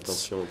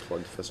tests.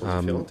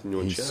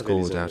 He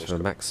scored out of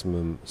a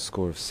maximum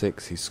score of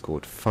 6, he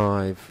scored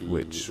 5,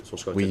 which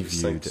we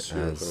viewed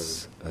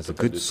as a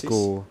good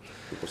score,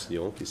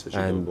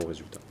 and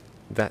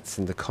that's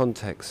in the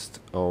context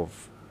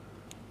of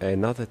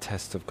another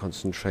test of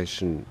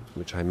concentration,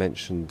 which I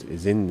mentioned,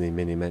 is in the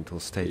mini-mental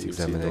state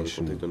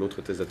examination,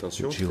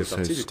 which he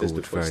also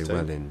scored very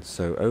well in.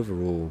 So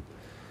overall,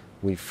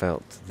 we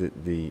felt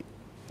that the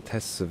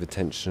tests of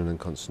attention and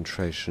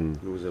concentration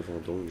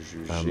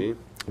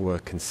were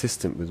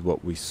consistent with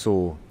what we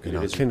saw in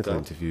our clinical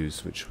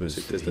interviews, which was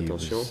that he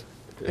was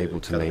able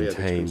to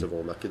maintain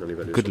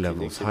good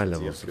levels, high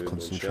levels of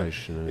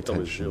concentration and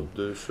attention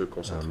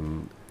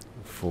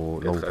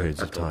for long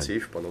periods of time.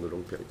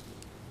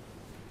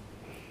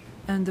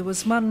 And there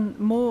was one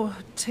more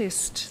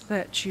test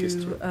that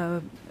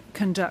you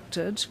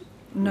conducted,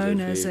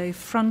 known as a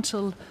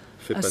frontal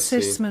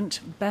assessment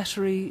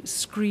battery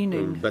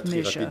screening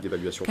measure.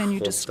 Can you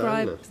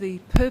describe the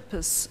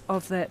purpose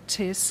of that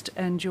test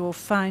and your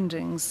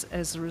findings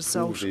as a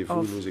result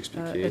of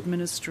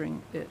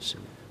administering it?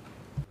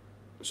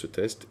 Ce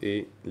test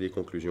et les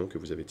conclusions que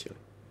vous avez tirées.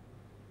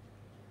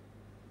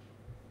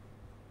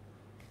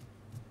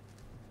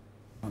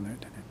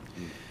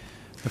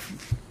 The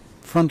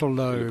frontal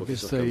lobe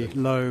is the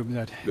lobe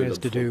that has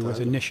to do with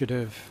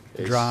initiative,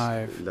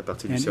 drive,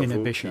 and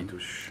inhibition.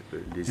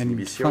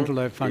 And frontal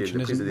lobe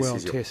function isn't well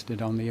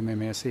tested on the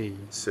MMSE.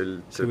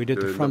 So we did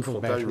the frontal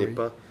battery,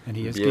 and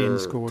he again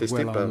scored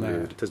well on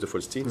that.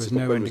 There was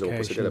no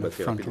indication of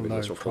frontal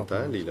lobe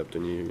problem.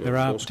 There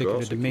are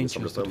particular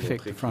dimensions that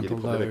affect the frontal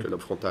lobe,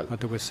 but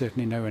there was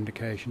certainly no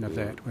indication of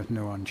that with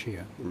Nguyen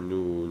Chia.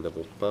 Nous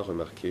n'avons pas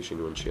remarqué chez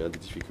Nguyen Chia des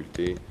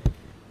difficultés.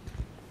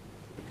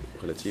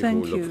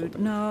 Thank you.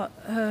 Now,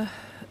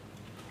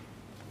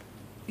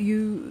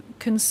 you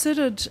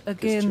considered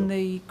again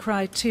the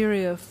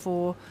criteria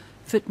for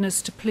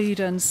fitness to plead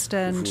and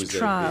stand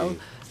trial,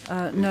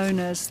 known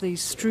as the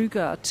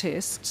Strugar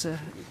tests,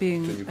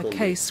 being a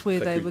case where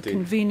they were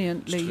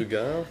conveniently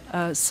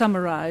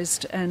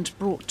summarized and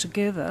brought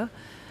together.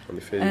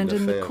 And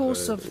in the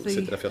course of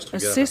the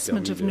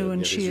assessment of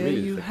Nguyen Chia,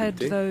 you had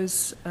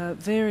those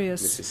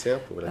various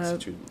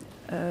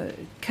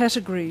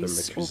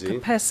categories or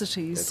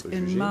capacities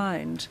in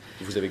mind.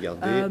 You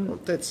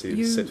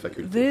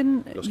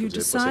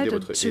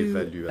decided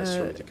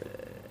to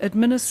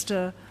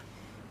administer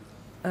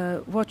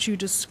what you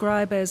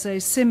describe as a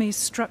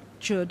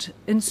semi-structured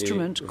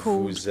instrument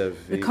called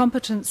the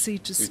Competency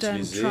to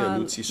Stand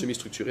Trial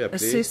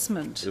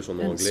Assessment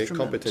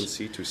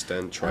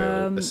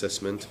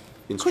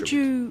Instrument. Could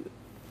you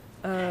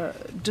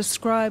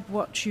describe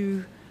what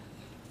you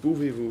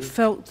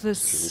felt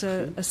this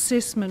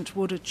assessment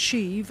would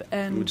achieve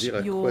and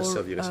your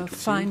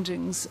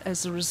findings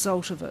as a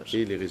result of it?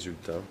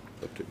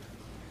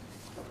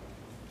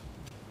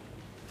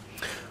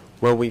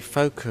 Well, we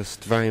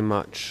focused very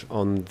much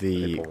on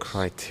the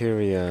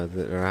criteria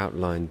that are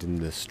outlined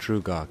in the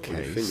Strugar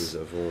case,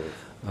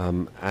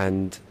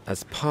 and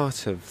as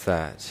part of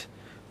that,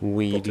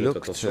 we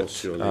looked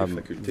at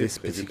this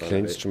particular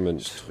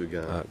instrument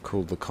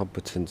called the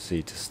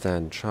Competency to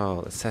Stand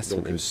Trial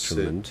Assessment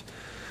Instrument,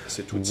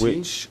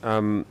 which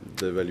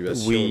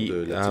we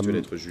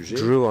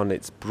drew on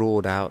its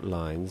broad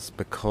outlines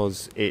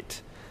because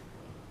it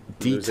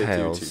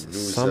details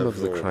some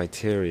of the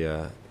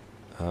criteria.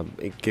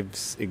 It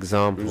gives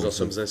examples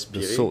of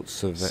the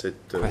sorts of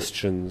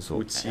questions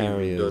or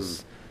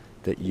areas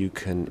that you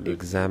can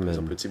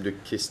examine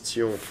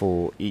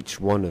for each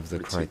one of the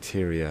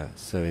criteria,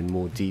 so in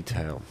more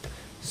detail.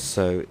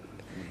 So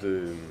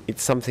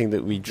it's something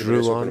that we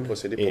drew on.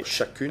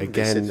 It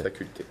again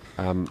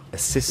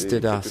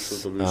assisted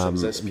us,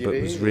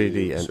 but was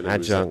really an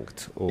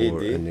adjunct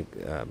or an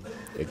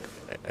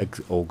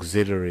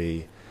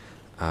auxiliary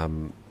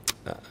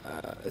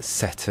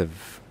set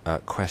of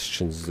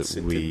questions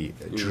that we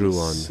drew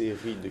on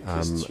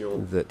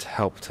that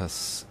helped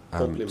us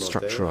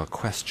structure our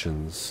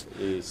questions.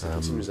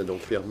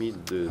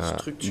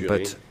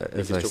 But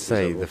as I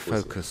say, the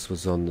focus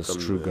was on the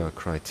Strugar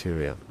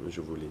criteria.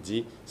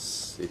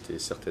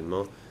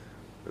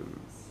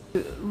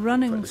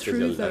 Running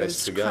through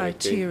those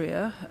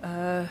criteria,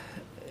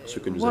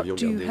 what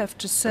do you have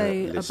to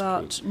say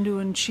about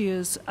Nguyen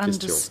Chia's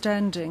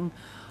understanding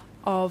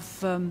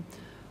of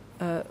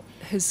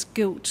his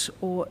guilt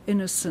or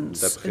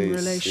innocence in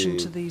relation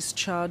to these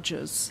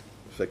charges?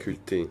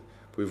 Faculté.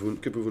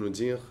 Que pouvez-vous nous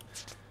dire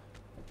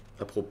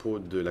à propos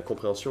de la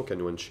compréhension qu'a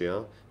Nguyen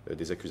Chia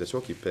des accusations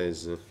qui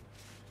pèsent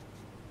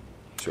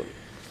sur lui?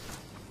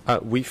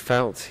 We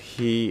felt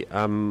he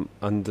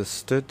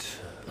understood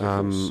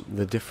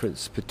the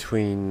difference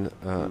between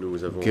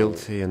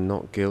guilty and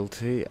not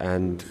guilty,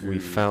 and we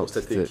felt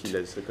that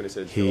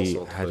he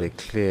had a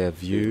clear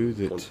view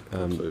that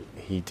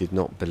he did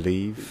not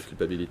believe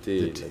that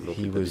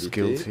he was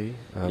guilty,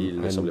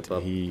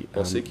 and he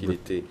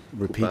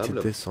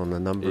repeated this on a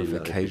number of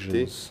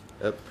occasions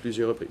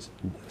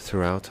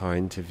throughout our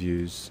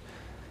interviews,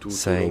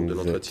 saying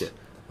that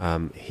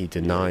he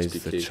denies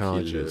the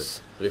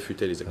charges.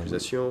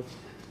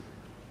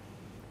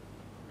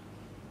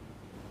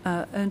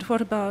 And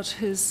what about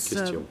his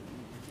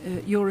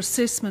your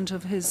assessment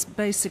of his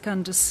basic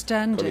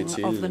understanding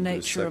of the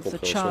nature of the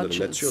charges?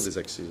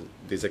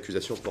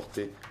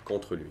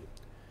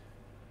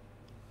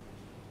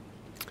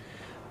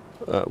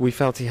 We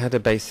felt he had a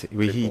basic.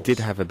 He did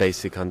have a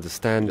basic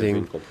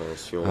understanding.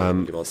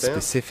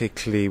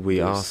 Specifically,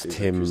 we asked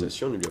him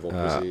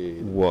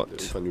what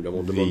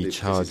the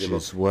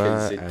charges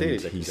were,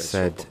 and he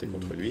said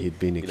he'd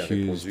been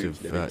accused of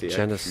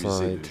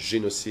genocide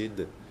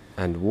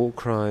and war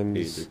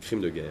crimes,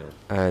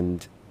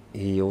 and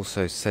he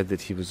also said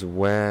that he was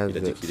aware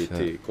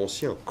that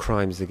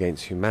crimes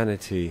against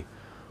humanity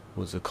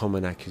was a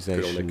common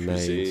accusation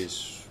made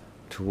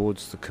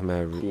towards the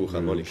Khmer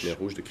Rouge.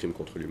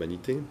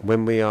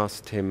 When we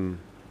asked him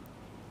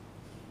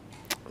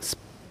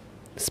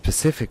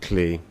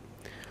specifically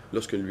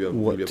what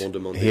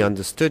he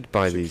understood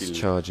by these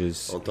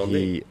charges,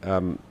 he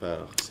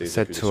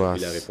said to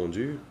us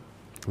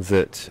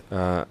that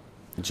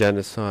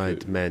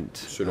genocide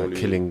meant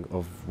killing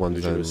of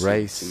one's own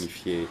race.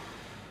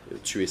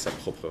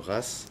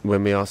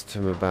 When we asked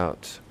him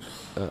about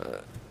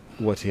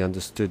what he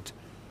understood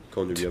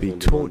to be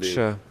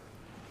torture,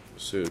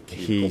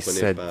 he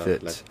said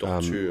that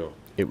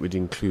it would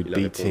include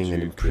beating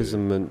and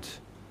imprisonment,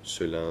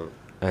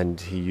 and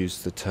he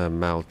used the term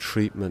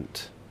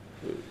maltreatment.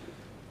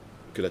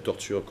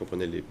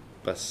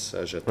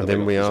 And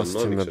then we asked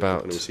him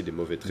about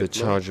the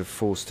charge of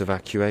forced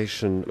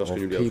evacuation of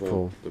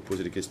people.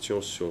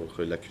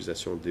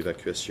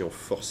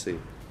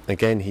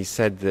 Again, he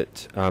said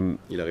that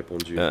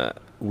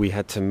we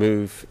had to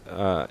move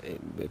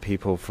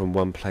people from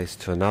one place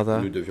to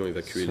another.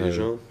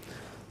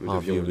 So our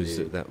view was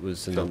that that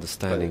was an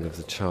understanding of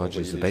the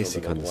charges, a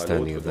basic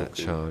understanding of that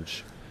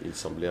charge.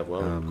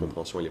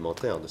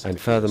 And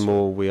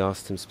furthermore, we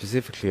asked him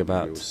specifically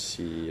about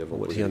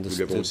what he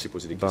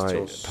understood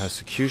by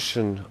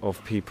persecution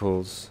of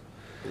peoples.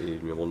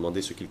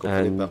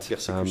 And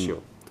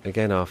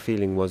again, our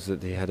feeling was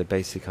that he had a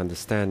basic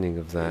understanding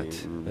of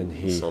that, and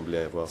he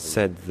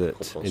said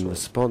that in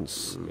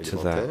response to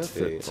that,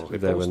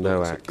 that there were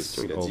no acts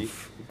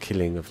of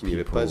killing of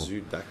people,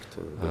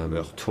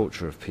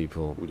 torture of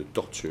people.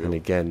 And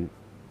again,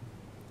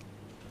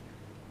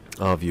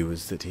 our view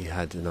was that he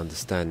had an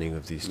understanding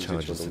of these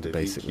charges at a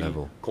basic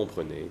level.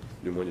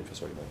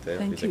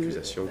 Thank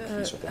you.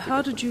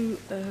 How did you,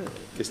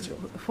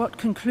 what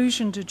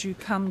conclusion did you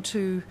come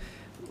to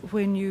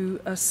when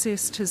you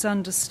assessed his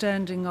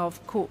understanding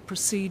of court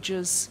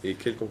procedures,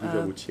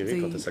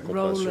 the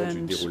role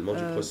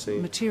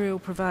and material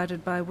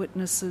provided by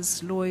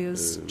witnesses,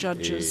 lawyers,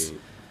 judges,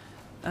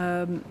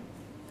 and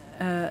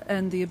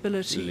the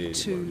ability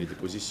to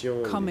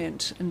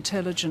comment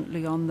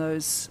intelligently on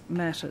those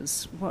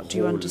matters? What do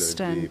you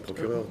understand?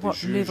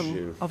 What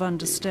level of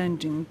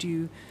understanding do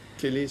you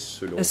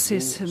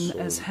assess him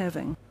as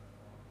having?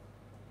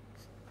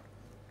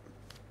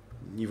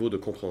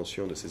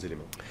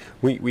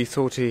 We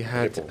thought he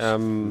had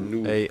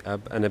an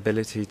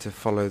ability to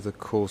follow the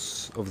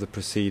course of the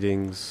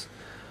proceedings.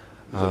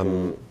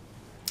 He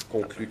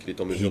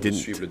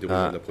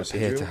didn't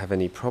appear to have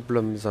any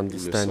problems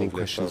understanding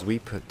questions we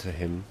put to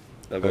him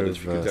over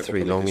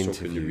 3 long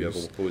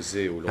interviews.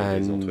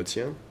 And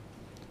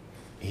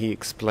he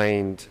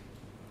explained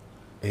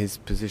his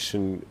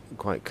position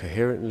quite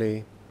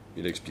coherently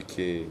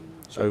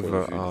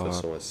over our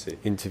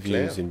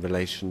interviews in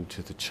relation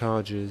to the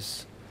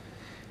charges.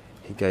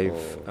 He gave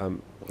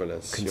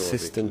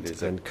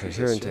consistent and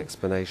coherent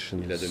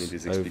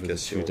explanations over the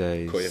 2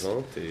 days,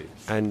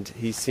 and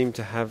he seemed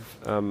to have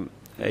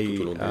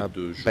a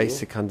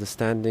basic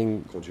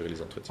understanding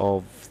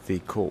of the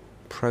court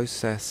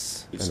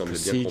process and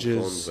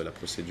procedures.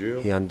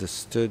 He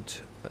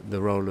understood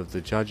the role of the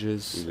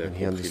judges, and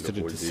he understood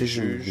a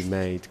decision to be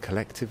made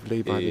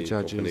collectively by the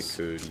judges.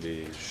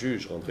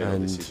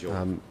 And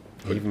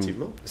he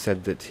even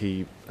said that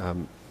he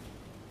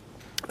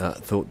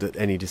thought that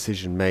any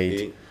decision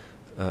made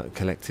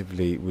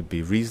collectively would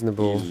be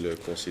reasonable,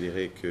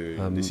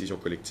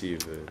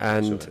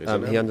 and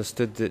he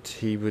understood that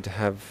he would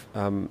have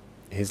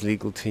his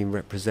legal team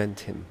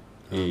represent him.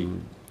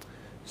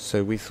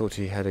 So we thought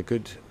he had a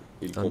good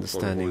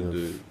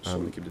understanding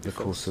of the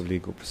course of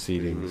legal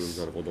proceedings.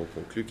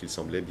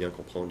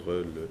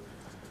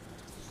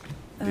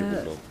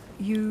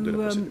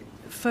 You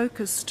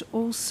focused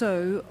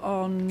also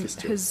on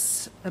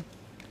his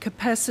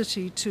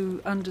capacity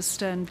to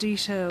understand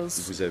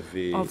details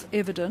of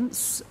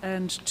evidence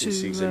and to,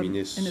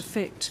 in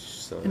effect,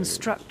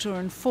 instruct or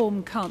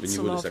inform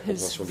counsel of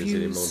his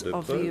views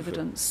of the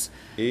evidence.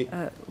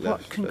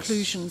 What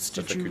conclusions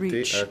did you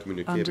reach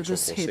under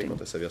this heading?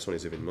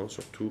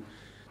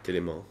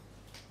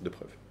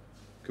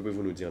 Que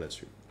pouvez-vous nous dire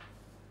là-dessus?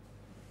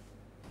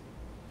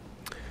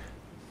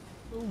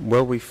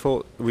 Well, we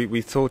thought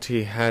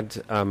he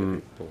had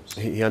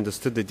he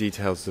understood the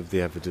details of the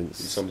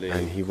evidence,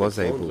 and he was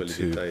able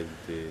to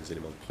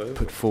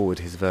put forward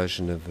his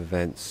version of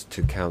events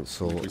to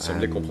counsel and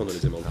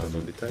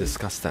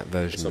discuss that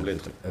version of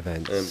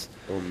events.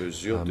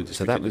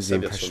 So that was the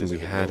impression we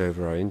had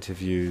over our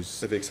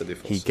interviews.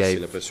 He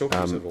gave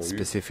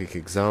specific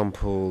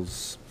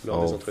examples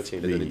of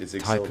the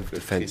type of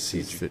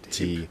defences that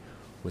he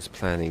was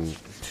planning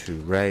to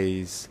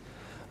raise.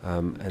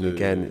 And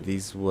again,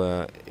 these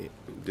were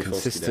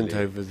consistent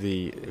over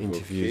the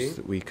interviews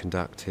that we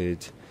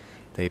conducted.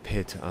 They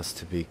appeared to us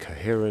to be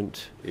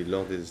coherent.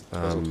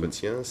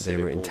 They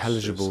were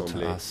intelligible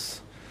to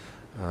us.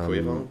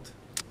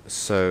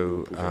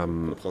 So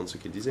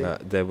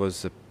there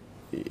was an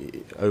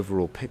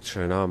overall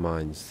picture in our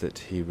minds that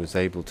he was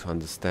able to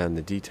understand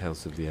the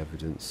details of the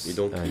evidence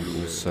and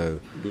also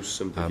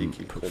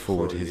put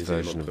forward his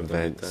version of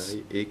events.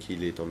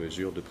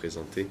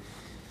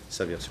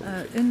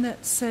 In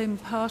that same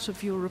part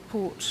of your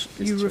report,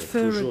 you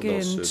refer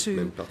again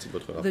to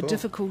the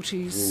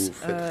difficulties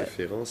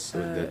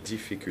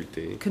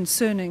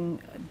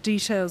concerning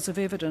details of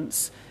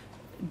evidence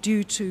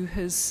due to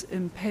his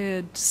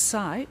impaired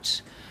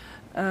sight,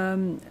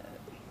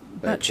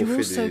 but you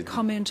also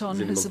comment on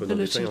his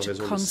ability to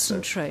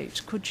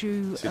concentrate. Could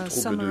you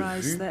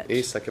summarize that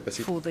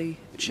for the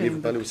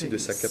chamber, parle aussi de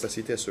sa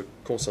capacité à se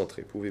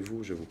concentrer.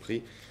 Pouvez-vous, je vous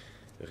prie,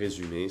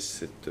 résumer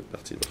cette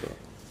partie de votre rapport?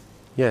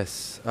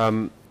 Yes.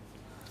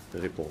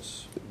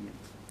 Réponse.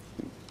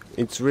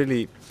 It's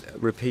really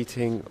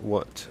repeating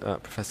what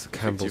Professor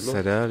Campbell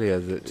said earlier,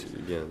 that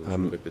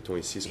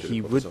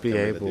he would be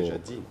able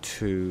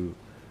to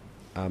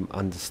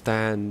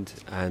understand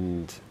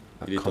and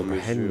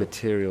comprehend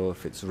material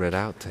if it's read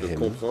out to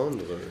him,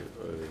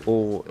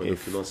 or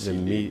if the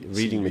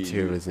reading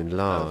material is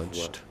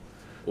enlarged.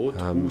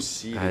 And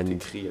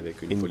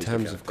in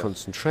terms of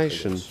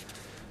concentration,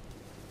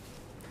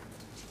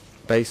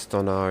 based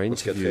on our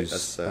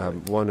interviews,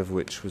 one of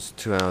which was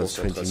 2 hours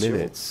 20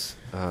 minutes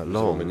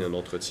long,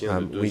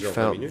 we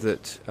felt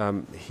that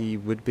he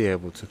would be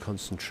able to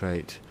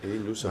concentrate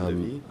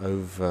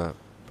over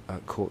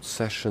court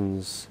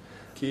sessions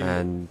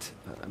and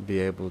be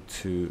able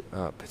to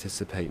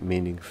participate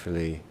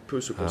meaningfully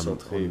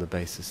on the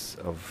basis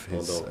of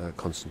his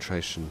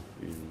concentration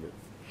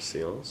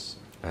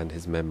and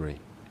his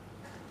memory.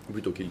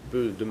 The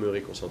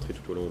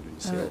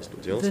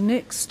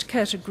next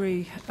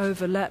category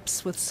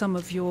overlaps with some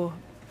of your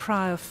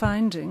prior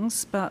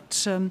findings,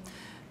 but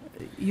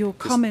your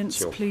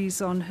comments, please,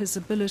 on his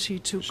ability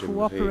to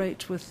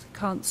cooperate with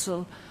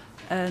counsel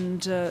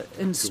and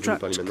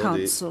instruct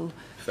counsel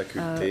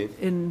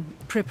in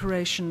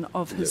preparation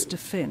of his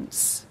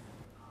defense.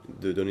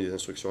 De donner des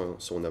instructions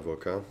à son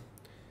avocat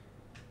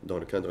dans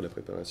le cadre de la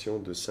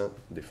préparation de sa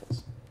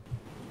défense.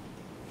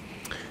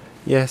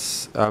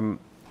 Yes,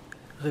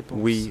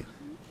 we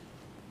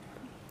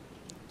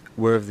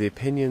were of the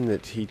opinion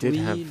that he did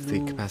have the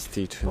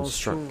capacity to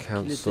instruct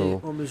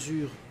counsel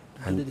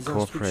and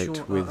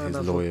cooperate with his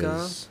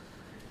lawyers.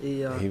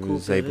 He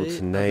was able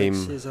to name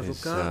his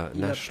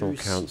national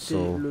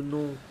counsel.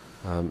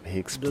 He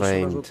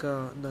explained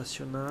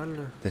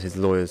that his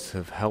lawyers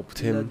have helped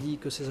him,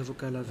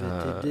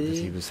 that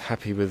he was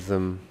happy with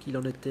them,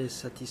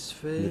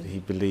 that he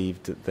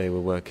believed that they were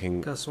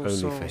working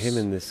only for him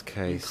in this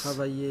case,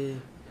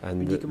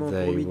 and that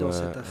they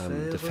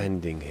were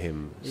defending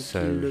him.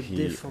 So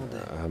he,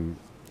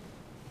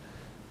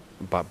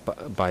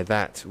 by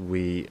that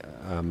we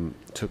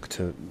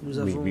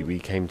we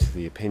came to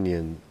the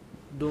opinion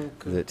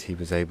that he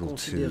was able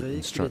to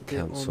instruct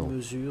counsel.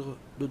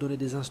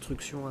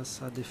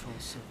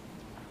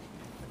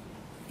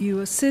 You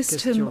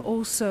assessed him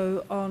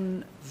also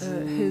on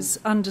his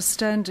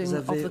understanding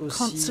of the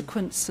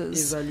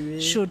consequences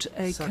should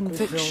a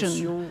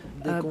conviction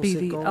be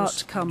the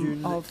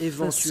outcome of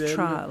this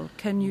trial.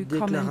 Can you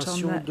comment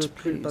on that,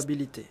 please?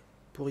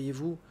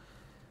 Pourriez-vous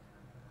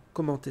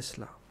commenter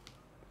cela?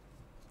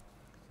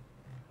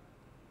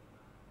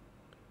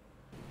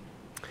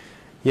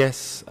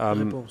 Yes.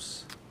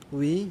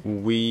 Oui.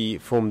 We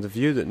formed the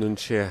view that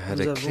Nunchia had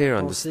a clear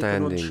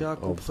understanding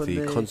of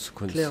the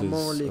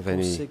consequences of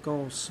any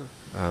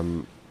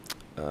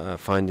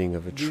finding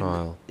of a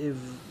trial.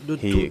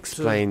 He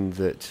explained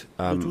that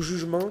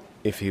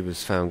if he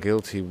was found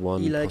guilty,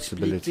 one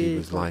possibility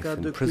was life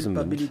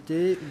imprisonment,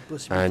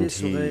 and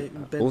he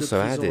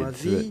also added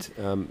that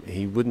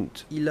he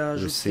wouldn't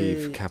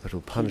receive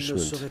capital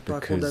punishment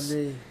because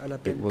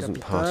it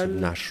wasn't part of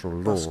national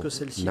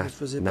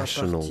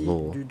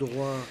law.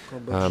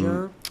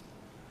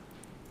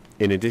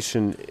 In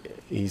addition,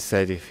 he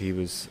said if he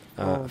was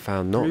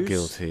found not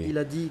guilty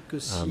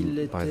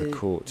by the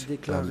court,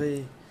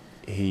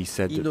 he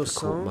said that the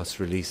court must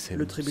release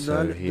him,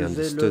 so he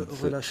understood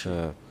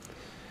that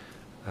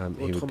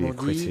he would be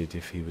acquitted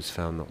if he was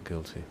found not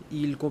guilty.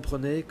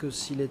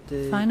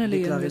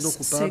 Finally, in this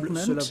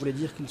segment,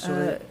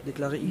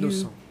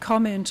 you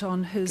comment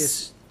on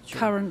his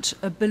current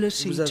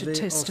ability to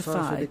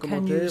testify.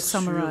 Can you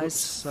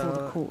summarize for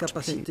the court,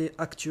 capacité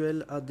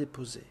actuelle à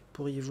déposer?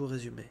 Pourriez-vous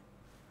résumer?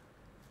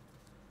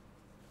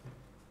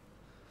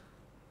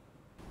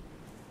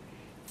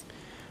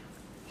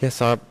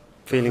 Yes, our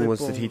feeling was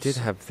that he did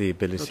have the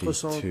ability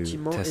to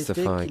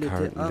testify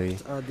currently.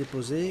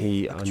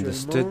 He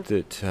understood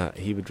that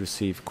he would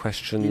receive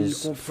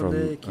questions from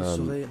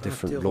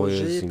different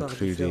lawyers,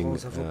 including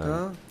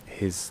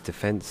his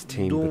defense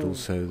team, but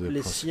also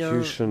the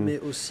prosecution.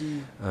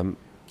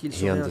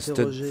 He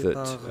understood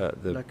that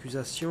the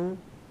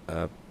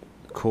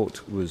court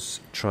was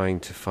trying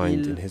to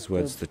find, in his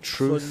words, the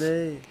truth,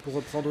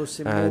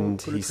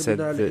 and he said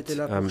that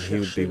he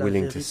would be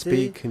willing to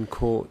speak in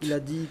court,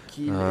 but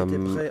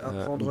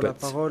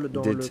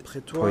did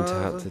point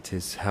out that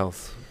his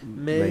health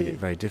made it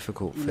very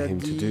difficult for him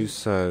to do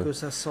so,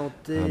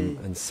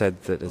 and said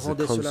that as a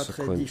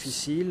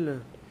consequence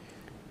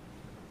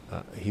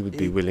he would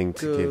be willing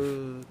to give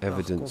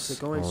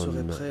evidence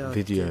on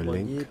video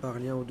link.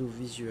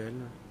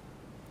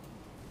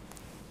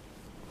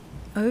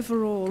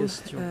 Overall,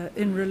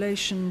 in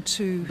relation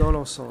to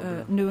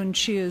Nguyen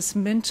Chia's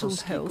mental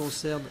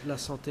health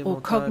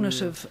or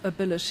cognitive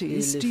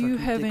abilities, do you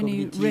have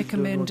any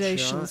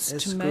recommendations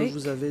to make?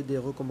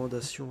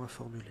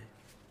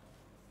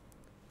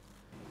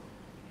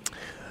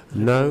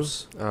 No,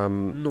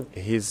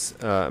 his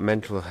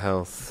mental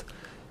health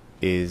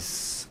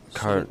is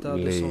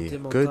currently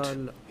good,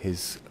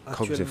 his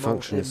cognitive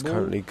function is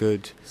currently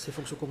good,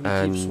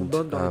 and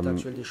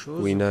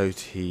we note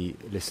he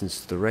listens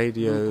to the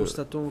radio,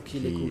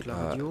 he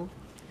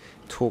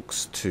talks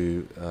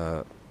to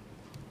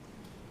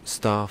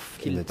staff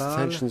in the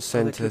detention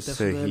center,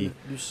 so he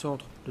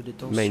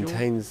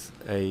maintains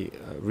a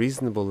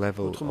reasonable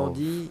level of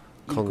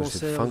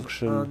cognitive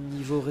function,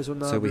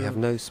 so we have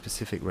no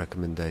specific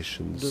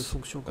recommendations.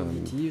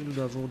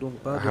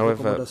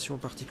 However,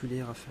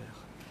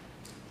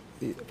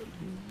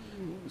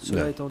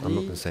 no, I'm not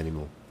going to say any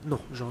more. Non,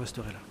 j'en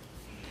resterai là.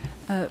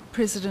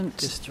 President,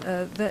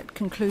 that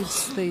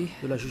concludes the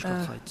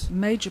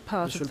major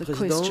part of the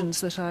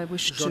questions that I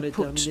wish to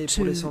put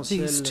to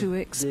these two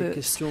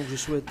experts.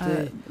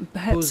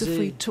 Perhaps if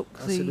we took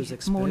the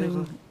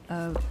morning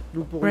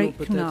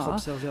break now,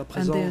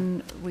 and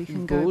then we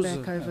can go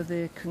back over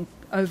their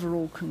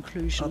overall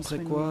conclusions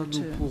when we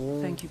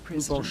return. Thank you,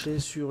 President. Pencher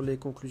sur les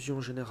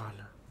conclusions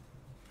générales.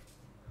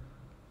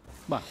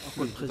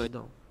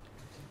 Président.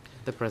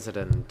 The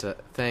President,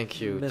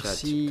 thank you,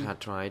 Judge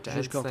Cartwright,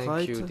 and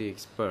thank you, the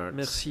experts.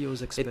 Merci aux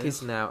experts. It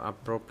is now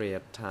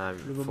appropriate time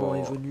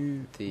for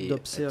the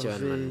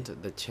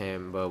adjournment. The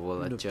chamber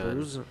will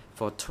adjourn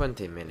for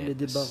 20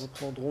 minutes.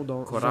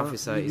 Court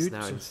officer is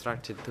now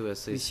instructed to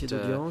assist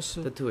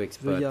the two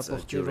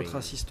experts during the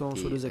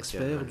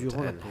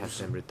adjournment and have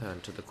them return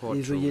to the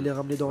courtroom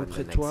when the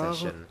next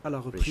session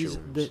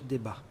resumes.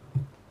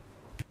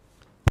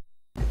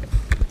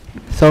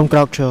 សូមក្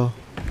រោកឈរ